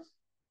mass terms.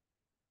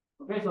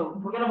 Okay, so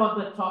forget about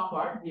the top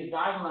part. You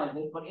diagonalize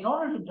it, but in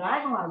order to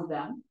diagonalize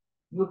them,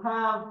 you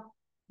have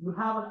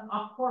an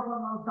up quark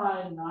on one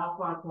side and an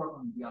outward quark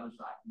on the other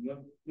side. You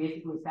have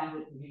basically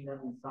sandwiched between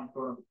them in some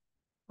sort of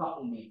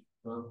supplement.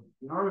 So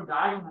in order to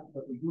diagonalize,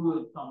 what we do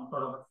is some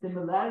sort of a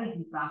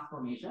similarity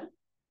transformation,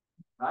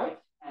 right?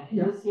 And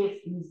in this case,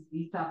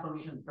 these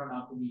transformations turn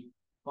out to be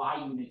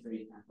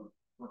bi-unitary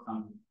transformations for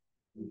some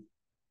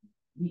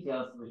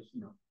details, which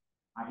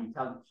I can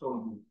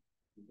show you.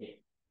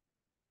 Okay.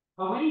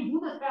 But when you do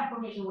this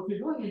transformation, what you're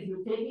doing is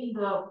you're taking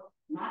the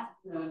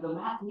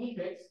mass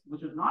matrix,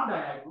 which is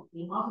non-diagonal,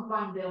 and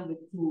multiplying them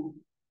with two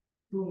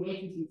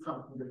matrices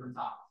from two different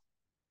sides.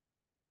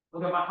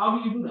 Okay, but how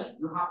do you do that?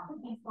 You have to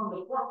take from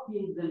the quark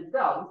fields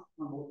themselves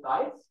on both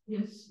sides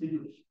in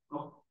distribution.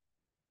 Okay.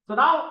 So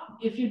now,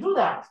 if you do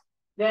that,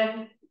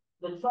 then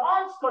the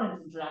charge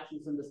current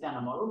interactions in the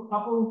standard model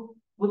couple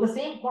with the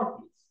same quark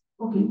fields.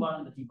 Okay, U bar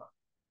and the T bar,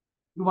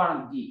 U bar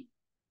and the D.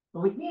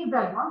 So it means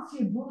that once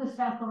you do this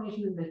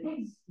transformation in the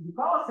Higgs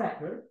power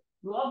sector,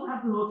 you also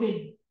have to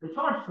rotate the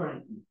charge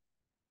current field.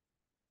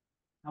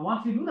 And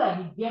once you do that,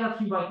 you get a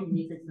 3x2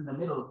 matrix in the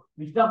middle,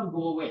 which doesn't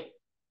go away,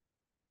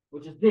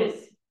 which is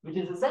this, which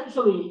is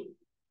essentially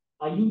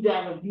a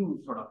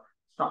U-U sort of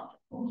structure.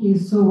 Okay,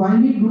 so while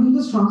we're doing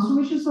this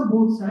transformations of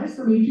both sides,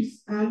 the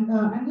matrix and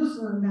those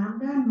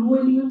lambda and rho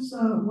elements,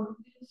 what are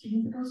the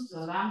significance?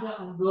 The lambda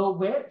and rho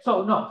where?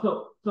 So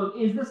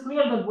is this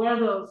clear that where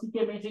the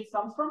CK matrix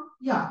comes from?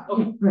 Yeah.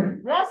 Okay.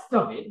 Right. The rest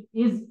of it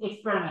is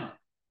experimental,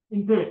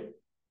 empirical.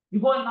 You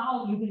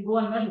can go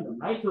and measure them,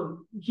 right?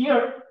 So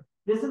here,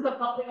 this is the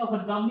coupling of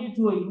a W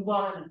to a U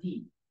bar and a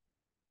T.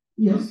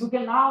 Yes. You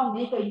can now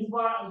make a U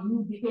bar, a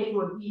U decay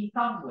to a T in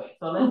some way.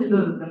 So let's say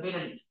the beta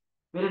decay.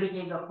 Beta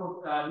decay,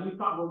 the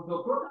neutron goes to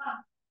a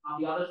proton.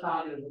 On the other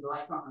side, there's an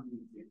electron and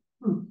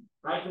neutron.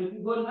 Right? So if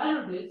you go and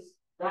measure this,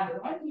 that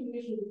energy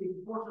ratio will be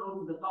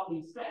proportional to the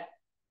coupling spec,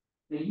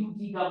 the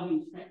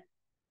UGW spec.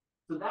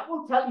 So that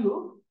will tell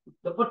you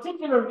the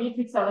particular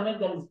matrix element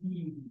that is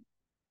PUD.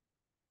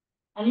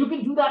 And you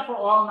can do that for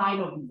all 9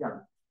 of these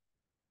elements.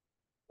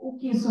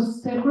 Okay, so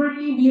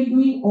separately we are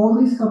doing all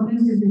these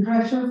couplings, these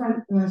interactions,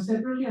 and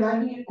separately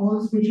arriving at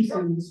all these matrix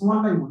elements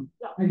one by one.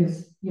 Yeah. I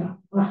guess. Yeah.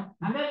 Right.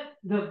 And then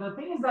the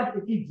thing is that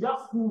if you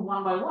just do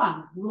one by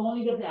one, you will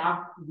only get the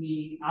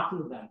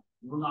absolute value.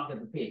 You will not get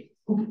the phase.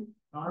 Okay.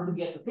 In order to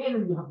get the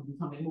failure, you have to do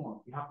something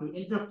more. You have to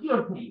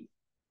interfere things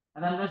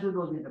and then measure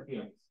those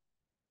interference.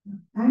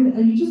 And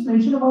you just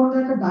mentioned about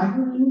that the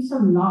diagonal elements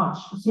are large.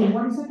 So Yes.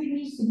 what exactly do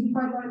you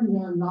signify by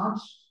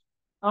large?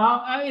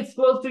 It's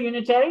close to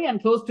unitary and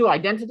close to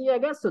identity, I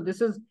guess. So this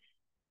is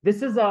a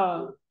this is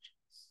an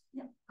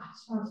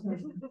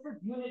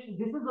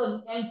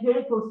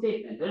empirical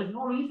statement. There is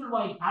no reason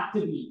why it had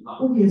to be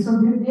large. Okay, so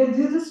they're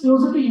just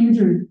closer to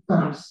unitary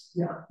terms.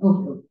 Yeah.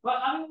 Okay. But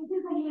I mean, it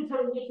is a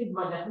unitary matrix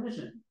by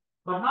definition.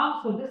 But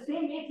now, so this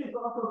same matrix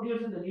also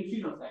appears in the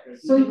neutrino sector.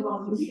 So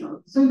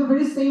in the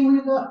very same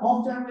way, the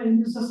off-diagonal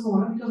elements are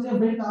smaller because they are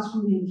very close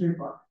to the unitary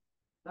part.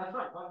 That's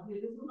right. But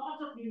this is not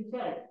just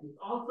unitary; it's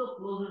also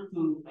closer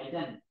to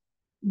identity.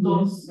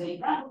 So Yes. the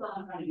example that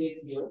I'm trying to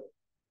get here,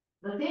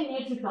 the same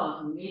matrix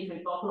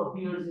also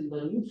appears in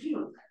the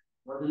neutrino sector,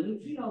 where the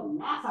neutrino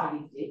mass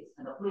eigenstates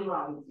and the flavor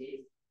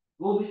eigenstates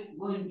go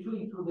in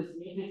between through this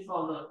matrix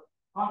called the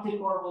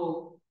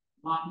Ponte-Corvo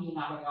Maki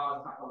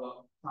Nakagawa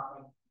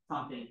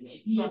something,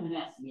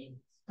 PMNS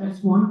matrix.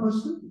 That's one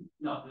person?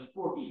 No, there's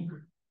 4 people.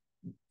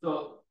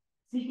 So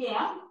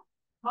CKM,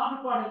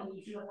 counterpart in the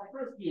neutrino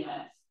sector is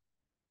PMNS.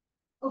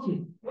 Okay.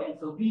 Okay,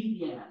 so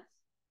BPMNS.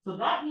 So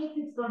that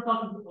matrix turns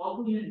out to be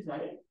also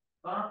unitary,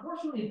 but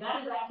unfortunately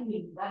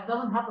that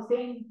doesn't have the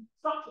same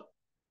structure.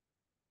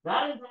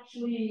 That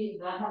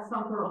has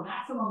some sort of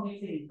maximum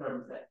mixing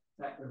term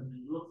sector.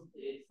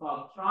 It's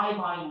called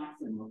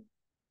tri-bi-maximum.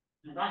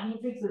 And that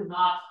matrix is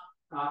not,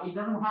 it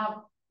doesn't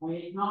have,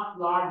 it's not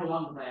large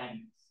along the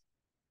diagonals.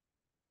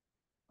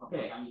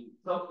 Okay,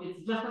 so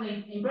it's just an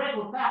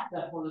empirical fact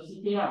that for the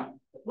CKM,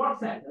 the quark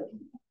sector,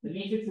 the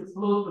matrix is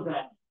close to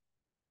that.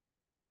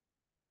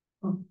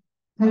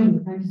 Thank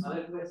you.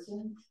 Other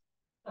questions?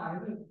 I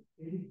have a very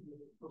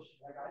basic question.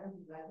 Like I am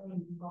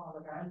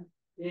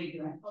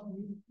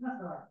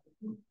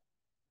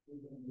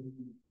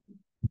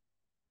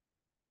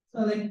So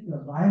like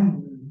why I'm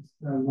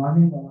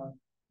learning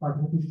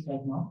participations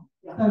right now.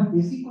 The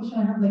basic question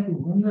I have, like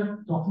when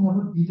we're talking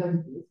about beta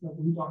decays, like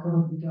we talk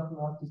about beta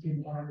plus decay,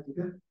 beta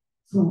decay.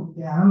 So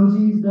the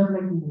analogy is that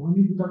like when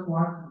you do the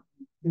quark,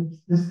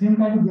 the same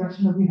kind of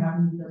reaction that we have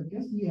in beta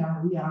decays, we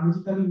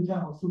analytically we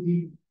can also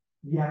give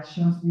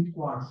reactions with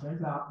quarks,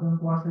 right? Like after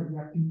quarks are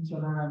reacting each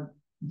other and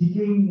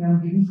decaying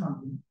and giving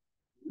something.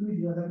 We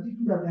do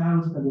that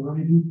analytically when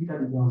we do beta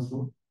decay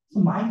also. So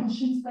my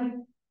question is like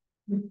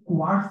the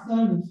quarks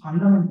are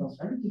fundamentals,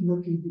 right?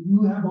 Like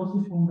you have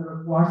also shown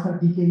that quarks are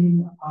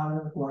decaying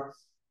other quarks.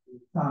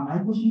 My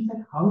question is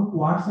like how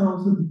quarks are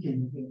also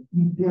decaying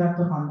if they are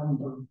the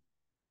fundamental.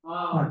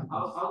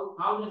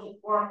 How does it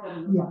work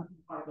then? Yeah.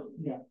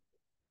 Yeah.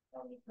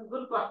 It's a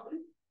good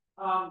question.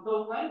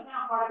 So when can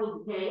a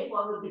particle decay?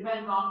 Well, it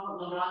depends on what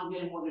the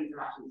Lagrangian mode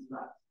interaction is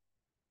like.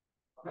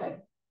 Okay.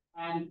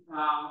 And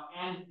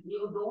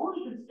the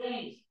only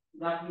constraint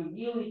that we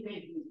really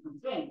think is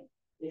constraint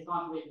is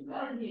conservation of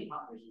energy and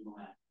conservation of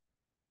momentum.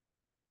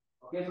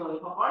 Okay, so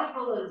if a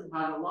particle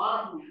has a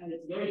lot of, and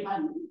it's very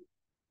heavy,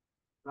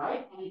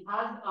 right, and it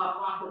has a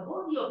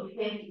possibility of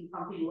decaying in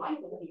something like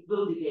that, it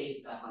will decay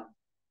in that much.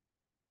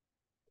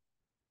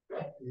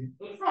 Okay,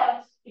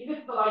 except if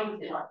it's the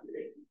lightest structure.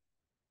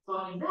 So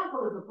an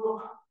example is the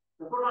proton.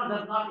 The proton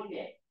does not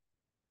decay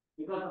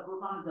because the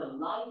proton is the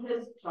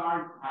lightest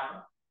charged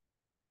atom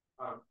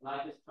or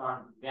lightest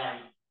charged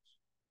variant.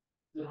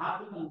 So you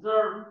have to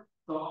conserve.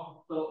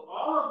 So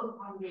all of the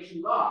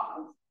conservation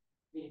laws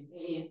in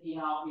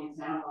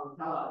Sam will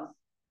tell us.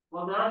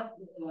 Well,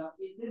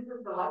 if this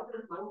is the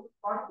lightest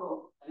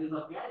particle that is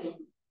a barium,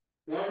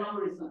 their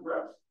number is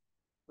conserved,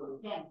 so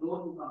we can't go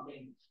to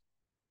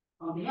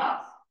something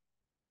else,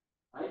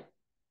 right?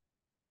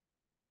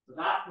 So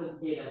that's the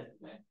data that's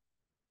there.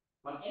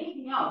 But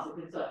anything else,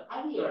 if it's a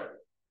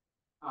heavier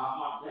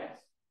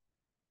object,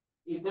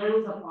 if there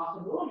is a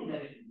possibility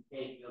that it can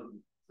decay, it will be.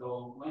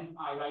 So when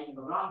I write in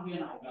the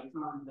Lagrangian, I write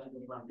terms that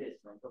will run this,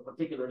 right? So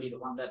particularly the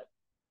one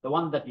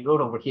that you wrote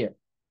over here.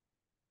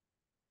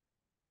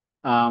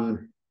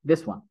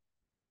 This one,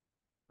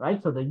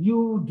 right? So the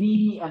U,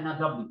 D, and a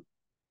W. Of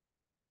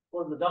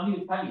course, the W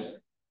is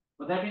heavier,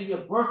 but there can be a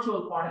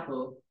virtual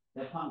particle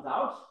that comes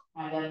out,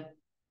 and then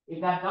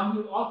if that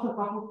W also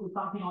couples to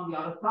something on the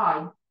other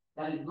side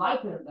that is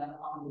lighter than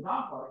on the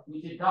down part,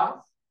 which it does,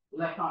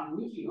 electron and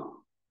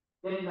neutrino,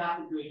 then in that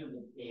situation, the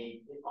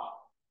decay is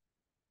possible.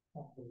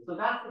 Okay. So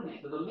that's the thing.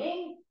 So the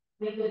main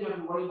thing that you have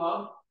to worry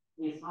about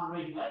is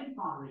conservation energy,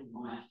 conservation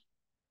momentum.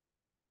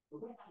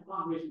 Okay, and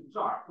conservation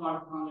charge,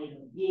 conservation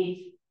of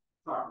gauge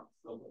charges.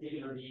 So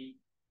particularly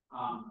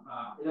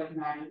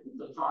electromagnetic,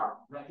 so charge,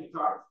 electric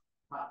charge,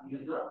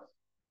 users.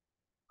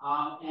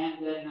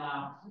 And then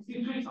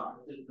C3 charge,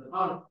 which is the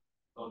color.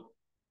 So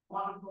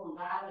quantum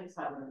mathematics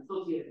have an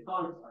associated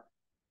color charge,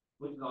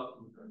 which is also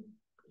concerned.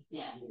 It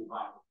can't be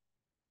divided.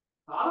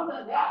 So other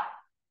than that,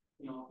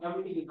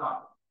 everything is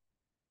got.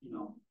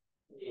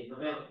 Is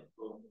available.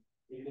 So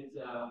if it's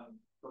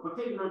so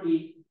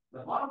particularly the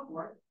bottom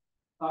quark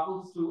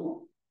couples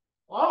to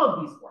all of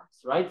these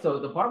quarks, right? So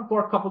the bottom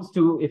quark couples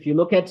to, if you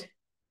look at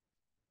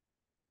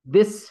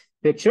this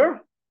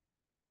picture,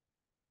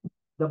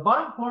 the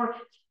bottom quark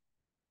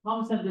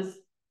comes in this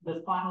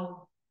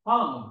final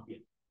column over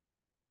here.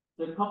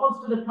 So it couples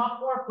to the top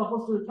quark,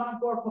 couples to the top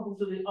quark, couples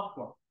to the up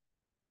quark.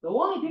 The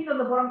only thing that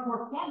the bottom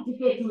quark can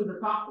decay to is the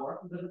top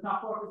quark, because the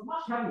top quark is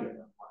much heavier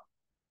than the quark.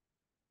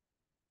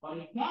 But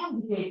it can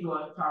decay to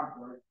a sharp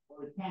quark,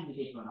 or it can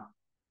decay to an up.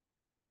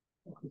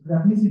 Okay, so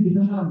that means it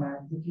depends on a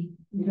match. It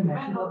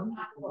depends on the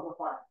mass of the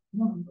quark.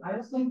 No, I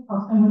was like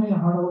first time when I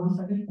heard about this,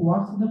 I said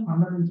quarks are the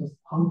fundamentals,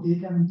 how they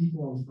can decay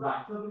also.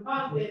 Right. So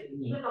because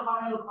even the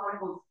fundamental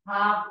particles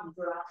have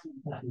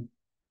interactions.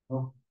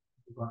 Oh,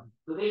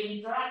 So they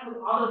interact with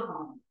other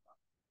fundamental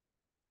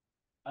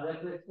particles. Other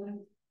questions?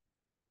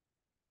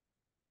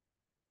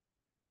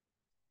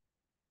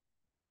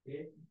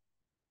 Okay.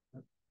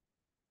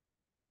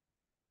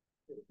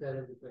 There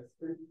is a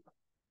question.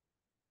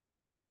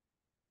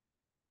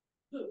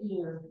 So,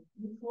 yeah,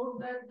 before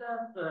that,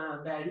 the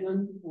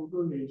baryon to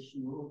photon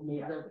ratio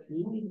made the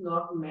thing is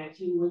not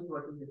matching with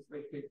what is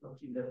expected from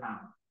the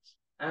panel.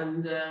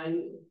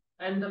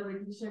 And the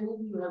prediction is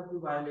you have to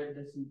violate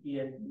the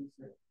CP and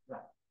this.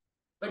 Right.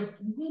 But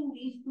given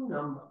these two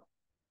numbers,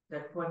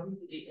 that what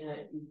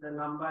is the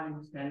number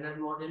in standard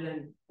model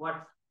and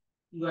what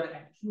you are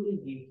actually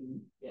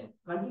getting,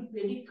 can you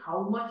predict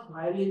how much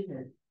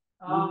variation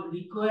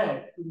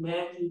required to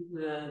match with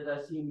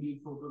the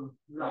CMB photon?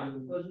 Right.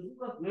 So this is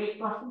a great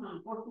question.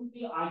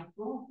 Unfortunately, I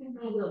don't think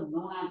there is a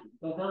no answer,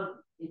 because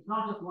it's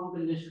not just one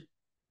condition.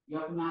 You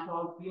have to match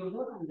all three of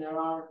them, and there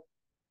are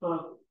sort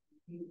of.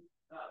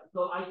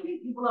 So I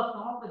think people have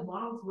come up with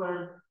models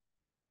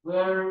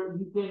where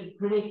you can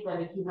predict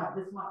that if you have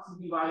this much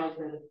CP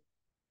violation,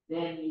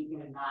 then you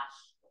can match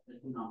the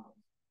two numbers.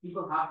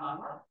 People have done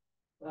that.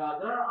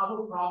 There are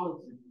other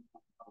problems in these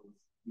models.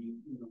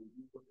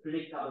 You could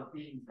predict other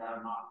things that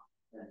are not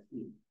that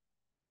key.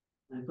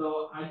 And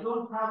so I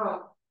don't have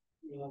a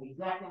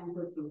exact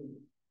answer to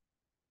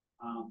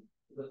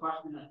the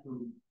question as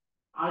to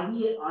are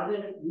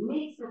there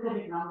unique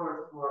specific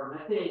numbers for,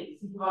 let's say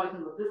the CP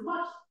violation was this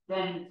much,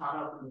 then start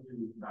out from the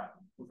two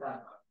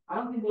values. I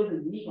don't think there's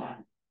a unique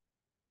answer.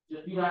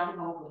 Just you have to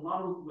come up with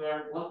models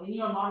where, well, in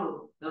your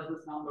model, does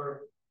this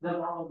number, does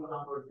all of the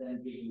numbers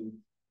then give you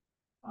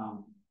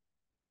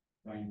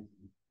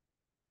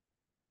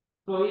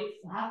so it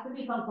has to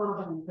be some sort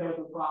of an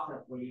empirical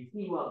process where you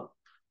see, well,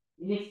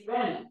 in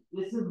experiment,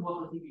 this is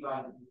what the CP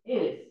violation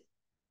is.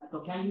 And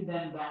so can you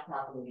then back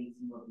calculate and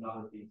see what the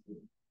other things do?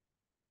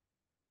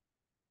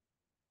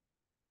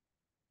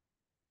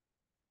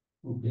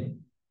 Okay.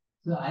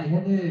 So I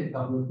had a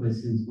couple of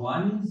questions.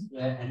 One is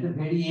at the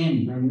very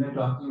end, when you were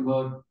talking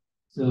about,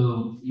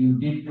 so you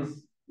did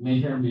this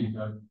measurement,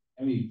 or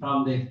I mean,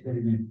 from the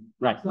experiment.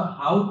 Right. So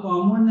how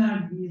common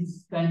are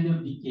these kind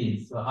of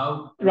decays? So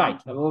how?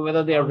 Right.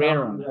 Whether they are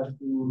rare or You not. have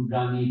to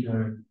run it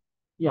or.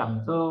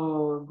 Yeah.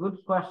 So good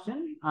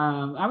question.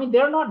 I mean,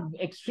 they're not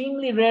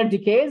extremely rare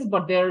decays,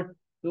 but they're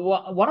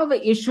one of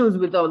the issues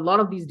with a lot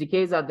of these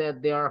decays are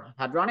that they are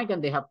hadronic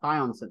and they have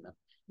pions in them.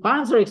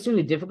 Pions are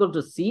extremely difficult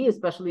to see,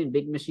 especially in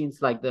big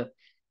machines like the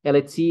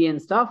LHC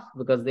and stuff,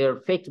 because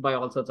they're faked by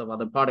all sorts of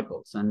other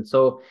particles. And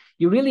so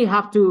you really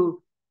have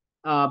to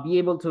be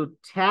able to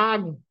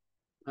tag,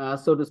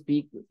 so to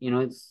speak.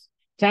 It's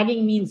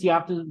tagging means you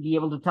have to be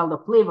able to tell the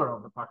flavor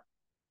of the particle,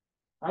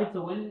 right?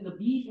 So when the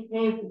B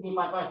decays to B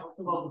by first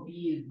of all, the B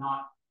is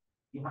not,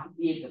 you have to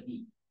create the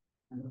B.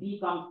 And the B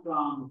comes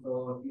from, so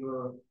if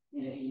you're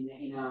in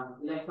a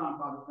electron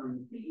positron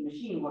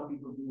machine, what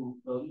people do,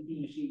 so ET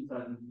machines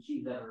are these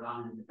machines that are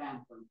run in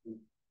Japan, for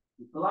instance.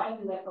 You collide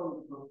the electron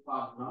with the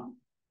positron,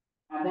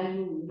 and then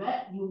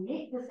you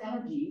make this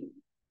energy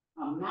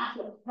match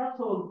a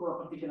threshold for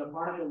a particular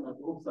particle like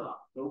upsilon.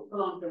 So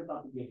upsilon turns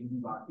out to be a B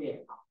bar pair.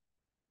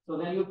 So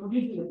then you're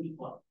producing a B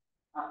quark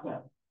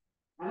after.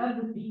 And then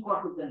this B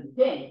quark is then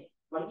decay.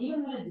 But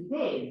even when it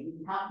decays,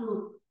 you have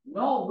to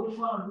know which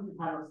one of these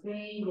has a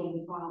strain and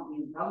which one of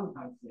these doesn't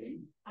have a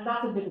strain. And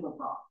that's a difficult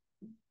problem.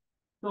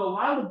 So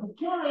while the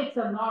decay rates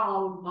are not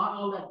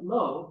all that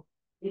low,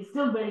 it's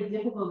still very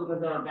difficult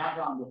because there are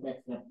background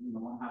effects that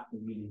one has to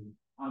really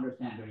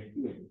understand very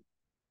clearly.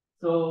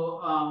 So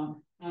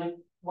and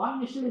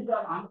one issue is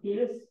that I'm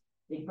curious,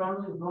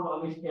 experimenters don't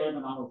always share the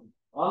numbers.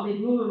 All they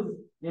do is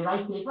they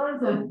write papers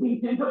and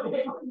we in the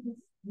papers.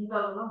 These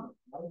are the numbers,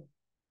 right?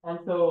 And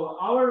so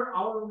our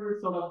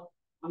sort of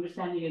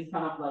understanding is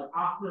kind of like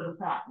after the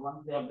fact,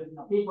 once they have written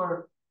a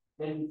paper,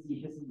 then we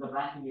see this is the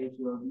branching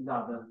ratio, these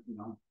are the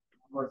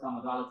numbers on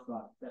the dollar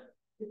spot.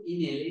 In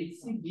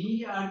LHC,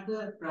 B are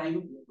the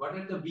prime. What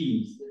are the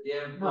beams? They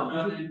are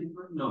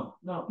no.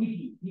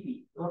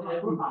 PP.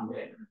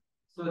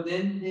 So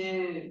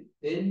then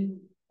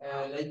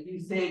like you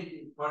said,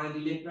 for an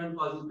electron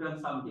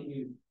positron, something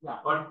is. Yeah.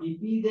 For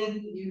PP,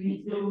 then you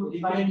need to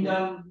depend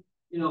on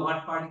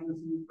what particles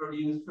you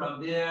produce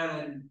from there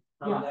and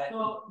from that.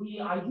 So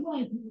the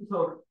idea is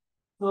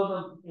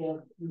so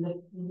in the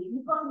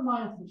E plus and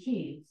minus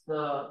machines,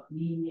 the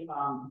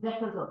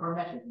detectors are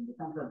hermetic in the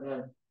sense that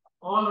they're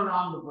all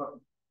around the world.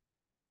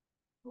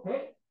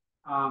 Okay,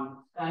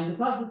 And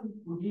because this is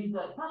within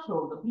the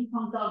threshold, the peak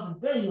comes out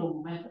with very low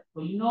momentum.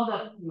 So you know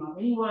that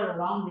anywhere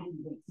around it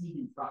you can see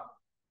the structure.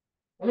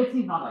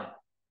 LHC is not like that.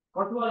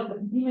 First of all, it's a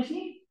PT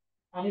machine,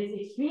 and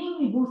it's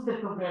extremely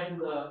boosted compared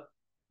to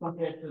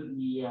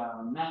the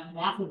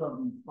masses of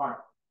these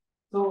parts.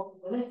 So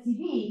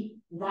LHCb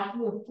is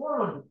actually a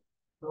forward.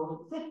 So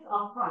it sits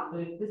up front. So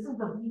if this is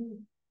the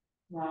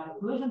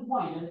collision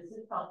point, and it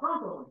sits up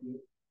front over here.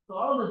 So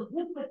all the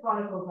disparate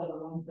particles are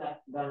the ones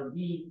that are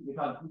being,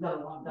 because these are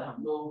the ones that have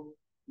low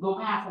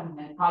mass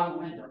and high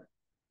momentum.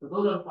 So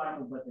those are the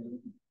particles that they're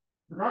looking.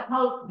 So that's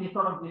how they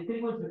sort of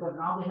distinguish, because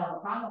now they have a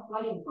kind of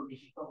flight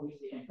information from which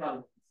they can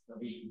tell the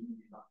way.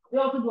 They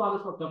also do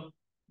other sorts of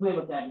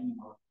flavor tagging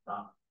and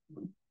stuff.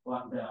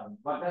 But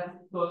that's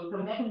so the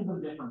mechanism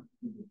is different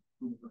to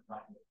the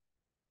perspective.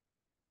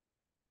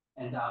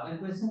 And the other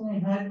question I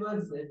had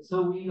was,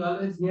 so we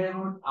always hear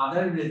about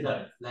other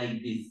results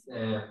like this,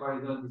 for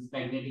example, this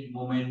magnetic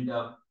moment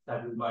of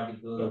certain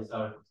particles,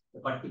 or the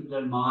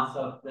particular mass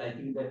of, I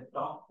think, the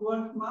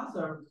topward mass,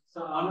 or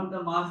so one of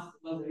the mass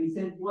was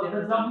recently. Well,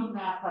 the W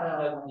mass had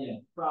a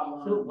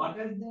problem. So what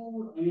are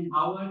the, I mean,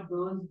 how are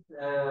those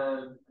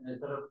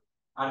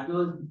are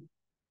those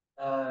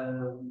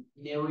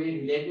in a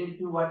way related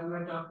to what we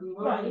were talking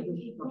about? Yeah,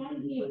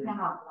 it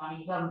cannot. I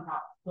mean, it doesn't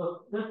have. So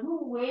there are two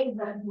ways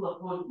that you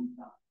approach these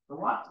stuff. So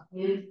what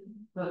is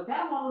the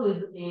scan model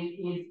is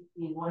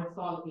what's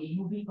called a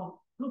UV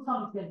to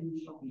some extent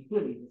UV complete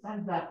theory, in the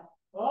sense that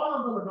all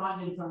of the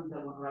Lagrangian terms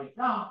that one write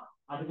down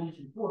are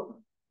dimension 4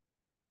 terms.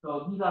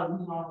 So these are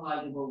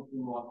renormalizable to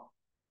water.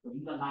 So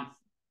these are nice.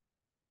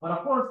 But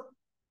of course,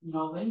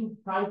 when you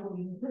try to put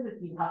in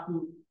physics, you have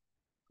to,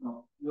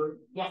 you're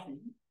guessing.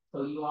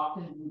 So you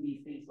often do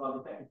these things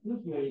called effective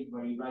field theories,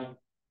 where you write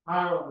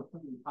higher order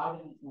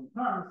high-dimensional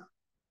terms,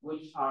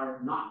 which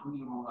are not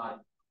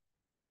renormalized.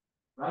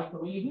 Right? So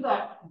when you do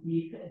that,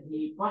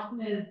 the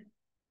question is,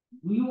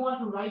 do you want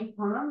to write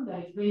a term that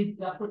explains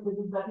just the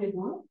physics that you're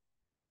doing?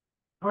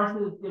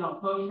 Versus,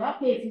 so in that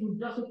case, you would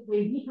just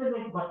explain the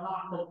physics, but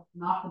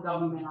not the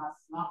W mass,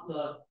 not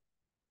the,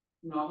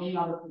 any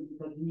other thing,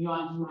 because mu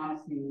on G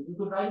minus 2. You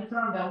could write a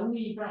term that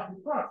only interacts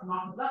with parts,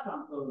 not with that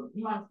term. So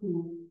G minus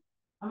 2.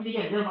 I mean,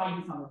 again, there might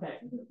be some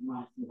effects because you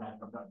might see that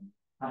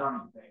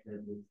hadronic effect,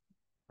 there's this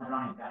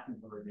hadronic gas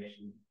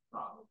polarization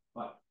problem.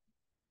 But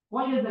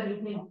point is that you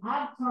can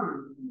have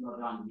terms in your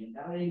Lagrangian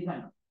that are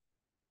independent.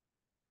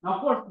 Now,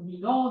 of course,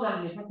 we know that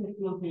an effective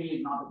field theory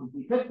is not a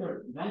complete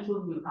picture. Eventually,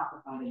 we'll have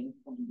to find a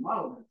incomplete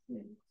model that's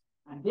there.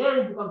 And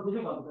there it becomes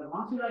difficult, because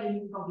once you write an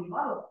incomplete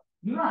model,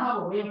 you don't have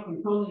a way of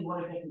controlling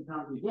what effective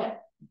terms you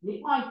get.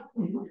 It might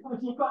reasons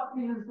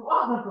to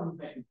other from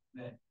effective.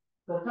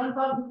 So it turns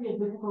out to be a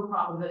difficult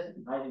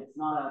proposition, right? It's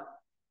not a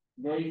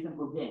very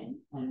simple game,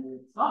 and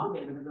it's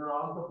complicated because there are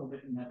also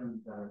different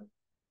measurements that are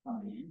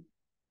coming in.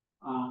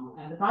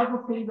 And the type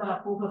of things that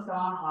are focused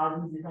on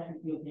are these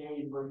effective field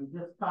theories, where you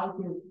just try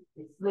to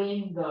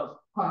explain the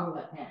puzzle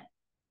at hand.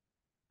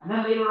 And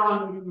then later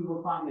on, maybe you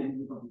will find that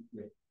it's complete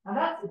clear. And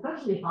that's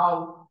essentially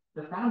how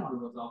the standard model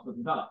was also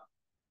developed.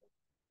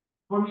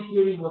 Fermi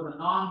theory was a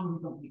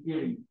non-complete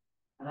theory.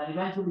 And then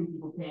eventually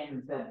people came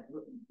and said,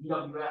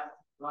 DWS,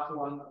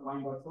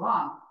 Weinberg, so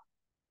on,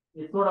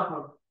 is sort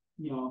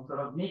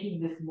of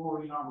making this more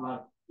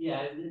renormalized. Yeah,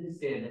 I was going to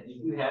say that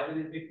if you have an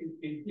effective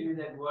field theory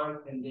that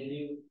works, and then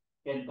you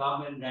can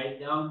come and write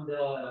down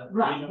the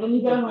right. Then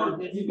you can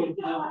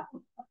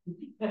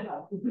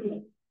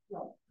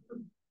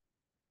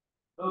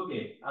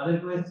Okay. Other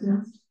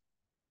questions?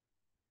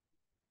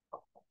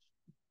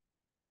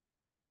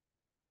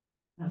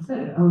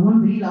 Sir,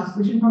 one very last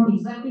question from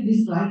exactly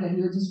this slide that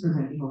you were just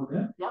presenting over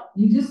there. Yeah.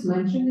 You just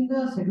mentioned in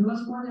the cellular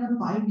squad there are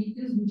 5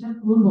 details which are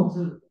cloned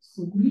observables.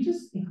 So could you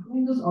just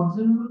explain those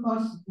observable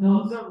parts?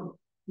 Observable.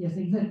 Yes,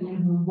 exactly.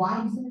 And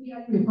why exactly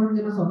are you referring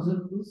them as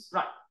observables?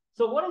 Right.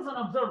 So what is an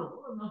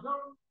observable? An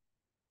observable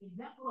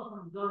example of an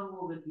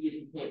observable would be a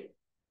decay.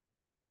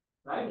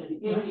 Right? A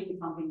decay rate is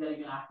something that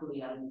you can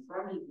actually, as an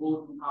experiment,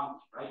 go to count,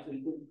 right?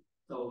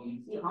 So you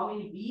see how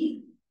many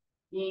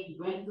bees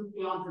went to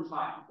ions and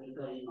pions. There's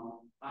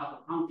a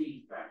counting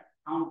experiment.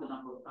 Count the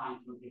number of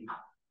times something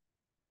happens.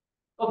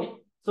 Okay,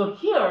 so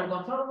here the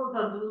observables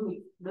are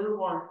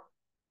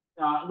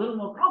a little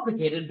more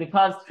complicated,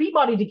 because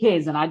 3-body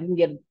decays, and I didn't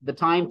get the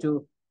time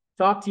to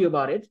talk to you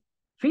about it.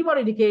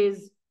 3-body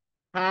decays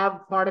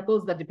have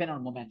particles that depend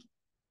on momentum.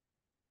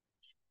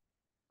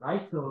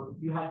 Right? So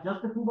if you have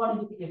just a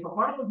 2-body decay, if a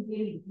particle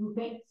decays into 2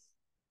 things,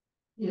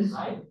 Yes.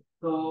 right?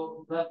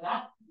 So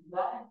that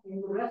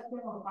in the rest of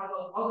the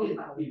particle always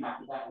has to be back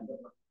to back in the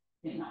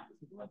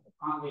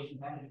conservation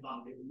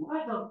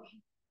momentum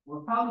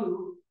will tell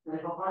you that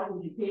if a particle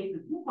decays to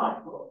 2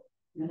 particles,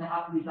 then they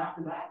have to be back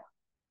to back.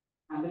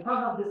 And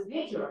because of this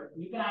nature,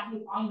 you can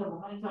actually find the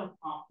momentum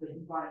of the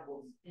 2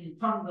 particles in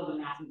terms of the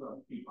masses of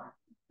the 3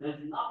 particles. There's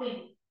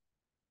nothing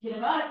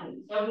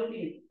kinematically,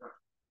 everything is different.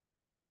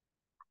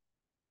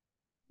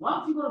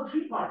 Once you go to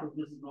 3 particles,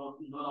 this is no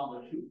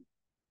longer true.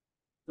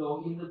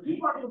 So in the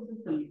three-particle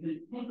system, you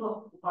can think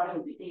of the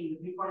particle decay in the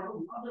three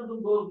particles. One of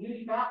them goes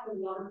really fast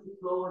and the other two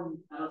slow and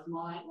at a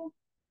small angle.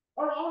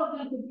 Or all of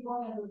them could be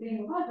going at the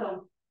same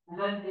momentum, and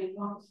then they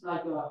want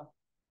like a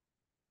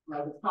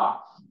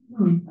star.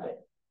 Right?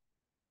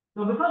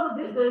 So because of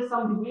this, there is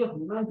some degree of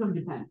momentum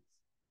dependence.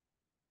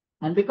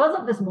 And because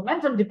of this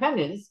momentum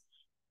dependence,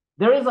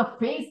 there is a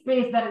phase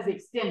space that is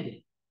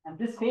extended. And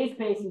this phase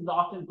space is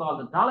often called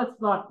the Dalitz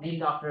plot,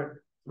 named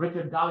after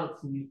Richard Dalitz,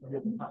 who used to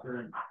live in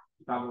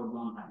Chicago a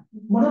long time.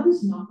 What are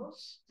these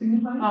numbers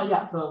signifying?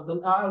 Yeah,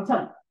 so I'll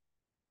tell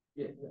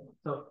you. Yeah.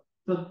 So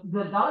the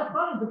Dalitz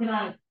plot is the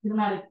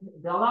kinematic,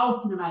 the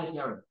allowed kinematic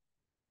area.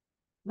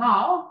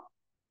 Now,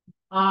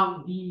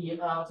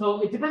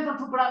 so it depends on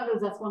two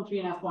parameters,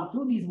 S13 and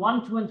S12. These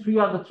 1, 2, and 3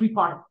 are the three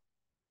particles,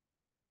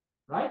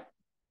 right?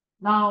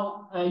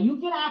 Now, you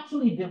can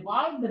actually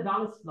divide the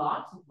Dalitz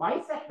plot,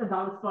 bisect the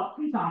Dalitz plot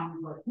 3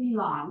 times or 3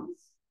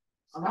 lines.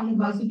 Kind of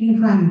bisecting a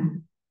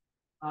triangle.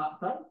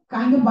 Sorry?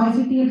 Kind of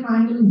bisecting a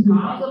triangle.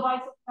 Kind of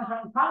bisecting a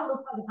triangle. Kind of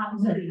looks like a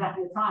triangle,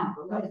 exactly a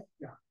triangle, right?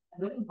 Yeah. And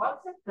when you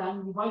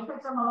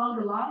bisect them along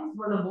the lines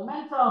where the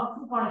momenta of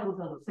two particles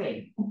are the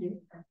same. Okay.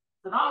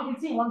 So now you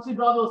can see, once you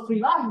draw those 3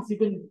 lines, you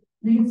get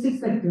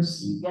 6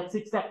 vectors. You get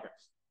 6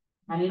 vectors.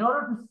 And in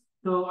order to,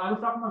 so I was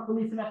talking about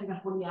fully symmetric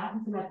and fully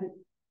antisymmetric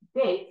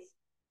states.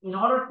 In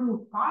order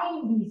to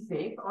find these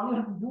states, all you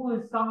have to do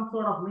is some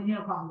sort of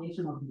linear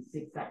combination of these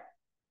 6 vectors.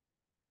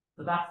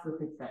 So that's the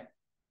 6 vectors.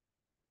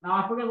 Now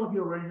I forget what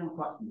your original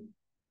question is.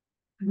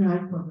 Yeah, I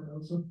thought that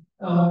also.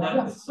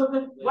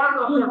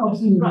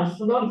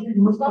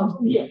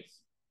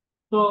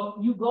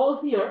 So you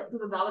go here to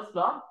the Dalitz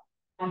plot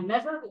and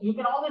measure. You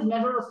can always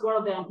measure the square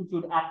of the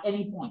amplitude at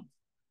any point.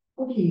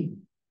 Okay.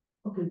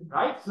 Okay.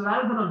 Right. So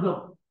that is an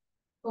observer.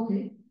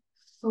 Okay.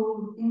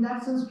 So in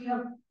that sense, we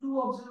have 2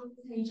 observers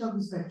in each of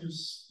these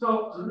vectors.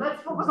 So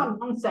let's focus on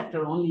one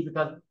sector only,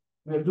 because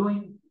we're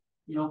doing,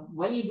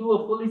 when you do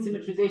a fully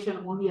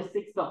symmetrization, only a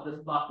 1/6 of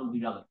this plot will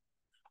be relevant.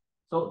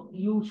 So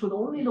you should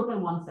only look at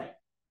one sector.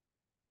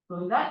 So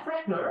in that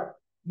sector,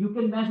 you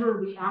can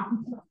measure the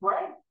amplitude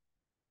squared,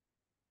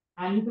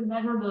 and you can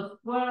measure the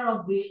square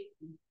of the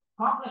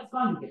complex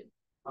conjugate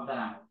of that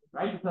amplitude,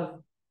 right?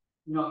 Because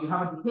you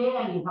have a decay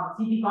and you have a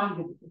CP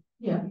conjugate.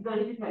 Yeah. These are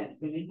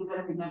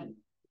independent measures.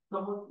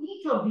 So for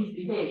each of these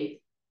decays,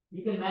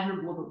 you can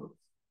measure both of those.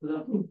 So there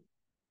are 2.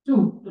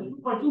 2. So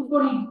 2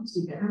 for each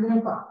decay, and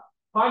then 5.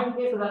 5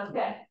 decays, so that's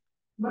 10.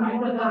 But I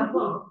want that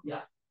 12.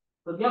 Yeah.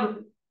 So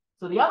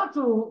the other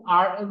 2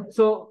 are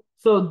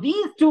so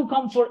these 2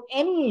 come for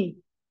any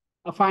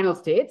final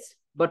states,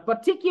 but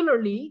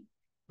particularly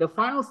the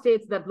final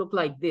states that look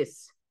like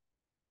this.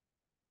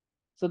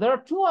 So there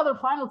are 2 other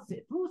final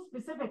states, 2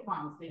 specific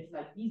final states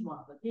like these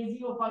ones, the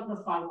K0 pi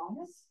plus pi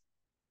minus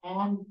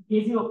and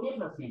K0 k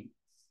plus k.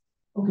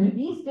 Okay.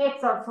 These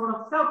states are sort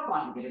of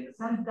self-conjugate in the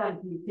sense that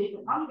if you take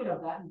the conjugate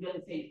of that, you get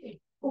the same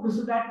state. Okay,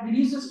 so that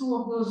reduces 2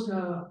 of those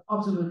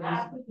observables.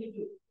 That's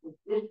the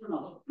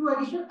additional. 2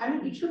 additional, I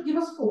mean, it should give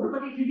us 4,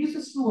 but it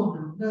reduces 2 of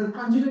them. The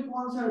conjugate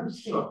ones are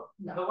Sure.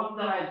 Yeah. The ones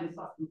that I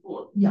discussed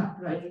before. Yeah,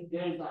 right.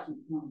 There is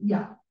actually 2.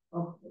 Yeah.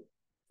 Okay.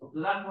 So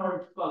that's what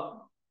it's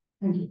called.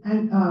 Thank you.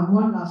 And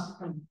one last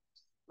thing.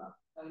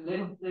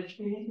 Let's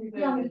finish with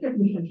Yeah, let's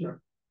finish,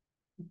 sure.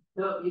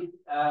 So if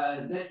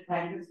let's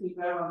thank the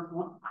speaker once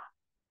more.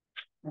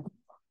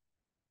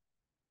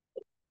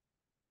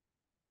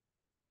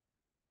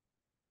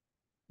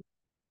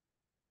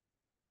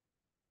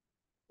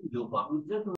 Just